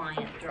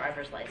compliant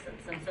driver's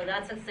license. And so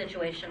that's a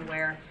situation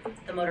where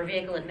the Motor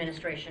Vehicle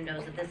Administration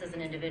knows that this is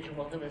an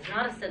individual who is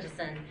not a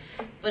citizen,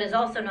 but is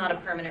also not a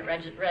permanent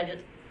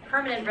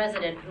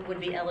resident who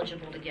would be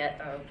eligible to get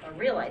a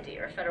real ID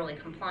or a federally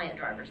compliant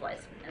driver's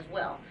license as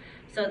well.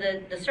 So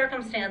the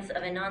circumstance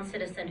of a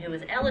non-citizen who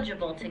is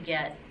eligible to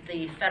get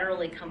the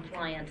federally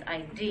compliant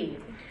ID,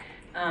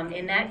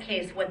 in that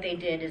case, what they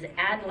did is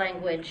add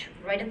language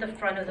right at the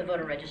front of the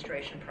voter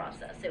registration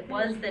process. It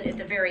was that at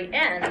the very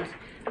end,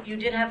 you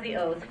did have the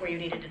oath where you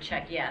needed to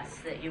check yes,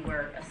 that you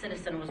were a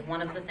citizen was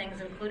one of the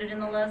things included in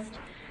the list.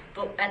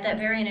 But at that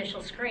very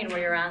initial screen where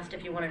you're asked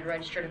if you wanted to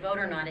register to vote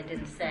or not, it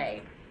didn't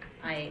say,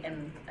 I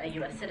am a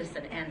U.S.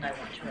 citizen and I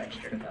want to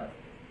register to vote.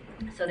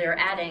 So they're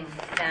adding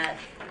that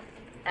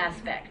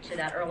aspect to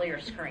that earlier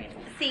screen.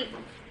 See,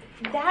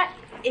 that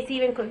is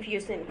even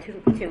confusing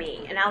to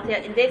me. And I'll tell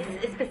you, in this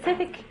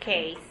specific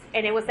case,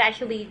 and it was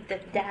actually the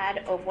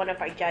dad of one of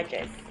our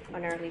judges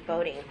on early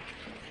voting,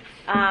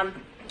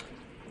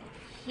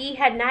 he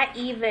had not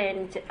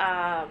even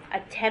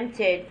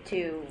attempted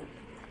to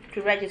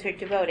register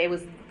to vote. It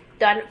was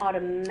done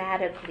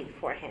automatically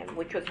for him,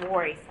 which was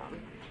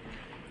worrisome.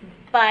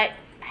 But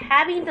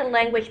having the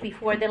language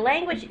before, the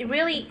language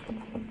really,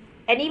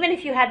 and even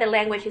if you had the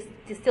language,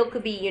 there still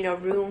could be,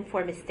 room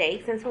for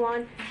mistakes and so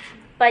on.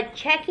 But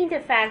checking the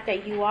fact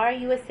that you are a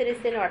U.S.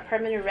 citizen or a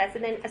permanent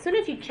resident, as soon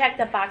as you check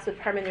the box with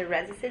permanent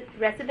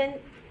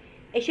resident,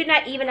 it should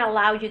not even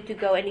allow you to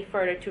go any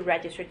further to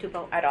register to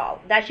vote at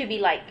all. That should be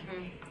like,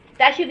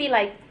 that should be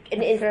like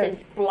an instant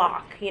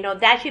block.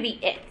 That should be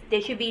it. There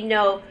should be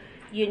no,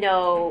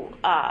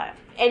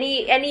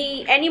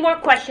 any more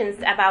questions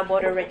about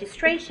voter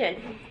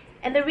registration.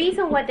 And the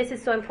reason why this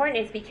is so important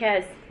is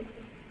because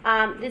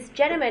this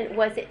gentleman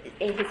was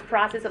in his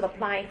process of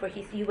applying for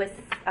his U.S.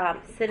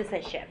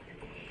 Citizenship.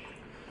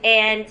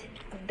 And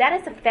that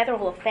is a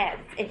federal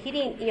offense. And he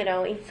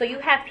didn't, so you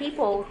have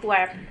people who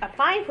are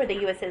applying for the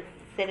U.S.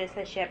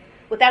 citizenship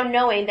without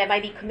knowing they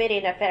might be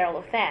committing a federal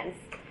offense.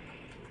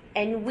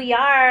 And we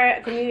are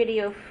a community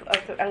of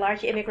a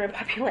large immigrant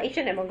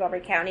population in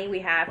Montgomery County. We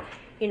have,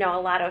 a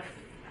lot of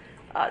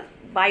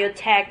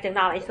biotech,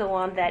 technology, so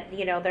on, that,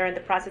 they're in the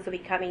process of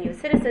becoming U.S.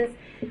 citizens.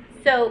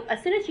 So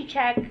as soon as you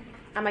check,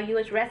 I'm a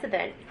U.S.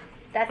 resident,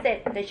 that's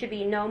it. There should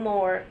be no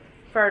more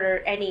further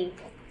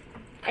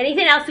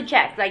anything else to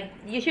check. Like,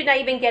 you should not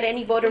even get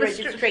any voter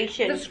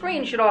registration. The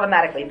screen should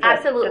automatically flip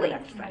Absolutely. to the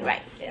next thing.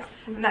 Right. Yeah,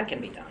 and that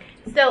can be done.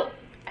 So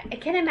I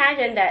can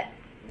imagine that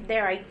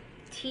there are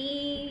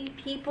IT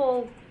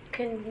people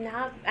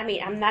cannot. I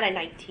mean, I'm not an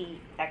IT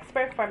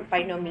expert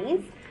by no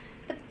means,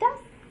 but that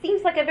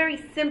seems like a very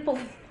simple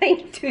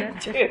thing to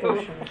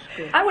do.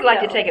 I would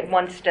like to take it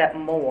one step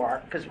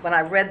more, because when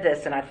I read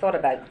this and I thought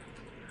about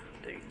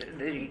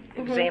the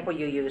example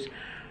you use,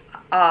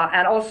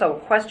 and also a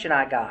question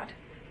I got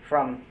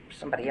from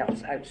somebody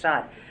else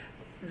outside,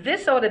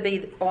 this ought to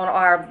be on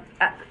our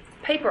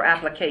paper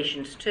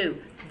applications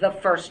too, the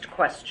first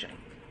question.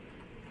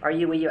 Are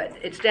you a U.S.?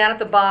 It's down at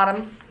the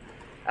bottom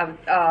of,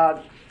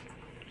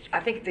 I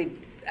think the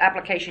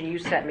application you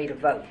sent me to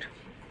vote.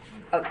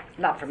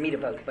 Not for me to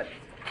vote, but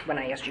when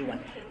I asked you one.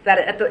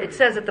 It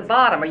says at the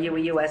bottom, are you a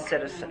U.S.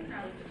 citizen?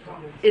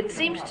 It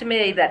seems to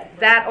me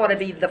that ought to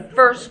be the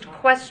first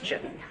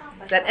question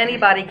that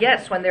anybody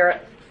gets when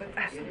they're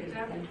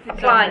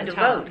applying to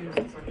vote.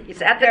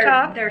 It's at the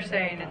top? They're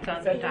saying it's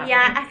on the top.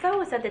 Yeah, I thought it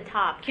was at the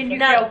top. Can you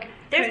No, go?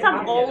 there's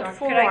some old forms.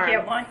 Could I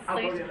get one,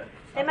 please?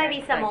 There might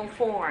be some old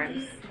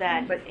forms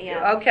that,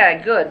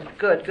 Okay, good.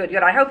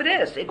 I hope it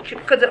is,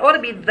 because it ought to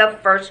be the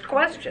first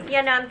question.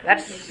 Yeah, no,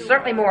 That's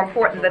certainly more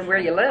important than where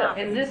you live.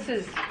 And this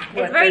is It's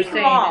what very they're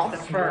saying small. is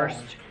the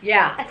first.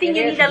 Yeah. I think it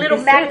you is. need a little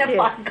You sit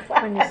magnifying here.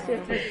 When you glass.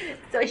 sit here.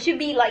 So it should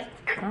be like,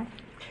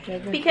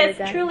 Doesn't because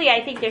say that. truly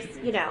I think there's,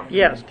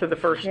 Yes, to the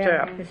first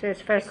Yeah, step. it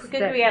says first could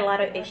step. create a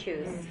lot of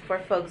issues for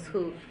folks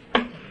who,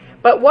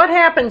 But what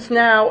happens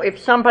now if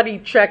somebody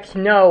checks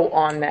no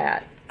on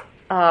that?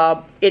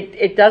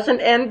 It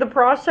doesn't end the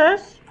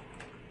process?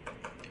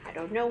 I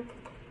don't know.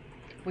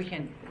 We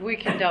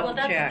can double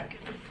that's- check.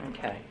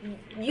 Okay.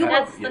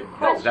 That's the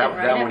question, That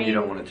right? one you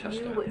don't want to test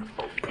you that. would-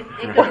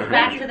 It goes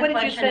back to the What did you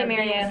question say, of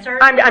Mary being Ann?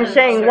 certain I'm of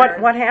saying, the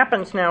what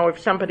happens now if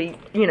somebody,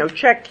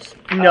 checks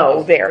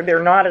no,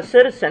 they're not a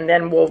citizen,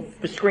 then will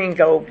the screen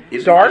go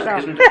dark?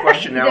 Isn't the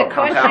question now a The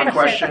question compound says-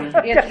 question?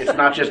 it's- It's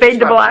not just Fade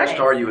to black.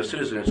 are you a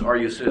citizen, it's are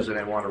you a citizen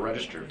and want to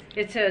register?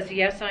 It says,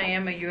 yes, I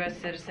am a U.S.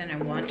 citizen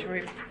and want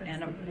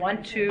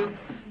to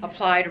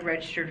apply to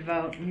register to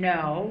vote.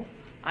 No,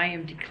 I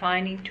am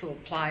declining to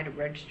apply to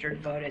register to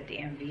vote at the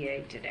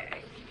MVA today.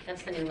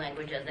 That's the new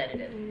language as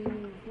edited.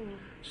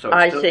 So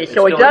I it's still- see. it's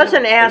So it still-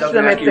 doesn't ask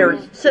them if you-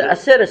 they're a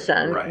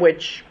citizen, Right.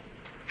 which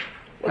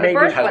Well, maybe the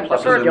first Has one, you the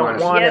pluses first and don't one,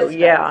 want yes, to.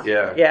 Yeah,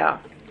 Yeah. yeah.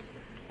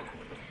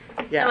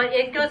 So Yeah.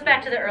 it goes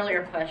back to the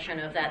earlier question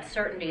of that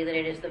certainty that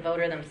it is the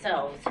voter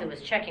themselves who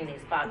is checking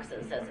these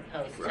boxes as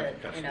opposed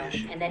Right, that's to, the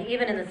issue. and then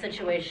even in the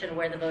situation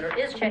where the voter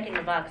is checking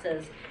the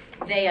boxes,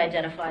 they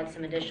identified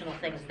some additional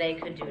things they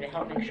could do to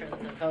help make sure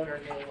that the voter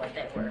knew what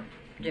they were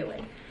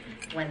doing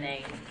when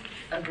they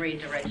agreed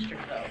to register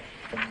to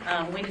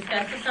vote. We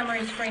discussed the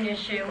summary screen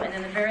issue, and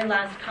then the very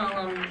last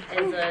column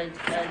is a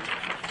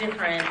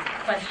different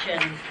question,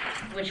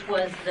 which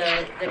was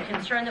the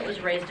concern that was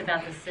raised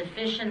about the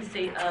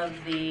sufficiency of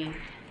the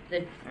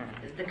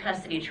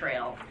custody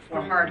trail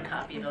for hard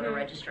copy voter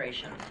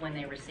registration when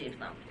they receive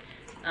them.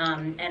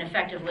 And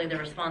effectively, the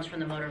response from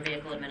the Motor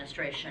Vehicle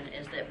Administration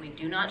is that we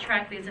do not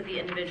track these at the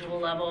individual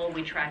level.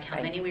 We track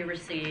how many we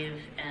receive,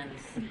 and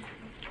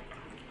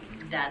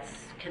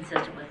that's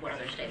consistent with what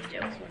other states do.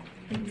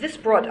 This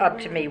brought up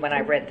to me when I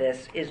read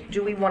this is,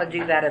 do we want to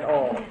do that at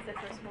all?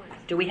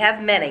 Do we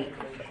have many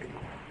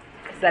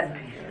that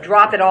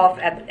drop it off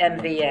at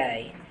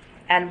MVA?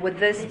 And would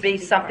this be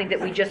something that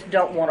we just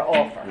don't want to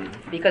offer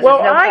because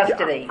Well, there's no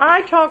custody?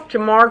 I talked to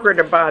Margaret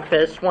about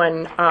this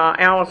when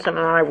Allison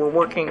and I were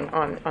working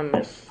on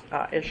this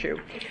issue.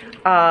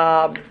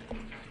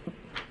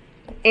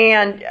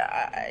 And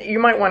you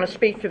might want to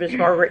speak to this,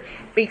 Margaret,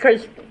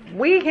 because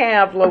we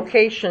have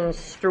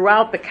locations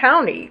throughout the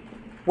county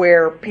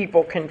where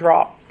people can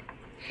drop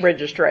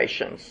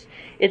registrations.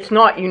 It's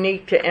not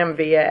unique to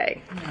MVA,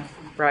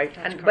 right?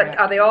 But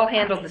are they all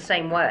handled the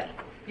same way?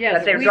 Yes,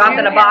 That they're we dropped do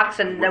in a have- box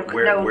and no...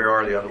 Where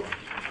are the other ones?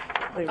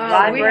 We have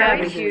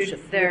Libraries? issued,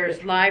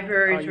 there's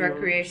libraries, Are you a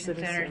recreation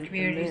citizen centers, and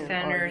community then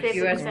centers, Civic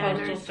U.S.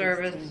 centers. Postal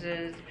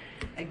Services,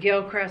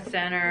 Gilchrist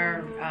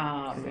Center,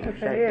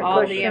 Okay, yeah,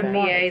 all the question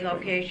MVA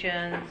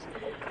locations,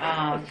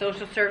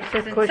 social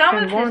services, and some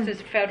Question of one, this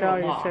is federal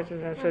Charlie law. said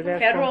that, so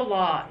that's Federal one.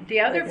 law. The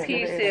other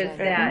piece is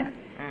that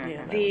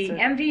the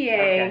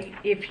MVA,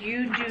 if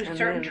you do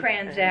certain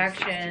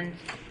transactions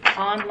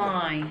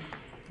online,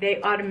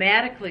 they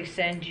automatically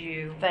send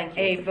you Thank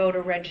you. a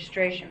voter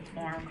registration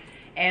form.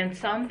 And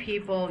some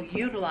people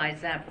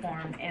utilize that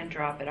form and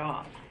drop it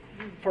off.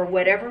 For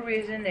whatever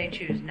reason, they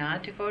choose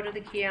not to go to the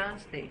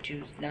kiosk, they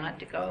choose not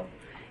to go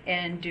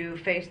and do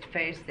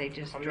face-to-face, they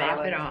just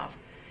drop it off.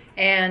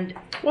 And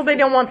Well, they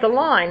don't want the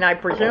line, I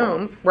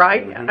presume,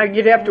 right?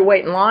 You'd have to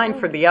wait in line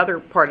for the other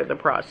part of the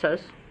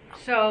process.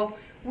 so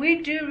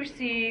we do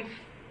receive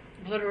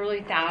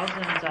literally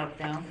thousands of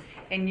them.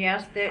 And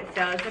yes, that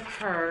does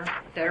occur.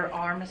 There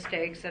are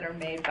mistakes that are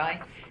made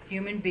by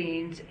human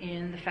beings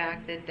in the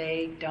fact that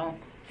they don't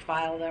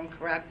file them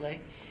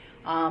correctly.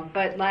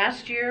 But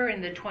last year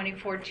in the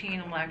 2014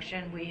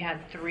 election, we had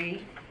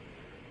three.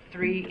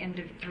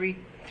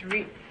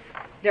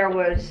 There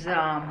was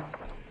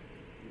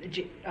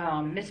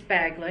Miss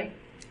Bagley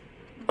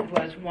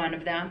was one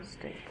of them.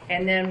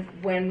 And then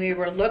when we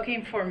were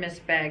looking for Miss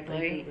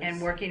Bagley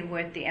and working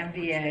with the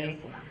MVA,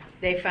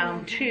 they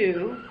found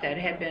two that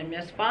had been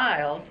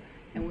misfiled,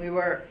 and we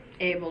were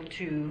able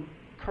to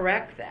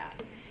correct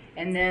that.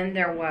 And then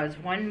there was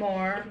one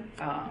more,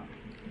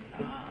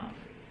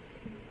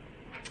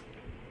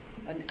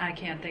 I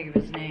can't think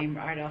of his name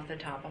right off the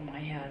top of my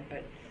head,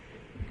 but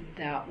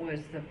that was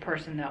the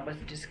person that was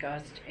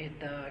discussed at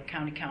the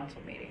county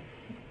council meeting.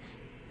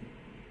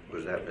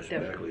 Was that Miss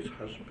Bagley's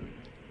husband?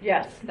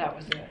 Yes, that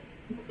was it.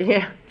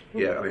 Yeah.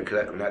 Yeah, I mean,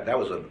 'cause that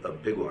was a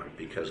big one,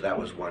 because that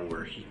was one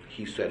where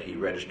he said he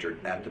registered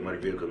at the Motor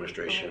Vehicle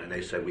Administration, and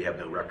they said we have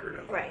no record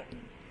of it. Right.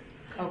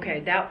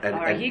 Okay,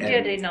 he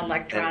did an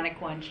electronic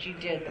one, she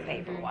did the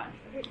paper one.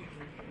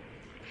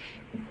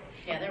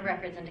 Yeah, their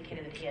records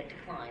indicated that he had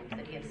declined,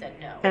 that he had said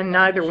no. And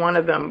neither one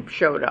of them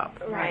showed up.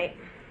 Right.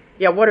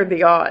 Yeah, what are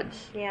the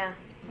odds? Yeah.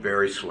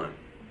 Very slim.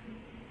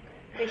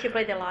 They should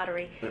play the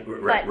lottery.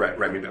 Right.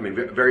 I mean,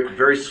 very,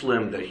 very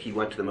slim that he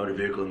went to the Motor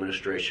Vehicle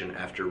Administration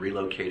after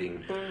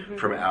relocating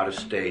from out of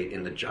state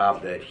in the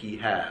job that he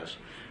has,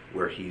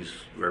 where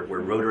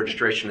road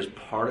registration is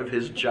part of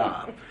his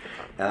job,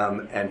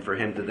 and for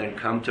him to then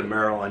come to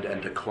Maryland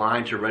and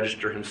decline to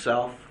register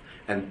himself,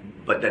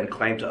 but then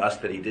claim to us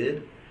that he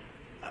did,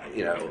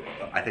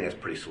 I think that's a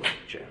pretty slim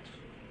chance.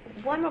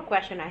 One more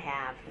question I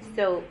have.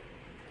 So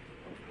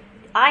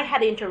I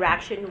had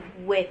interaction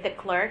with the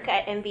clerk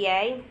at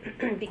MVA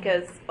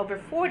because over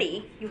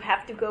 40, you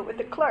have to go with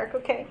the clerk,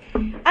 okay?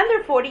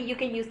 Under 40, you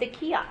can use the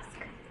kiosk.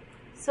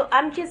 So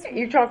I'm just,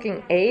 You're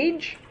talking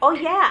age? oh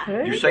yeah.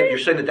 You're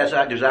saying that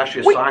there's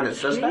actually a sign that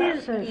says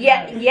that?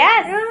 Yeah,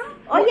 yes.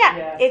 Oh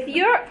yeah. If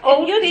you're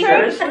old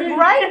figures.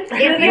 right?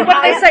 If you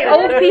What they say,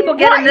 old people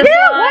get in this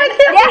line.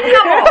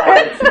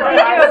 It's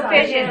because of the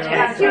vision,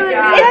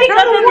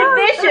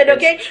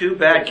 okay? It's too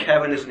bad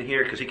Kevin isn't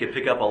here, because he could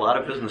pick up a lot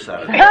of business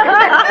out of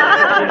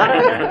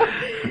it.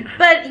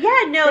 But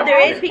yeah, no, there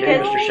is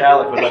because Mr.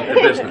 Shallett would like the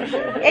business.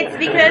 it's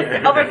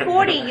because over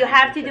 40 you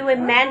have to do a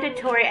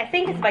mandatory, I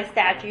think it's by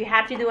statute, you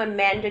have to do a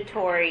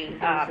mandatory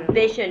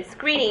vision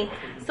screening.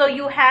 So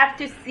you have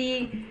to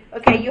see,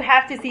 you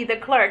have to see the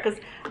clerk. Because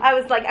I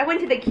was like, I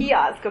went to the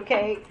kiosk,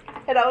 okay,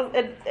 and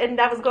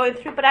I was going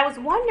through, but I was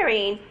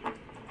wondering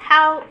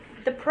how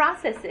the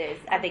process is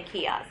at the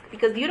kiosk,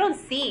 because you don't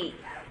see,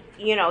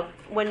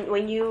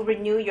 when you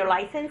renew your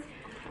license,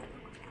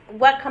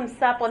 what comes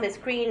up on the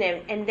screen,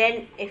 and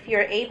then if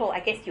you're able,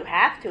 I guess you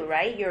have to,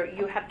 right?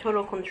 You have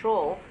total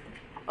control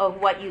of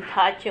what you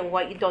touch and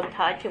what you don't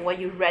touch and what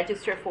you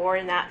register for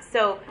and that.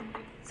 So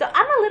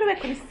I'm a little bit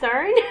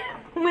concerned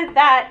with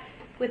that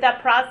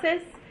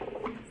process.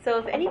 So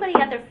if anybody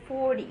under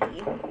 40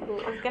 who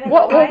is going to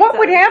What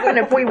would happen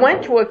if we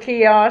went to a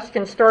kiosk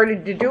and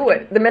started to do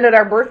it? The minute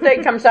our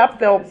birthday comes up,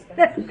 they'll...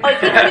 kick you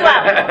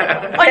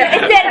out.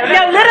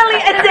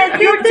 It says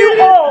you're too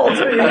old.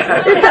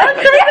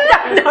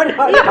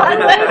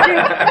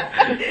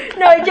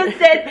 No, it just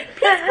said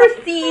please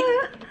proceed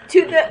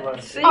to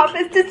the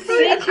office to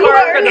see a Or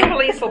the clerk.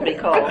 police will be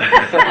called.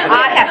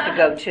 I have to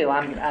go too.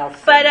 I'll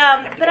see. But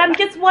I'm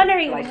just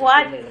wondering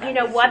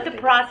what the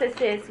process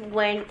is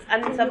when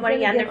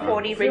somebody under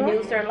 40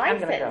 renews their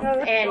license,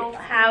 and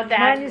how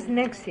Mine is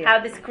next year. how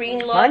the screen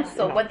looks,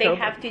 or what they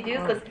have to do,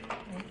 because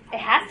it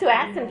has to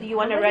ask them, do you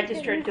want to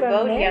register to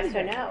vote, yes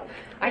or no?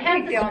 I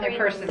think the only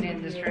person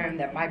in this room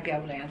that might be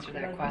able to answer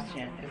that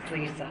question is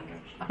Lisa.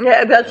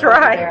 Yeah, that's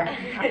right.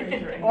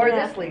 Or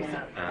this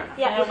Lisa.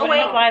 Yeah. Oh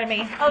wait. Apply to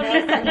me. Oh,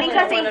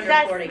 Lisa thinks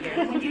that's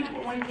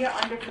When you're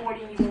under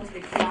 40 and you go to the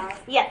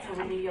kiosk yes. to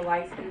renew your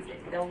license,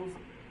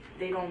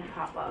 they don't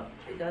pop up.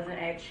 It doesn't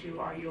ask you,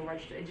 are you a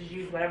registered? It just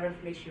uses whatever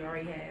information you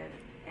already have,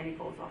 and it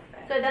goes off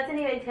that. So it doesn't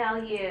even tell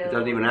It you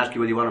doesn't even ask you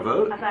whether you want to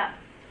vote? about.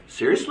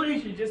 Seriously?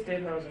 She just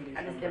did hers in December.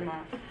 I just did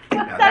mine.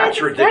 Now,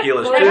 that's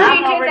ridiculous, But too. you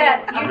did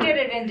that. You did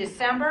it in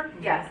December.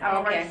 Yes, I'm a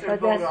Okay. registered But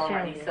voter that's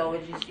already, changed. so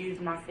it just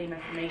used my same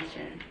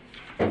information.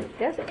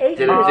 That's 8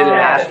 Did it years.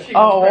 ask?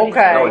 Oh,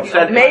 okay. No, it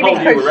said- it Maybe told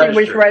you because were she was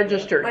registered.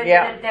 registered, But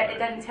yeah. it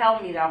doesn't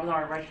tell me that I was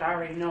already registered. I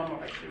already know I'm a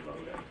registered voter.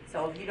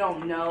 So if you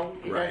don't know,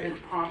 it Right.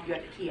 doesn't prompt you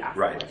at the kiosk.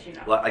 Right. To let you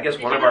know. Well, I guess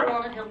Did one you of go our, to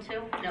Walnut Hill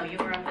too? No, you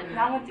were up in. And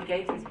I went to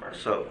Gatesburg.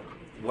 so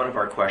one of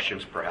our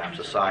questions, perhaps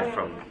aside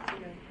from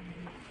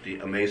the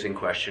amazing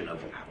question of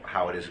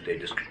how it is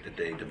that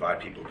they divide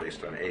people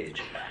based on age,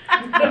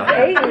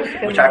 Age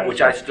is which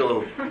I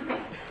still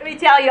Let me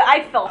tell you,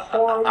 I felt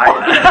horrible.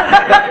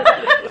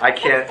 I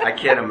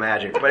can't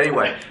imagine. But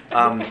anyway,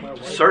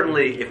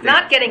 certainly if they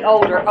Not getting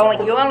older,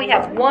 you only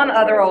have one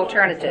other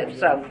alternative,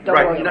 so don't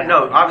worry right, about it.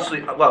 no,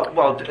 obviously,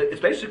 well, it's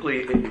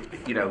basically,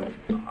 you know,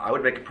 I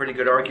would make a pretty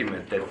good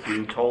argument that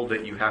being told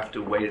that you have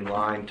to wait in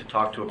line to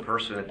talk to a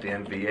person at the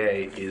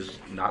MVA is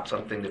not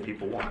something that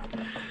people want.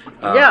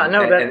 Yeah,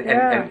 no,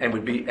 and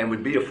would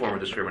be a form of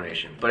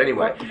discrimination. But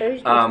anyway, Well,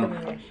 age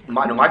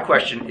discrimination. my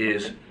question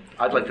is,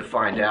 I'd like to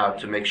find out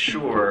to make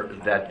sure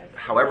that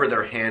however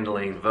they're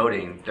handling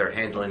voting, they're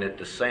handling it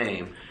the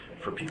same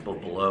for people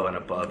below and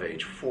above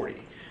age 40.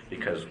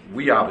 Because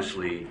we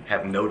obviously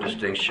have no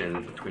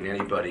distinction between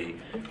anybody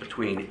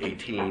between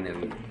 18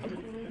 and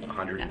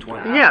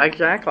 120. Yeah,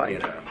 exactly. You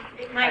know.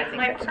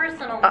 My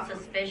personal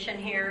suspicion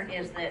here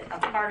is that a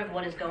part of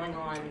what is going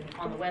on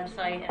the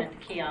website and at the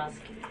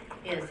kiosk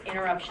is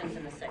interruptions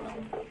in the signal.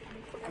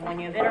 And when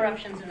you have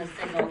interruptions in the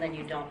signal, then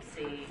you don't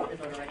see the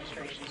voter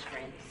registration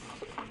screens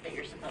that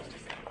you're supposed to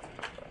see.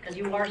 Because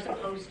you are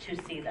supposed to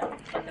see them,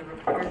 but the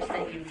reports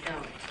that you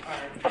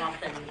don't are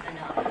often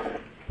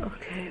enough.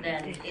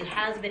 Then it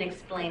has been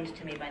explained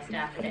to me by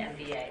staff at the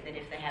MVA that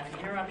if they have an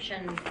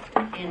interruption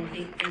in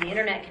the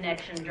internet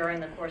connection during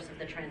the course of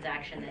the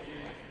transaction,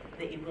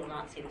 that you will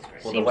not see the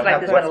screen. Well, Seems what like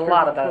there's happens- been a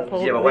lot of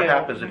those. Yeah, but what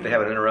happens if they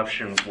have an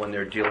interruption when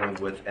they're dealing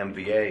with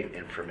MVA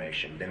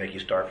information? They make you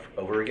start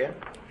over again?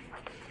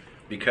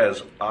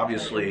 Because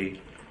obviously,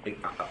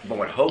 one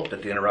would hope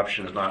that the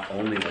interruption is not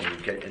only when you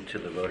get into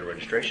the voter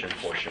registration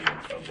portion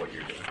of what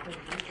you're doing.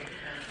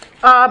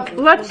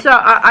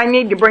 I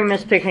need to bring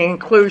this to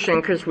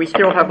conclusion because we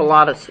still have a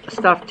lot of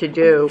stuff to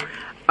do.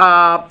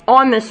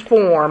 On this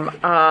form,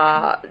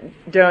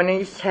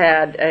 Donice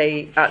had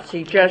a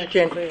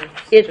suggestion.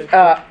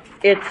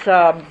 It's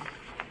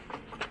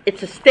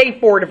a state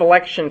board of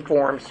election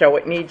form, so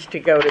it needs to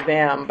go to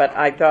them. But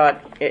I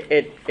thought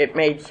it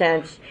made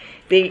sense.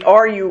 The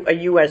 "Are you a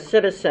U.S.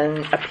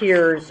 citizen"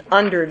 appears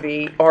under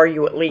the "Are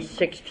you at least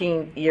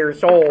 16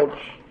 years old?"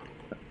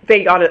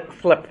 They ought to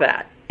flip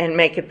that and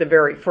make it the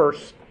very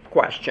first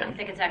question. I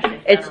think it's actually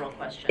a federal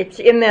question. It's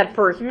in that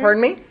first.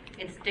 Pardon me.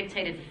 It's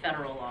dictated in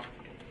federal law.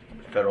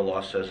 Federal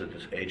law says that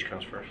this age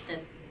comes first.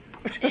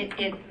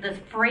 The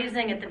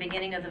phrasing at the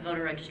beginning of the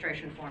voter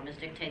registration form is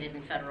dictated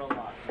in federal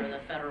law for the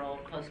federal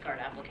postcard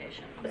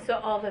application. So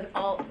all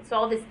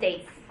the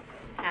states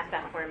have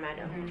that format.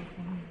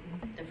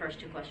 The first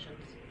two questions.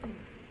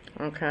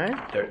 Okay.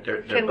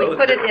 They're Can we both-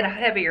 put it in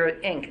heavier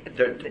ink?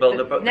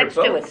 Next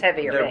to it's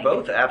heavier They're ink.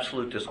 both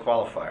absolute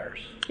disqualifiers.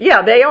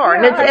 Yeah, they are,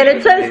 and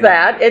it says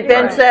that. It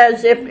then Right.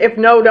 says if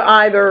no to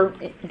either,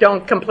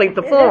 don't complete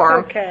the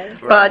form. okay.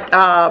 But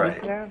Right.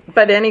 Yeah.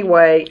 but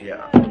anyway,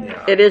 Yeah.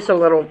 it is a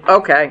little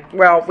okay.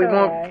 Well, we all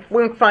won't right.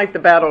 we won't fight the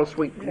battles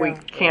we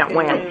can't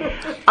win.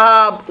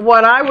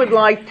 What I would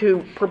like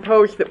to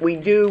propose that we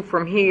do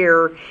from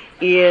here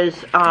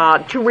is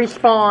to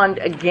respond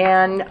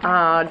again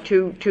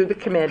to the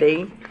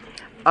committee,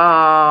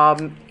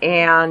 and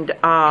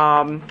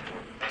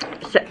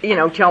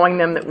telling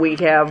them that we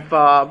have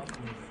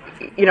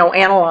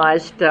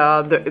analyzed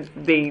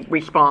the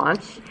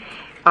response.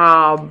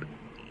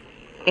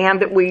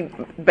 And that we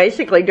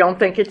basically don't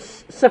think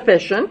it's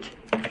sufficient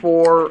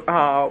for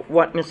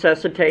what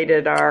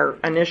necessitated our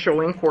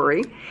initial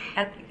inquiry.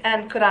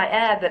 And could I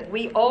add that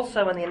we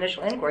also, in the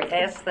initial inquiry,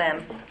 asked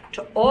them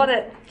to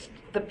audit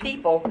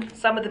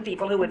some of the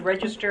people who had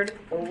registered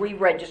or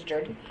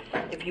re-registered,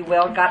 if you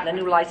will, gotten a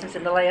new license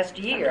in the last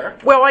year.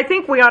 Well, I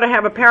think we ought to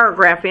have a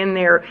paragraph in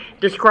there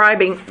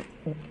describing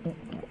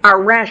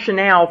our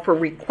rationale for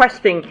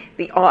requesting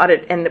the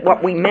audit and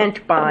what we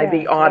meant by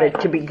the audit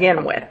to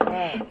begin with.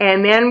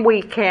 And then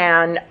we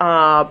can,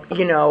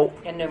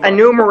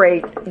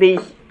 enumerate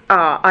these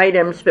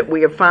items that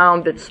we have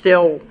found that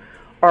still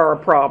are a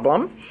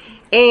problem.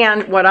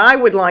 And what I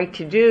would like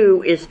to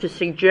do is to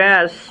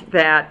suggest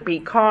that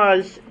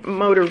because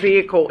motor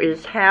vehicle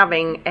is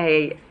having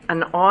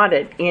an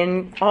audit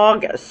in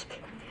August,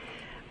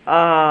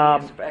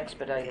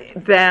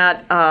 Expedited.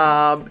 that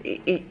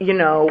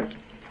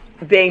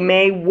they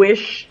may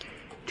wish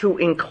to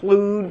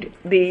include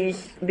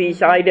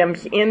these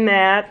items in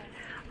that.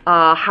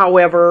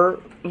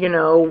 However,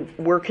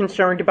 we're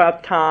concerned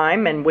about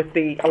time, and with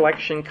the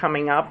election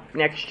coming up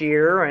next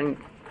year and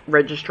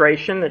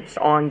registration that's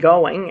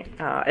ongoing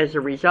as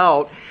a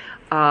result,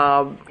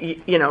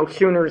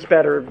 sooner is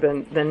better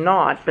than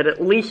not. But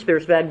at least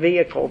there's that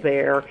vehicle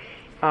there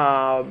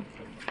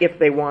if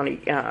they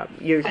want to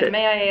use And it.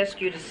 may I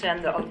ask you to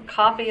send a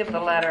copy of the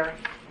letter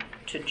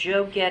to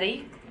Joe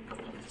Getty,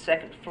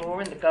 second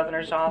floor in the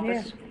governor's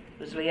office,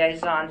 who's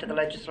liaison to the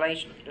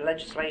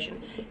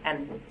legislation,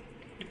 and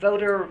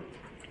voter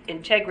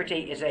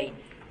integrity is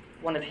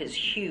one of his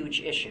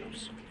huge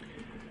issues.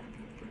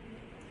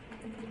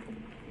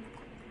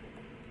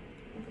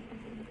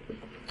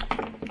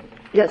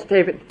 Yes,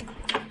 David.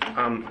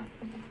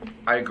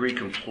 I agree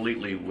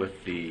completely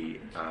with the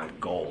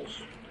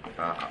goals.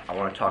 I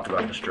want to talk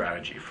about the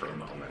strategy for a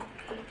moment.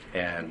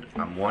 And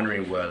I'm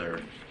wondering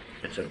whether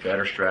it's a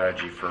better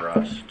strategy for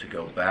us to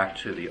go back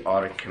to the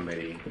audit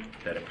committee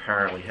that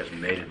apparently has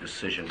made a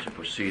decision to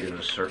proceed in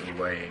a certain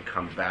way and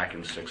come back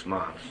in 6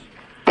 months.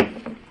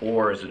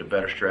 Or is it a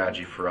better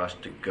strategy for us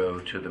to go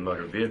to the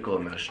Motor Vehicle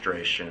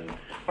Administration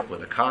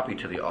with a copy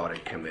to the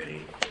audit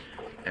committee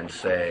and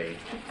say,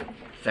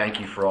 thank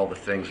you for all the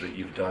things that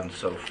you've done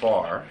so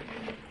far.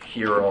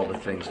 Here are all the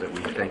things that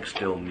we think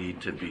still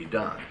need to be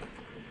done.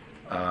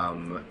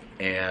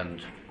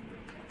 And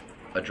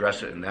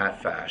address it in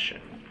that fashion.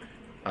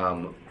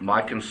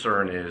 My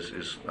concern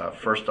is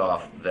first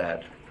off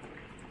that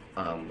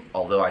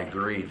although I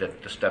agree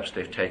that the steps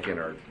they've taken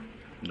are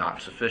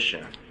not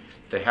sufficient,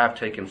 they have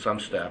taken some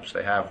steps,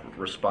 they have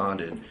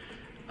responded,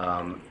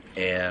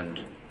 and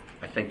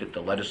I think that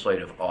the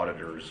legislative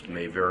auditors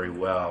may very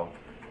well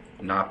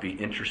not be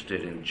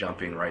interested in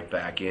jumping right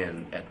back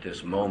in at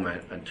this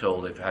moment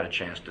until they've had a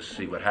chance to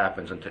see what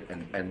happens.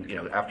 And you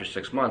know, after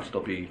 6 months,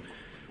 there'll be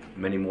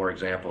many more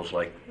examples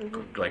like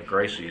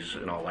Gracie's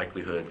in all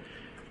likelihood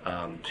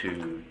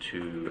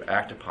to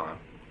act upon.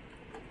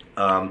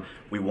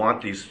 We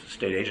want these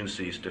state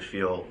agencies to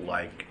feel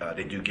like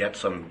they do get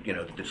some, you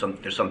know,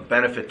 there's some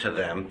benefit to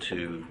them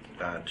to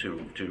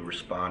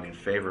responding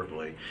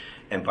favorably,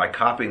 and by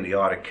copying the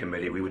audit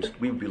committee, we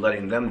would be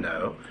letting them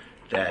know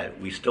that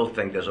we still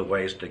think there's a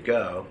ways to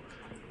go,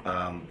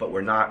 but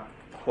we're not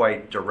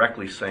quite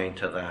directly saying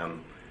to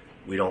them,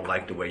 we don't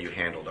like the way you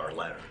handled our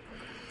letter.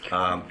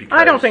 Because,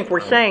 I don't think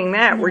we're saying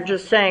that. We're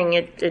just saying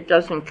it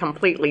doesn't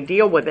completely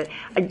deal with it.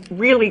 I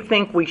really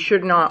think we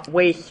should not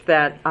waste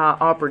that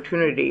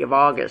opportunity of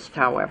August,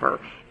 however,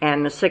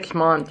 and the 6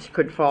 months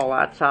could fall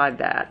outside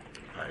that.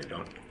 I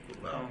don't,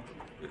 well,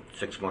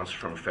 6 months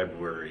from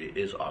February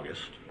is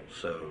August,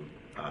 so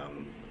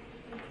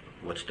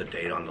what's the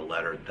date on the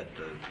letter that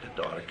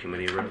the audit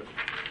committee wrote?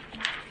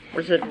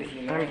 Was it?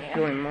 I'm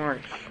doing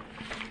March.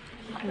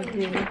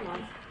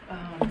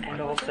 And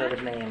also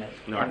the man.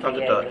 No, I thought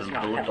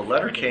that the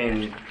letter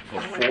came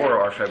before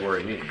our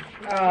February meeting.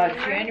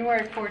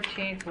 January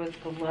 14th was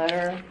the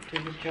letter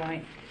to the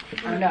joint.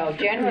 Oh, no,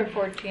 January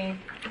 14th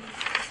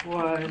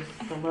was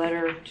the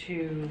letter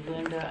to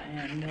Linda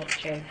and Milt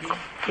Chaffee.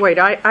 Wait,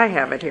 I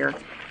have it here.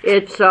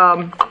 It's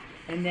And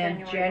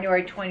then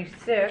January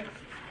 26th,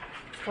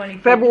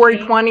 2015. February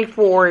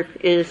 24th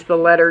is the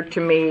letter to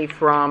me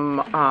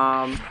from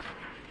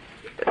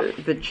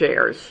the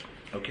chairs.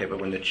 Okay,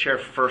 but when the chair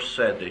first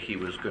said that he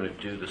was going to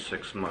do the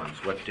 6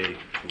 months, what date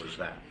was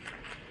that?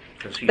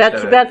 Because he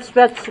said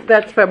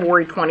That's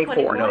February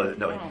 24th.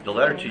 No, the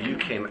letter to you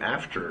came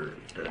after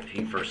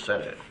he first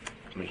said it.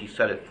 I mean, he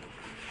said it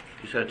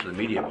to the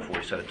media before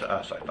he said it to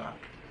us, I thought.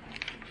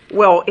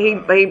 Well, he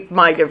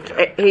might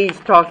have. He's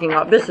talking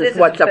about this is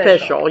what's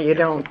official. You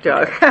don't.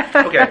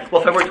 Okay.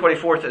 Well, February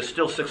 24th is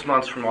still 6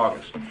 months from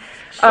August.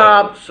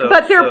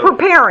 But they're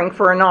preparing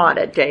for an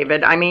audit,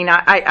 David. I mean,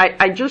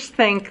 I just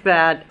think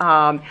that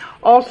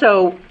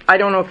also, I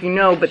don't know if you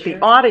know, but the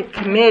audit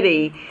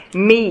committee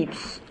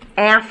meets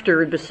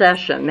after the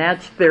session.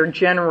 That's their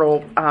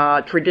general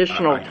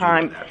traditional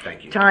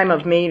time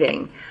of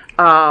meeting.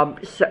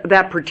 So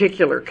that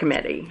particular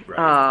committee.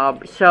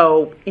 Right.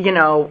 So, you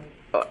know,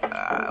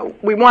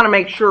 we want to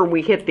make sure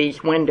we hit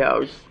these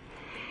windows.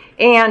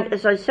 And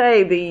as I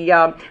say,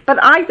 but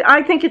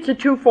I think it's a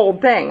twofold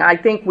thing. I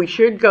think we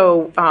should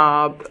go,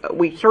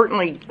 we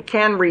certainly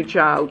can reach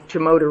out to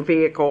motor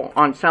vehicle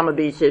on some of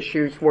these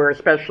issues where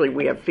especially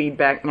we have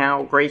feedback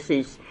now,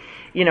 Gracie's,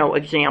 you know,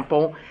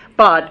 example.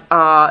 But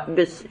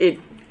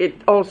it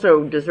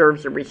also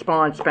deserves a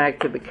response back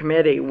to the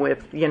committee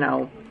with, you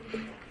know,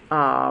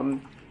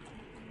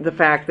 the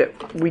fact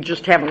that we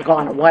just haven't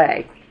gone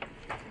away.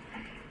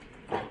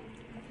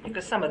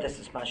 Because some of this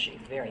is mushy,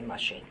 very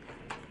mushy.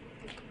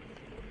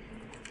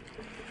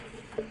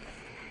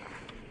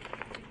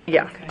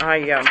 Yeah,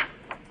 Okay.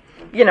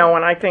 You know,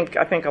 and I think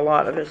a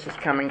lot of this is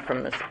coming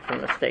from the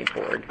state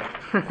board,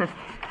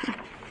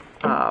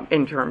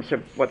 in terms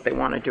of what they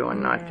want to do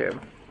and not do.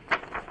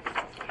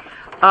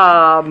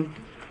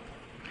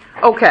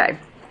 Okay,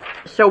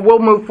 so we'll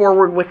move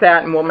forward with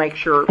that, and we'll make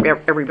sure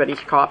everybody's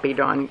copied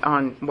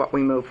on what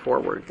we move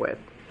forward with.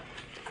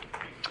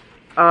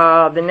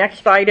 The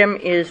next item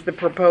is the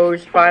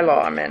proposed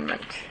bylaw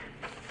amendment.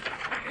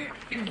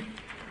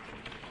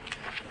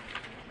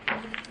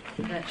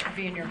 That should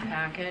be in your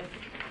packet.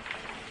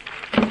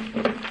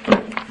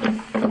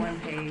 1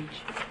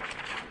 page.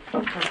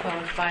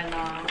 Proposed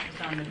bylaw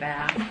is on the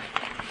back.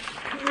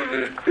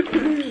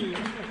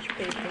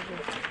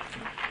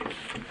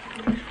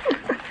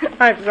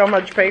 I have so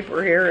much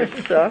paper here. It's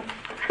Did you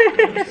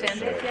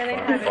send it? Yeah, they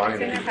have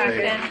it. It's in your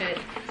packet.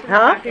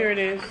 huh? Here it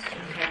is.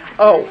 Okay.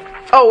 Oh,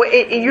 Oh,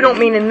 you don't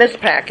mean in this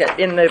packet,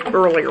 in the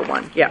earlier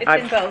one? Yeah.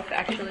 It's in both,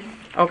 actually.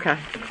 Okay.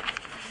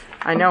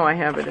 I know I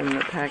have it in the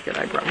packet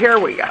I brought. Here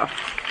we go.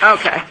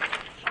 Okay.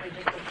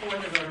 Just before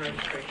the voter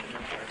registration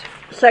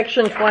report.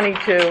 Section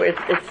 22,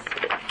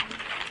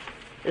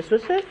 is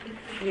this it?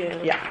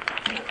 Yeah.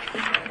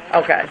 Yeah.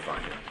 Okay.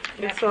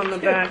 It's on the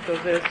back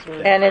of this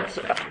one. And it's,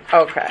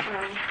 okay.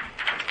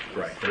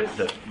 Right.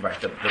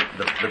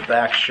 The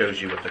back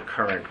shows you what the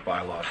current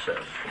bylaw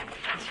says.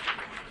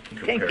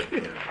 Compared,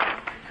 you. know,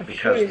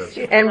 because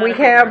the, And we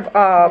have,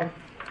 well,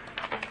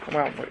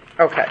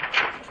 okay.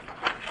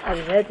 I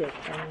read it.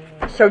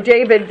 So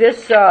David,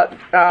 this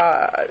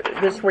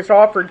was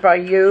offered by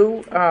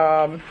you.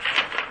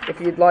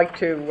 If you'd like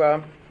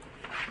to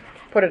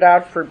put it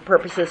out for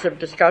purposes of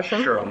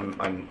discussion. sure,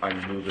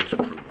 I'm moving to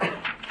approve.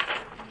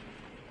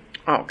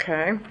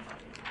 Okay.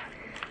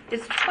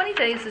 Is 20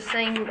 days the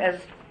same as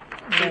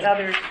the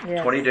others?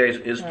 Yeah. 20 days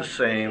is the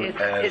same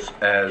It's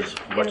as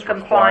in what's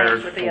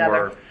compliance required with the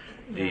other. for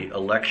the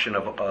election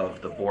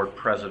of the board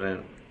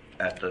president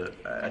at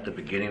the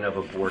beginning of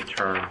a board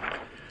term,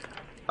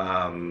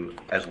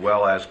 as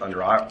well as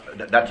under our,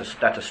 that's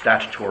a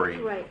statutory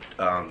Right.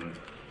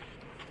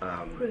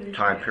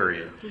 time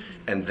period.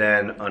 And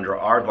then under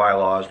our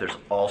bylaws, there's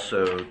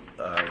also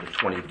the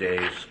 20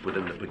 days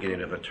within the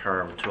beginning of a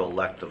term to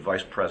elect the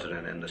vice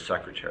president and the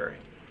secretary.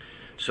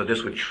 So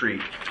this would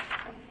treat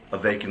a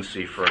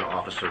vacancy for an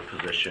officer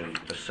position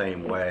the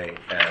same way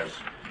as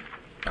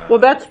Well,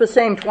 that's the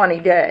same 20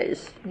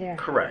 days. Yeah.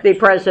 correct. The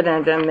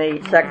president and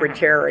the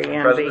secretary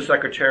and President, the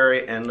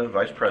secretary, and the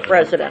vice president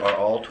President. are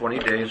all 20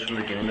 days from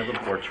the beginning of a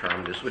board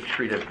term. This would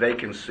treat a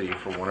vacancy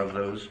for one of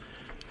those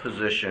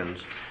positions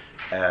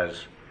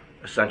as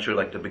essentially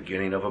like the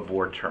beginning of a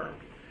board term.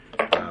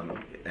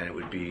 And it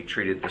would be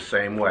treated the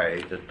same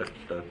way, that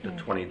the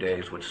 20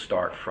 days would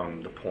start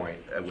from the point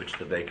at which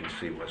the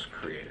vacancy was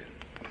created.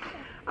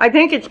 I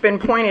think it's been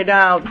pointed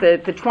out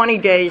that the 20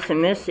 days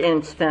in this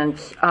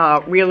instance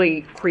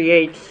really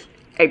creates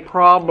a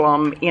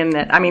problem in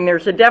that, I mean,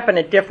 there's a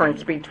definite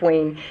difference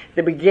between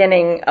the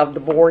beginning of the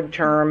board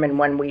term and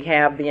when we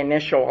have the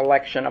initial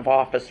election of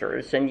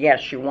officers. And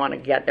yes, you want to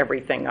get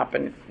everything up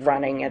and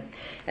running,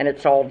 and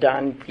it's all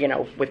done, you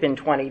know, within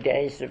 20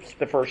 days. It's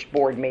the first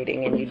board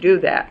meeting, and you do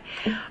that.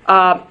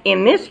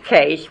 In this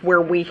case,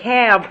 where we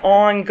have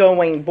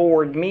ongoing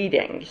board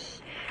meetings,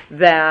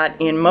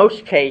 that in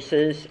most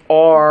cases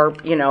are,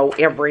 you know,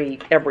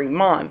 every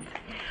month.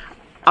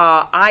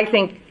 I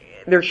think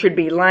there should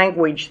be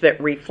language that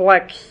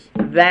reflects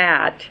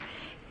that,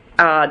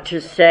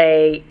 to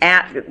say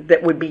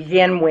that would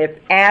begin with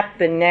at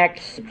the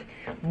next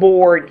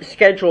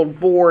scheduled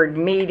board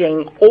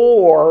meeting,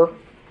 or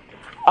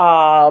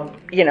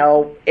you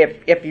know,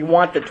 if you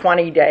want the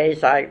 20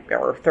 days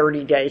or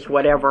 30 days,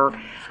 whatever.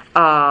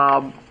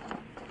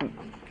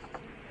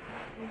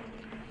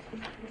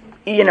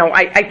 You know,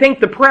 I think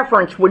the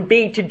preference would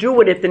be to do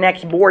it at the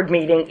next board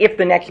meeting if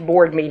the next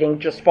board meeting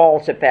just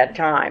falls at that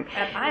time.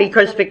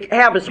 Because to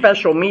have a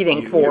special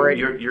meeting for it.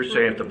 You're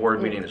saying if the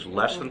board meeting is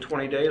less than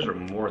 20 days or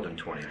more than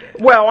 20 days?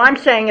 Well, I'm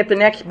saying at the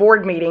next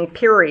board meeting,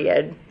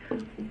 period.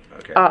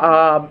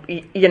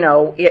 Okay. You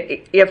know,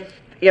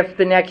 if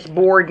the next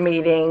board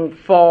meeting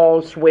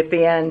falls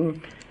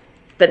within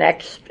the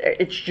next,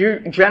 it's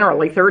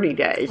generally 30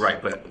 days.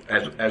 Right, but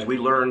as we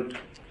learned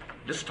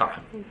this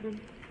time,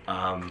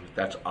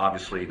 that's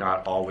obviously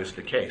not always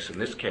the case. In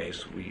this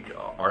case,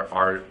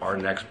 our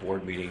next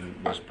board meeting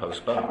was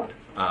postponed,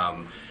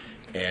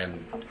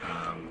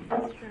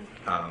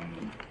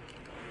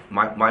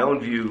 my own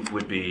view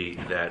would be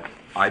that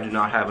I do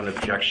not have an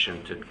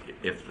objection to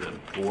if the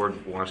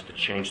board wants to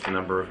change the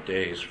number of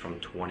days from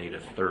 20 to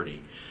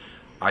 30.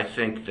 I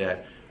think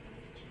that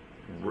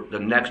the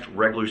next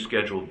regular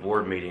scheduled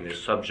board meeting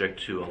is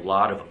subject to a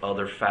lot of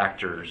other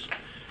factors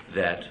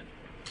that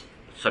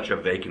such a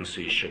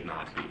vacancy should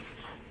not be.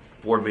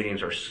 Board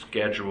meetings are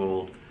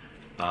scheduled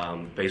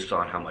based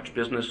on how much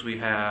business we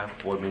have.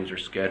 Board meetings are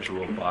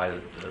scheduled by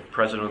the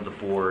president of the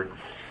board.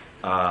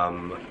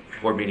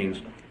 Board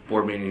meetings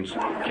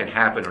can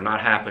happen or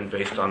not happen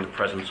based on the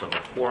presence of a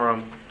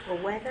quorum.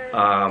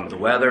 The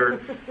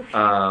weather,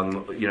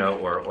 you know,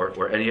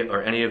 or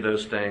any of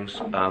those things.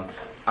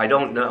 I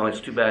don't know. It's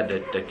too bad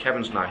that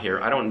Kevin's not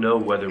here. I don't know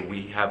whether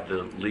we have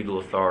the legal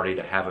authority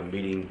to have a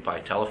meeting by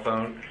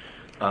telephone.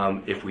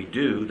 If we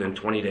do, then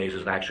 20 days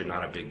is actually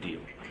not a big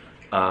deal.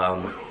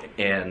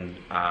 And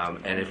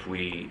if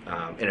we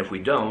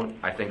don't,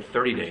 I think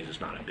 30 days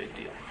is not a big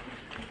deal.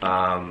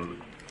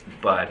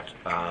 But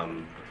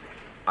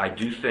I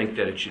do think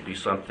that it should be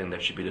something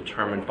that should be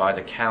determined by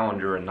the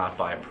calendar and not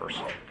by a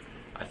person.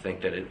 I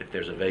think that if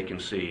there's a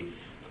vacancy,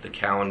 the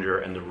calendar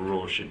and the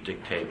rules should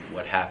dictate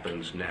what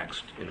happens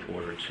next in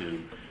order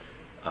to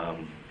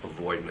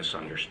avoid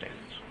misunderstandings.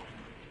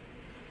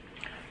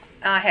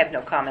 I have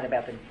no comment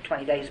about the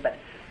 20 days, but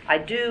I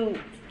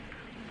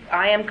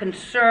am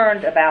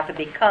concerned about the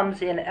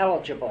becomes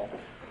ineligible.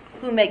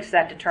 Who makes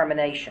that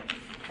determination?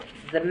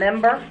 The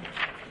member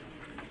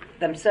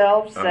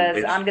themselves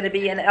says, I'm going to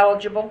be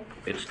ineligible?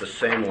 It's the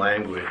same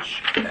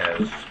language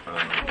as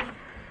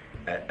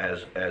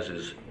as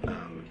is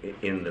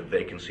in the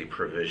vacancy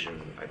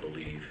provision, I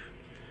believe,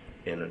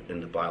 in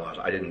the bylaws.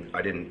 I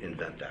didn't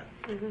invent that.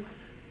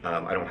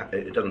 I don't.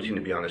 It doesn't seem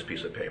to be on this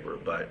piece of paper,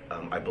 but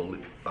I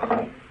believe.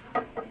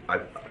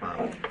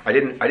 I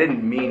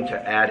didn't mean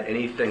to add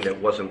anything that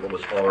wasn't what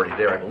was already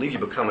there. I believe you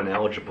become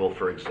ineligible,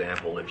 for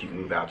example, if you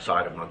move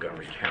outside of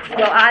Montgomery County.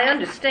 Well, I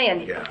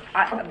understand Yeah.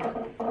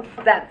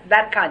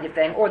 that kind of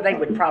thing, or they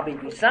would probably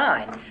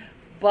resign.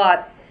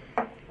 But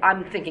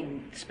I'm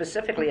thinking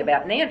specifically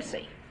about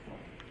Nancy.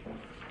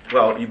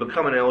 Well, you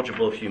become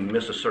ineligible if you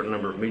miss a certain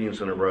number of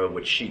meetings in a row,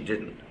 which she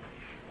didn't.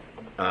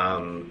 I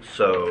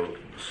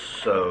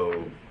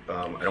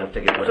don't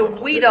think it would. So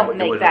we don't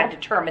make that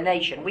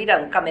determination. We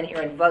don't come in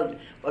here and vote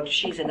whether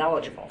she's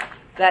ineligible.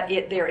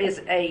 There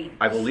is a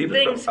I believe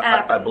things that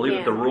happen. I believe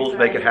that the rules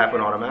make it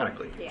happen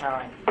automatically. All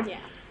right. Yeah.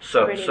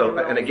 So, Already so, in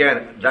the and rules. again,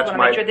 I that's want to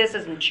my make sure this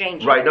isn't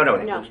changing. right. No.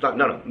 No. It's not,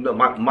 no.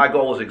 My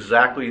goal is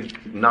exactly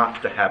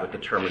not to have it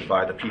determined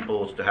by the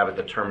people. It's to have it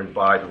determined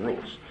by the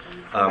rules,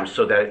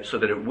 so that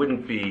it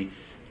wouldn't be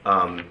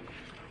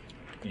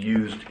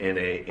used in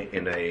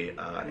a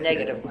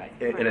Negative way.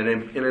 in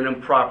an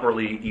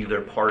improperly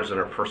either partisan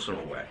or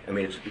personal way. I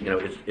mean,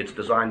 it's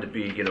designed to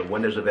be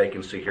when there's a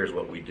vacancy, here's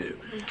what we do,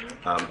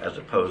 as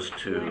opposed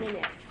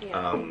to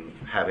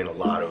having a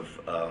lot of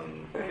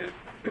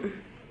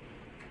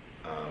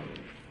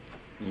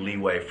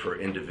leeway for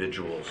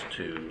individuals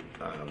to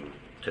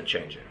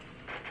change it.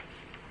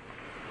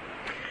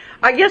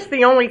 I guess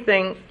the only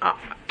thing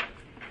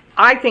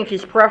I think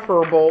is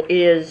preferable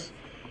is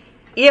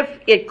if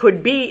it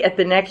could be at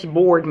the next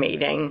board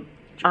meeting.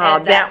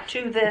 Add that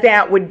to this?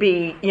 That would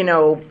be,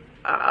 the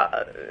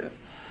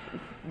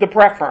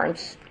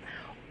preference,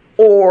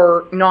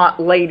 or not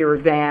later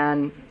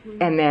than,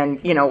 and then,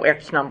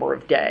 X number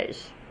of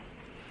days.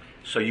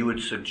 So you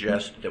would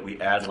suggest that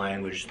we add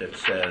language that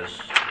says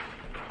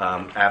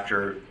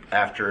after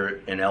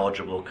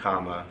ineligible,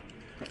 comma,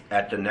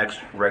 at the next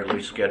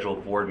regularly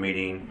scheduled board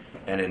meeting,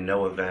 and in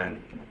no event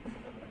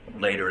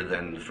later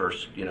than the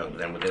first,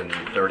 than within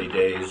 30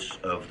 days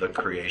of the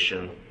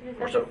creation,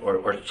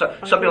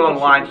 something along the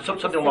lines,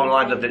 something along the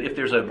lines of that. If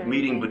there's a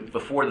meeting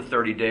before the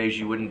 30 days,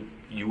 you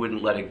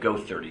wouldn't let it go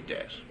 30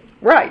 days.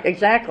 Right,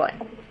 exactly.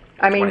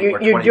 I mean, 20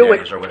 or you 20 do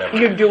days it. or whatever.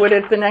 You do it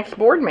at the next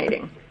board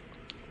meeting.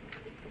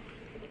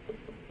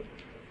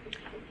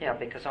 Yeah,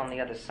 because on the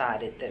other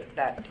side,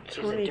 that is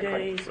a 20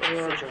 different days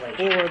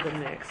situation. or the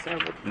next. I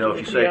would No, if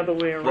you the say other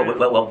way around.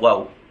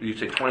 well, you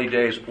say 20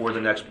 days or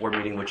the next board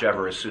meeting,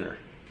 whichever is sooner.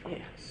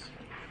 Yes.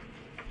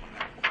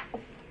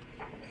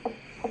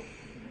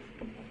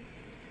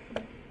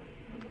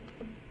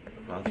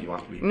 Well, if you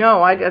want me. No,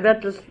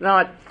 that does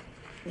not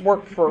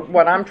work for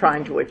what I'm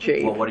trying to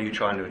achieve. Well, what are you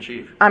trying to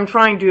achieve? I'm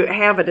trying to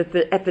have it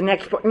at the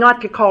next,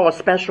 not to call a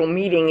special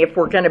meeting if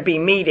we're going to be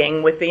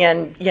meeting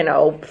within,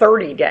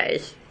 30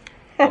 days.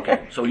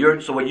 Okay, so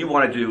what you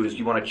want to do is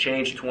you want to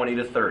change 20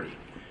 to 30,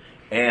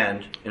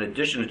 and in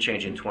addition to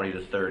changing 20 to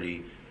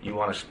 30, you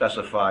want to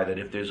specify that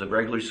if there's a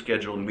regularly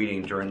scheduled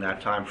meeting during that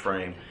time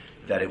frame,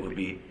 that it would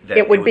be at that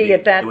time. It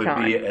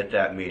would be at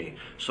that meeting.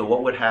 So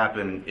what would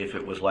happen if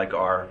it was like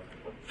our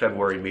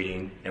February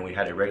meeting and we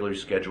had a regularly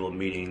scheduled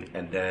meeting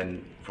and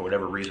then for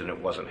whatever reason it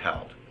wasn't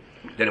held?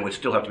 Then it would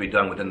still have to be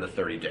done within the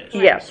 30 days.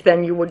 Yes,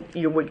 then you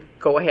would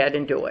go ahead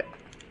and do it.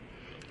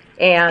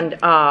 And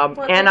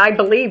I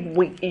believe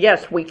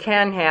we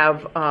can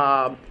have.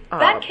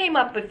 That came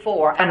up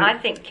before, and I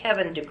think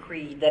Kevin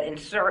decreed that in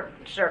certain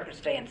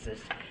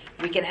circumstances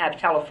we can have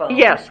telephone.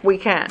 Yes, we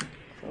can.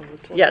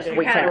 Yes,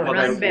 we had can. a Well,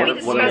 run back. then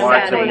discussed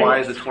why that.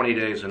 is the 20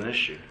 days an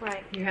issue?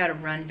 Right. You had a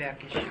run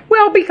back issue.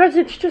 Well, because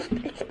it's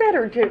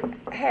better to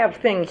have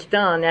things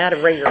done at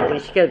a regularly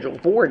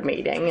scheduled board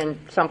meeting and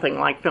something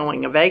like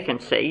filling a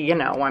vacancy.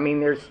 I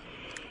mean, there's.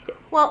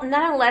 Well,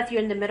 not unless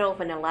you're in the middle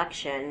of an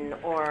election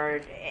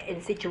or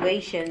in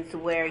situations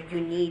where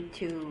you need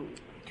to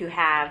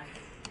have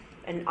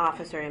an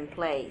officer in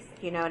place.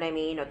 You know what I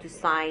mean? Or to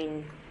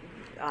sign.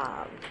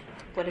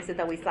 What is it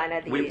that we sign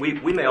at the?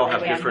 We may all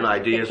have different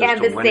ideas the as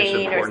to when it's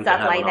canvassing or important to stuff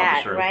have like an that,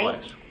 officer right? in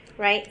place.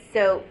 Right.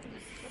 So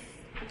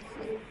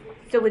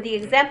with the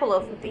example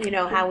of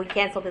how we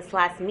canceled this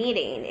last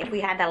meeting, if we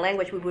had that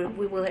language, we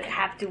would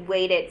have to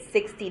wait it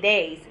 60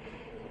 days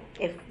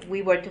if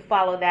we were to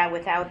follow that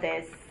without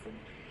this.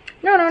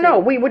 No.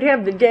 We would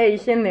have the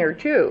days in there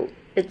too.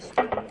 It's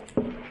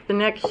the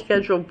next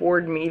scheduled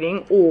board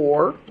meeting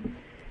or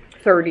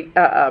 30.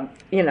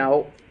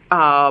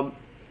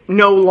 No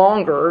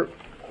longer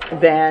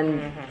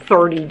than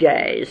 30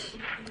 days.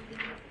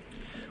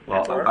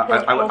 Well,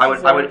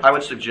 I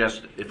would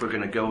suggest if we're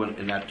going to go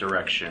in that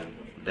direction,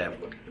 that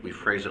we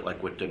phrase it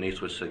like what Denise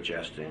was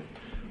suggesting.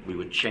 We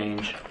would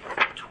change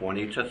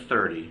 20 to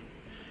 30,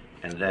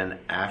 and then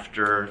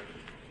after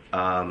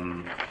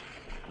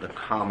the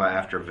comma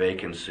after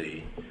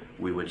vacancy,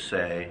 we would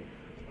say,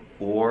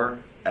 or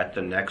at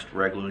the next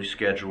regularly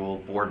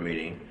scheduled board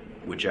meeting,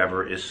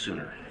 whichever is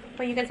sooner.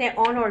 Well, you can say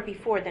on or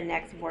before the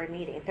next board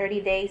meeting.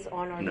 30 days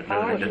on or before.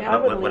 I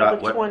would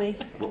leave the 20.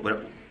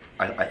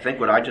 I think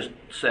what I just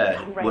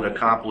said would Right.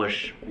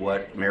 accomplish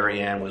what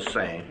Mary Ann was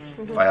saying,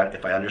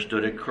 if I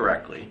understood it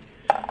correctly.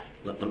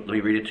 Let me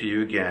read it to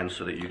you again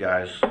so that you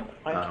guys.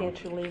 Why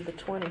can't you leave the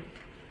 20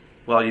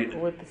 Well,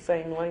 with the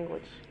same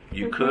language?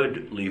 you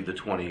could leave the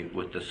 20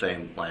 with the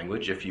same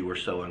language if you were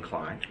so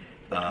inclined.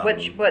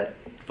 Which,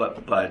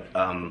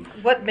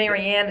 what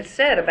Mary Ann has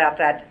said about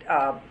that,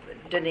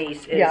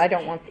 Denise, is Yeah, I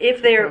don't want-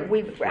 if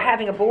we're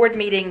having a board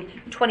meeting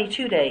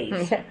 22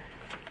 days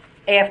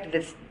after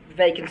this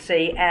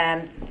vacancy,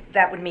 and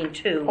that would mean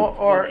 2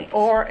 meetings.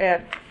 Or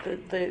at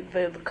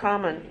the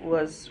comment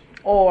was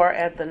or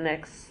at the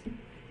next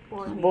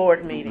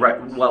board meeting. Right.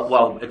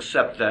 Well,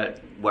 except that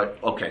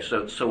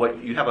so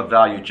what you have a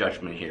value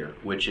judgment here,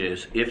 which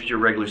is if your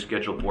regularly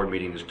scheduled board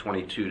meeting is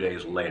 22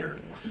 days later,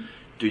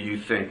 do you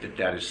think that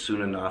that is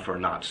soon enough or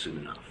not soon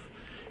enough?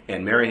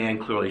 And Mary Ann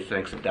clearly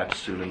thinks that that's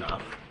soon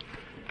enough,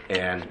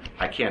 and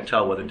I can't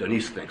tell whether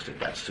Denise thinks that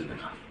that's soon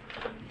enough.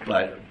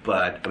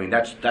 But I mean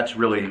that's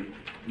really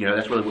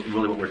that's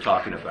really what we're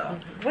talking about.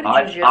 What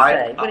did you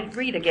just say?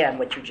 Read again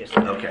what you just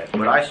said. Okay,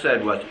 what I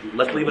said was,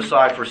 let's leave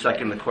aside for a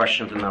second the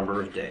question of the number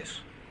of days.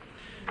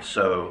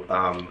 So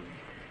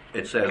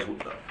it says,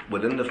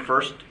 within the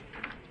first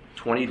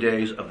 20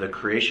 days of the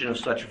creation of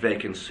such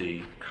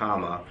vacancy,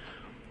 comma,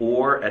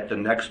 or at the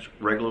next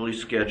regularly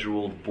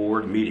scheduled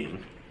board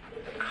meeting,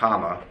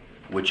 comma,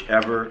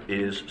 whichever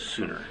is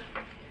sooner.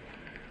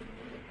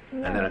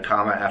 And then a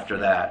comma after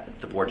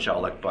that, the board shall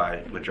elect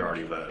by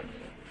majority vote.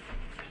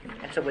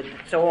 And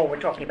so all we're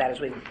talking about is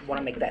we want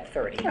to make that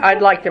 30.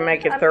 I'd like to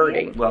make it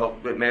 30. Well,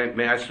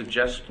 may I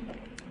suggest,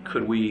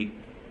 could we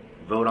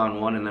vote on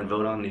one and then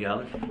vote on the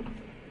other?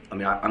 I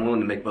mean, I'm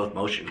willing to make both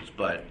motions,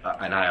 but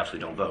and I obviously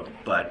don't vote.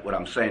 But what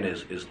I'm saying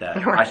is that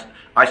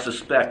I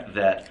suspect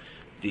that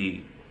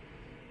the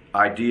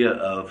idea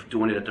of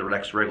doing it at the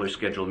next regularly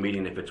scheduled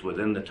meeting, if it's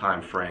within the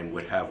time frame,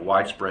 would have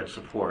widespread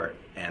support,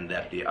 and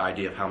that the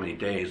idea of how many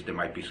days, there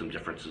might be some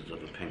differences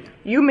of opinion.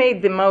 You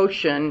made the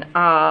motion.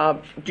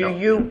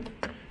 Do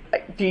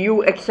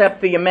you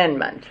accept the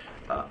amendment?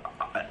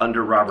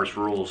 Under Robert's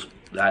rules,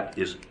 that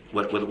is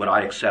what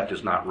I accept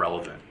is not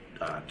relevant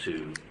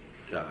to.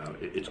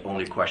 It's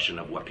only a question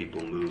of what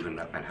people move and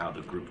how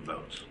the group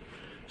votes.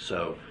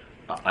 So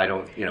I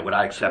don't. What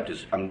I accept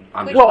is I'm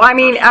Well, I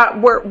mean,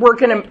 we're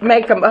going to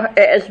make them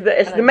as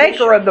the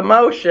maker of the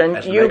motion.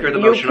 As the maker of the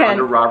motion can,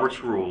 under Robert's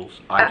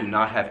rules, I do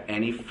not have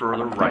any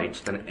further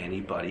rights than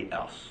anybody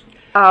else.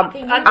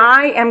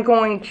 I am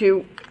going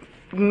to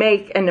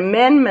make an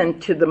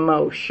amendment to the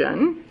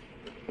motion,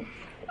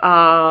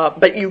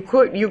 but you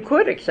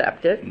could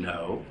accept it.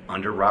 No,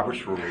 under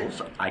Robert's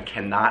rules, I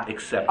cannot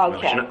accept the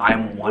Okay. motion.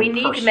 I'm one We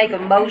need person. to make a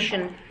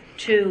motion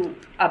to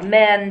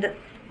amend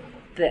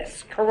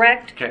this,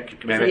 correct? May I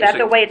Is make that a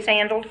the way it's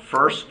handled?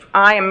 First,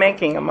 I am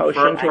making a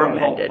motion to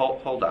amend it.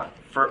 hold on.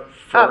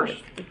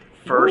 First,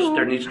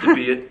 there needs to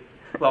be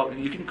well,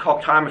 you can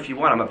call time if you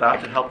want. I'm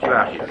about to help you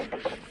out here.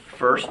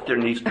 First, there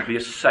needs to be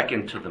a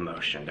second to the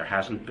motion. There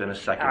hasn't been a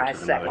second All right, to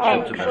the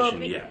second.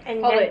 motion yet.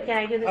 And Hold then, it. can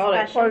I do this Hold it.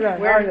 question? Hold on,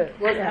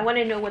 hold it. I want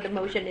to know what the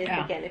motion is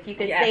Yeah. again. If you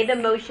could Yes. say the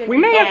motion We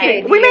may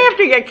again. have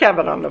to get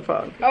Kevin on the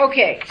phone.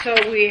 Okay, so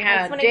we I just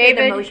had want to hear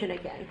the David, motion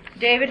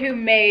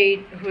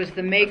again. who is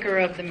the maker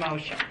of the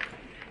motion,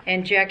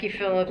 and Jackie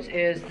Phillips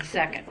is the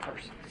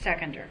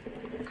seconder,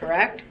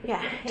 correct?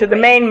 Yeah. To the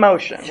main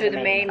motion. To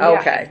the main.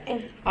 Okay.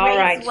 And All Grace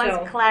right, wants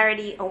so-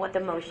 clarity on what the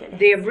motion is.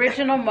 The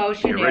original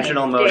motion The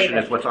original is motion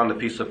David. is what's on the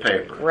piece of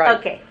paper. Right.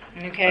 Okay.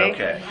 Okay.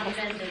 Okay.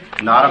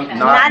 Not amended.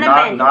 Not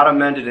amended. Not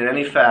amended in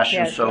any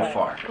fashion Yes, so right.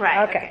 far.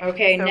 Right. Okay.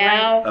 Okay, So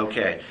now,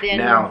 Okay. then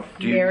Now,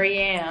 do Mary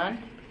Ann.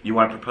 you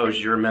want to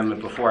propose your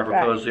amendment before I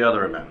propose the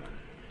other amendment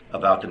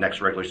about the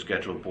next regularly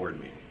scheduled board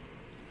meeting?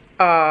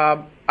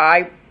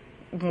 I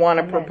want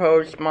to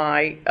propose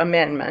my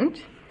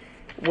amendment,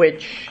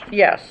 which,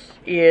 yes,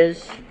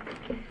 is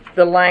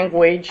the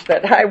language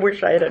that I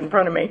wish I had in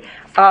front of me.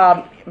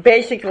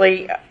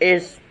 Basically,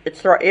 it's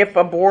if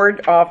a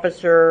board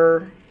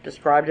officer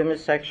described in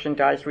this section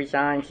dies,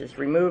 resigns, is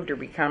removed, or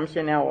becomes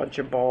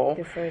ineligible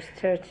The first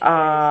 30 days.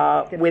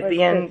 The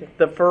within first 30.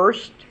 the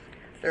first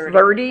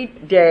 30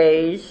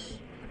 days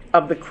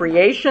of the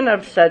creation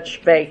of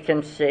such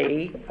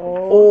vacancy,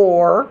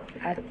 or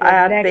at the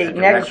At the next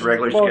next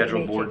regularly board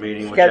scheduled meeting. board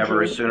meeting,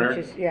 whichever is sooner? Which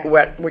is, yeah.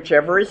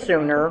 whichever is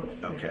sooner,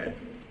 Okay.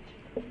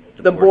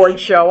 the board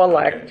shall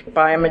elect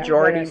by a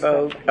majority that's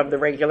vote of the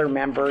regular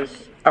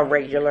members a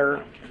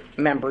regular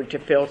member to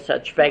fill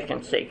such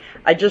vacancy.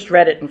 I just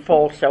read it in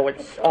full, so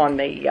it's on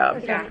the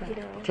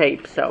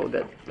tape so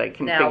that they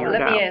can Now, figure it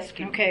let out. me ask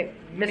you. Okay,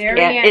 Mr.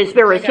 Mary And Ann. is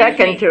there a excuse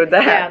second me. to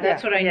that? Yeah,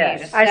 that's what I need.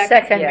 Yes. A I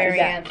second to Mary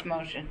that. Ann's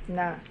motion.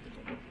 No.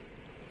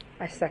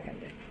 I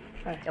second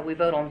it. And we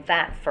vote on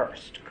that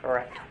first,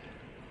 correct?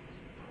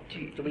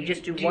 Do we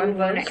just do you one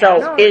wanna vote? So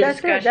No, is- that's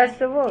it. That's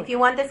the vote. If you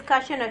want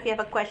discussion or if you have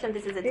a question,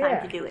 this is the time Yeah.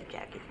 to do it,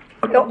 Jackie.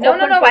 No,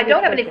 I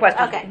don't have any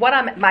questions. Okay. What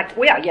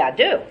yeah, I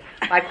do.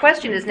 My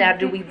question is now,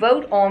 do we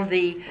vote on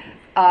the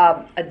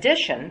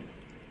addition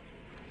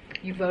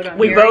You vote on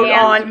We Mary vote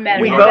Ann's on,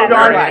 amendment. we Yeah, vote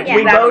that's on, right.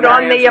 we Yeah, vote that's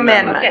on the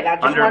amendment. Okay, I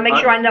just want to make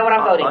sure I know what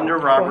I'm voting Under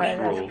for. Robert's Go ahead,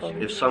 rules, that's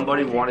if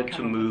somebody wanted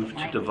to move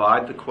to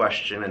divide the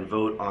question and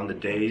vote on the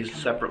days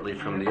separately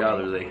from the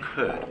other, they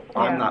could.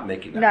 I'm not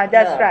making No, that.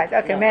 that's No, right.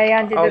 Okay, no. Mary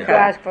Ann did this Okay.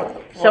 ask for.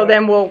 So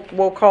then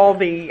we'll call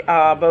the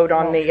vote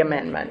on the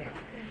amendment.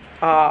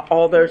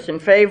 All those in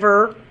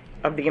favor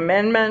of the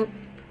amendment,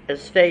 as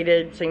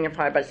stated,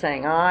 signify by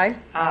saying aye.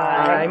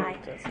 Aye.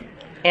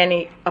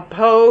 Any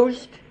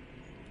opposed?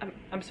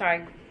 I'm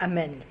sorry.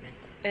 Amendment.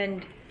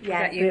 And is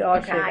Yes. that We you? all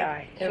Okay. said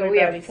aye. So we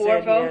have Everybody 4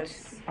 said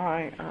votes?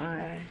 Aye.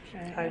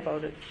 yes. I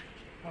voted.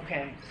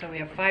 Okay, so we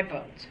have 5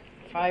 votes.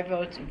 5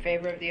 votes in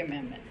favor of the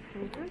amendment.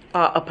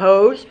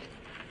 Opposed?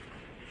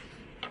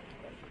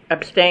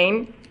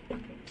 Abstain?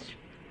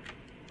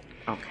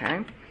 Okay.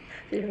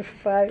 You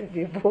five,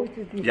 you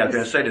voted. Yeah, I was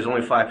going to say, there's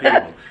only 5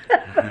 people.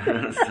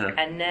 So,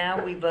 And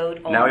now we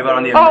vote on. now we vote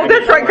on the Oh, amendment.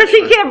 that's right, because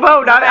he can't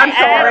vote. I'm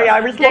sorry, I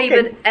was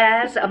David, looking.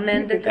 as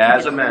amended.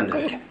 As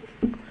amended.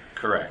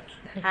 Correct.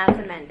 As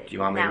amended. Do you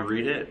want me Now, to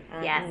read it?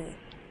 Yes.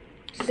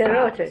 They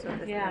wrote it.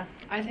 Yeah,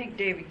 I think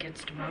David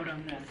gets to vote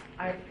on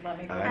this. Let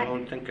me. I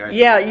don't think I.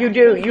 Yeah, you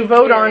do. You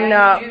vote on,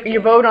 you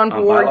vote on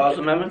On board. bylaws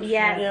amendments?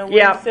 Yes. Yeah, we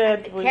Yeah.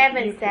 said you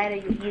Kevin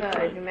said could- you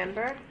could,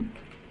 remember? I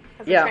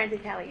was Yeah. trying to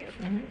tell you.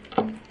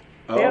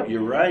 Oh,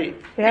 you're right.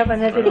 We have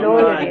another Oh,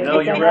 vote. my, no,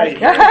 you're right.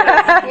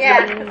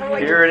 Yeah.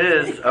 Here it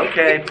is.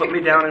 Okay, put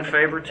me down in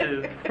favor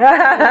too.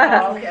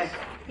 Okay.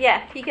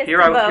 Yeah, he gets Here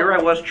to I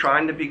vote. was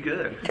trying to be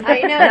good.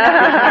 I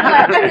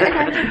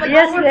know.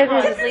 Yes, that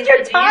Pause, is.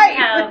 Lisa,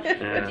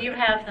 Yeah. do you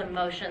have the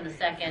motion, the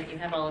second, you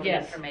have all of the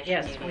Yes, information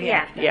yes, you we need?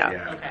 Yeah. Yeah.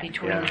 Yeah. Okay.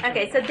 Between. Yeah.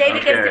 Okay, so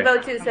David gets to Okay.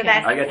 vote too, so Okay.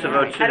 that's. I get to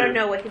vote too. I don't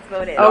know what his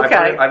vote is. Okay.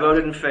 I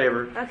voted in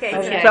favor. Okay.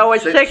 Okay. So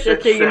it's six,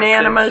 it's a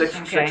unanimous.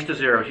 Six to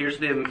zero. Here's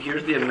the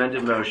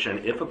amended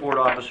motion. If a board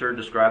officer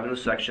described in the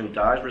section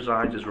dies,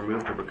 resigns, is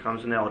removed, or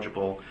becomes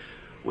ineligible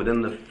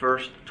within the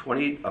first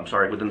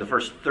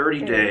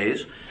 30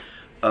 days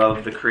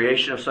of the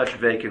creation of such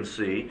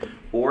vacancy,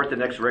 or at the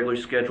next regularly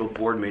scheduled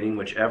board meeting,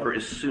 whichever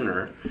is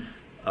sooner,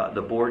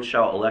 the board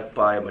shall elect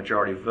by a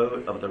majority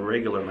vote of the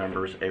regular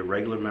members a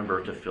regular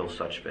member to fill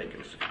such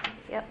vacancy.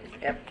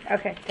 Yep.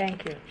 Okay,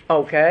 thank you.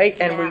 Okay,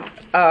 and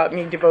we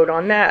need to vote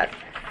on that.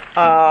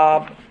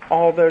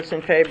 All those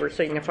in favor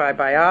signify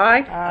by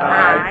aye.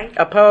 Aye.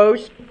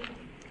 Opposed?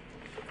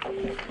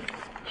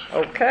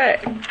 Okay,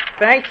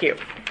 thank you.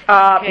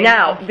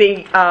 Now,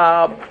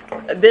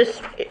 this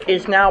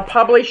is now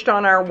published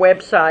on our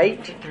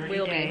website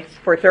Will be.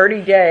 for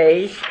 30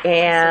 days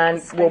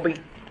and will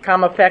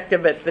become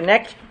effective at the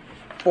next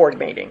board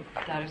meeting.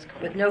 That is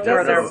correct. With no Does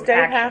further the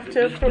state have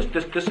action.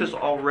 to? This has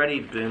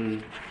already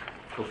been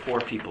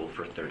before people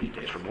for 30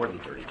 days, for more than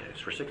 30 days,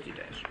 for 60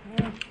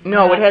 days.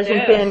 No, it Not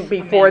hasn't been this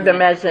before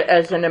them as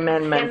an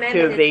amendment The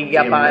to amendment the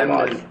is-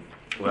 bylaws. amendment-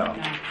 Well,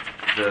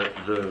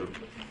 the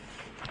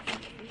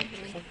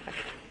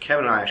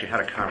Kevin and I actually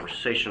had a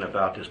conversation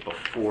about this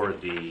before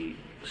the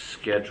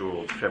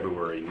scheduled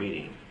February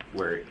meeting,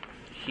 where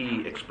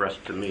he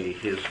expressed to me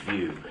his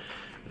view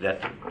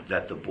that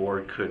the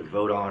board could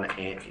vote on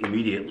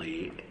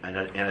immediately and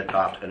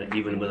adopt,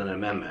 even with an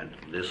amendment,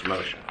 this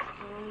motion.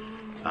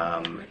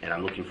 And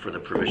I'm looking for the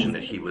provision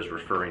that he was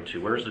referring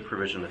to. Where's the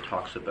provision that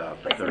talks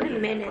about the It's in 30 the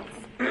days?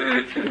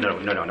 minutes.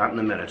 No, not in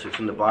the minutes. It's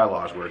in the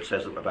bylaws where it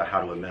says about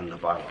how to amend the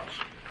bylaws.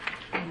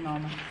 One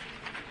moment.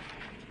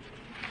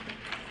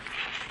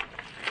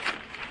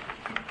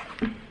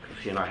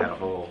 He and I had a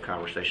whole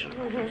conversation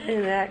about this.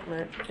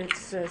 Enactment, it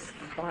says,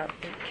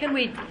 Can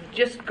we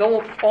just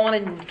go on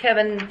and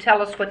Kevin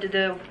tell us what to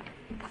do?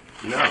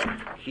 No,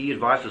 he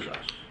advises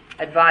us.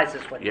 Advise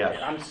us what to Yes.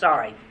 do. I'm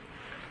sorry.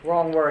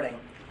 Wrong wording.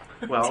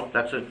 Well,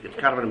 it's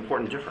kind of an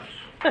important difference.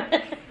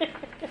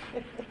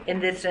 In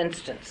this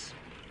instance.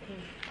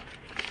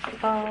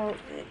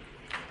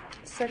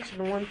 section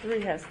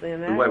 1.3 has the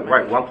enactment.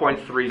 Right,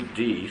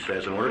 1.3D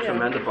says, in order to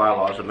amend the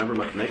bylaws, a member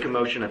must make a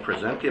motion and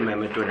present the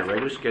amendment during a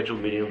regularly scheduled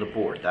meeting of the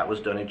board. That was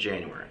done in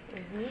January.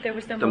 There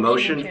was no The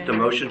motion.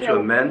 motion to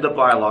amend the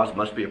bylaws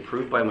must be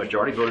approved by a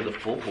majority vote of the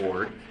full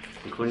board,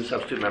 including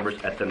substitute members,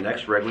 at the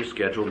next regularly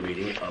scheduled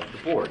meeting of the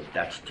board.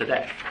 That's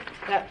today.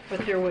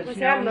 But there was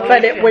there a no motion?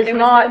 But it was There was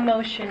not, no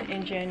motion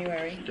in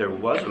January. There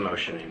was a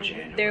motion in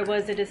January. There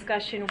was a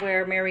discussion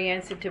where Mary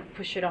Ann said to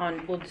push it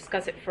on. We'll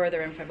discuss it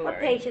further in What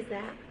February. page is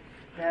that?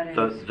 That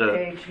The- is the-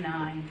 page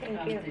 9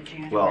 Thank of you. the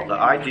January. Well, the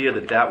idea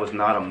that was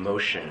not a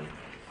motion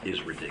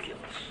is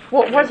ridiculous.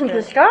 well, it wasn't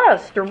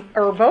discussed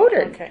or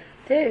voted. Okay.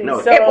 Dude. No,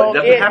 So it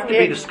doesn't it- have to be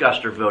it-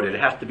 discussed or voted. It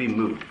has to be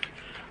moved.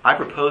 I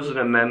proposed an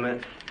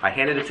amendment. I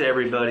handed it to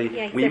everybody.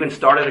 Yeah, We he even said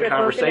started a propose an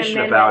conversation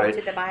amendment about to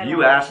it. the bylaws.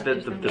 You asked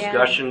that the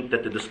Yeah.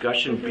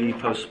 discussion be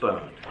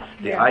postponed.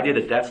 The Yeah. idea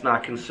that that's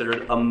not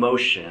considered a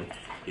motion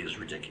is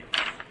ridiculous.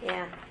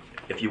 Yeah.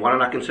 If you want to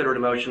not consider it a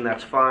motion,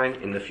 that's fine.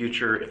 In the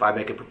future, if I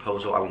make a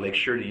proposal, I will make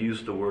sure to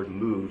use the word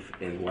move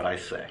in what I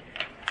say.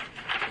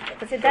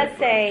 Because it does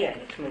say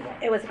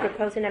it was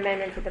proposing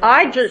amendment to the.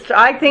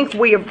 I think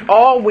we have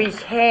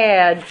always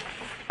had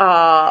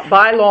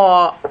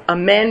bylaw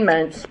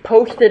amendments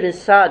posted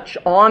as such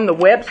on the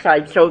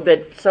website so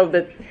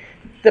that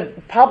the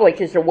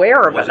public is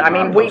aware of Was it. it I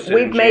mean, not posted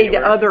we've in made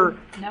January? other.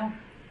 No.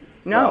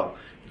 No. Well,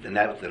 then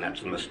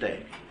that's a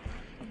mistake.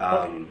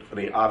 I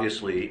mean,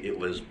 obviously, it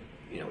was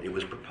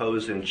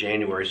proposed in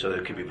January so that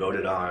it could be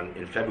voted on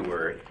in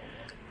February,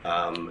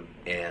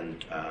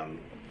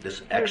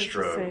 this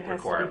extra It has to be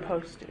requirement.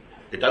 posted.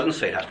 It doesn't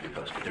say it has to be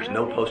posted. There's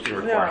no posting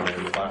requirement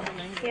in the bylaw.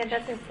 Yeah, it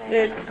doesn't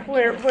say.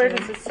 Where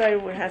does it say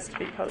it has to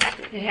be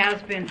posted? It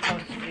has been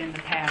posted in the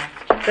past.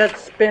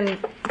 That's been.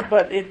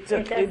 But it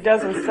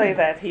doesn't say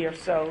that here,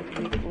 so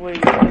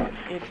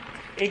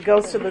it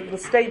goes to the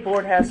state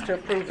board has to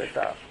approve it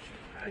though.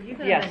 Are you going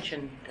to Yes.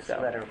 mention this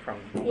letter from?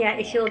 Yeah,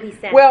 it should be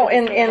sent. Well, to the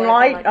in state board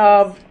light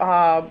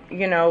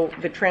elections.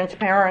 of the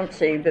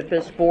transparency that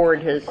this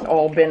board has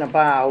all been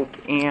about,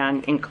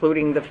 and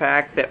including the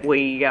fact that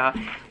we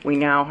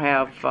now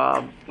have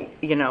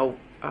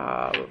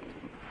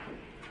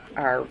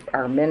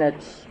our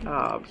minutes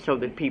so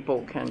that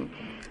people can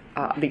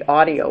the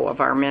audio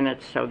of our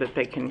minutes so that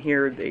they can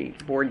hear the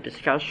board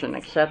discussion,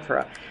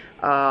 etc.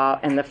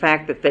 And the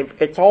fact that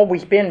it's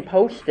always been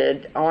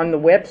posted on the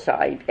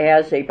website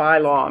as a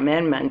bylaw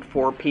amendment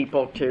for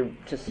people to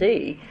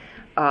see.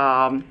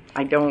 I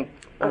don't.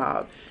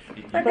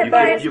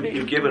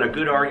 You've given a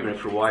good argument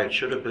for why it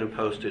should have been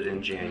posted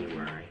in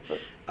January.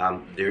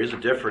 There is a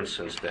difference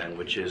since then,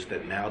 which is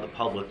that now the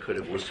public could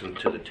have listened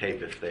to the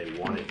tape if they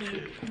wanted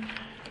to.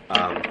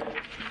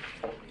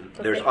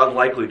 There's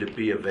unlikely to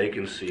be a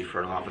vacancy for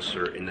an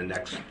officer in the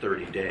next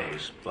 30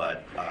 days,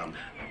 but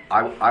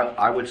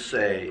I would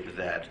say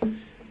that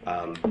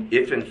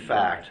if in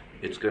fact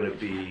it's going to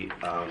be,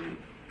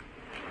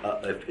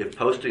 if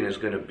posting is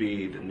going to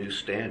be the new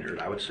standard,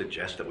 I would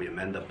suggest that we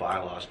amend the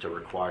bylaws to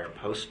require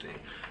posting.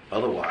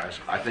 Otherwise,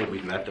 I think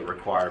we've met the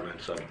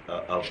requirements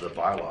of the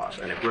bylaws.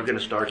 And if we're going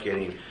to start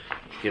getting,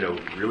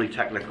 really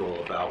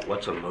technical about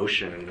what's a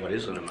motion and what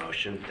isn't a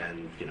motion,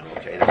 then,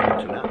 okay,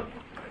 that's good to know.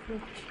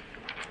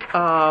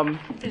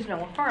 There's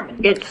no harm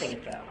in It's- posting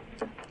it,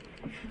 though.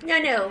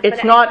 No. It's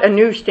but not a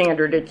new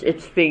standard.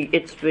 It's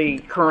the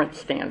current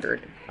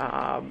standard.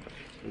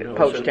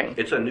 Posting.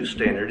 It's a new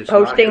standard. It's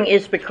Posting not,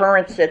 is the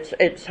current.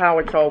 It's how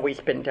it's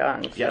always been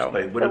done. Yes, So.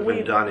 but it would have But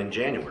been done in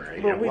January.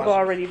 and But it we've wasn't.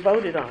 already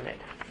voted on it.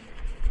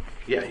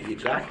 Yeah,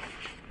 exactly.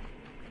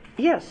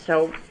 Yes.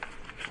 So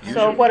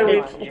What are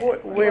we?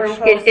 We're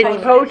supposed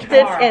it's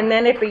posted, and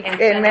then it And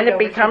send and then it it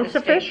over to becomes the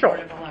State official. Board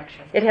of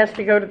Elections. It has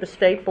to go to the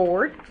state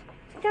board.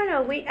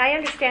 No, I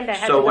understand that.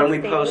 has So to when go we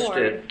to state post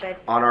board, it but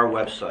on our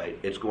website,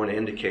 it's going to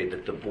indicate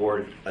that the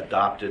board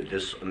adopted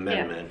this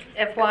amendment,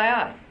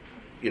 FYI.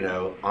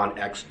 On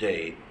X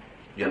date,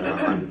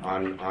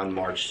 on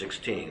March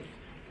 16th,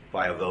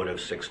 by a vote of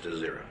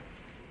 6-0.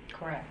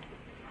 Correct.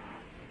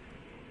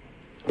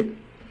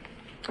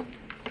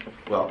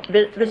 Well,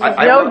 This is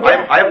I no.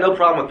 have no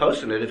problem with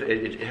posting it if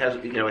it has,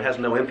 it has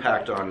no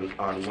impact on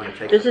when it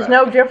takes This is effect.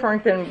 no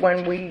different than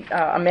when we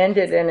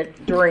amended, and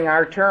during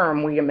our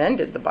term, we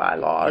amended the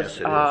bylaws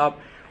Yes, it is.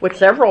 with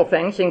several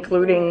things,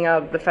 including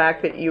the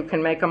fact that you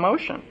can make a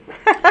motion.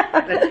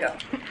 Let's go.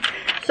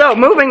 So,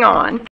 moving on.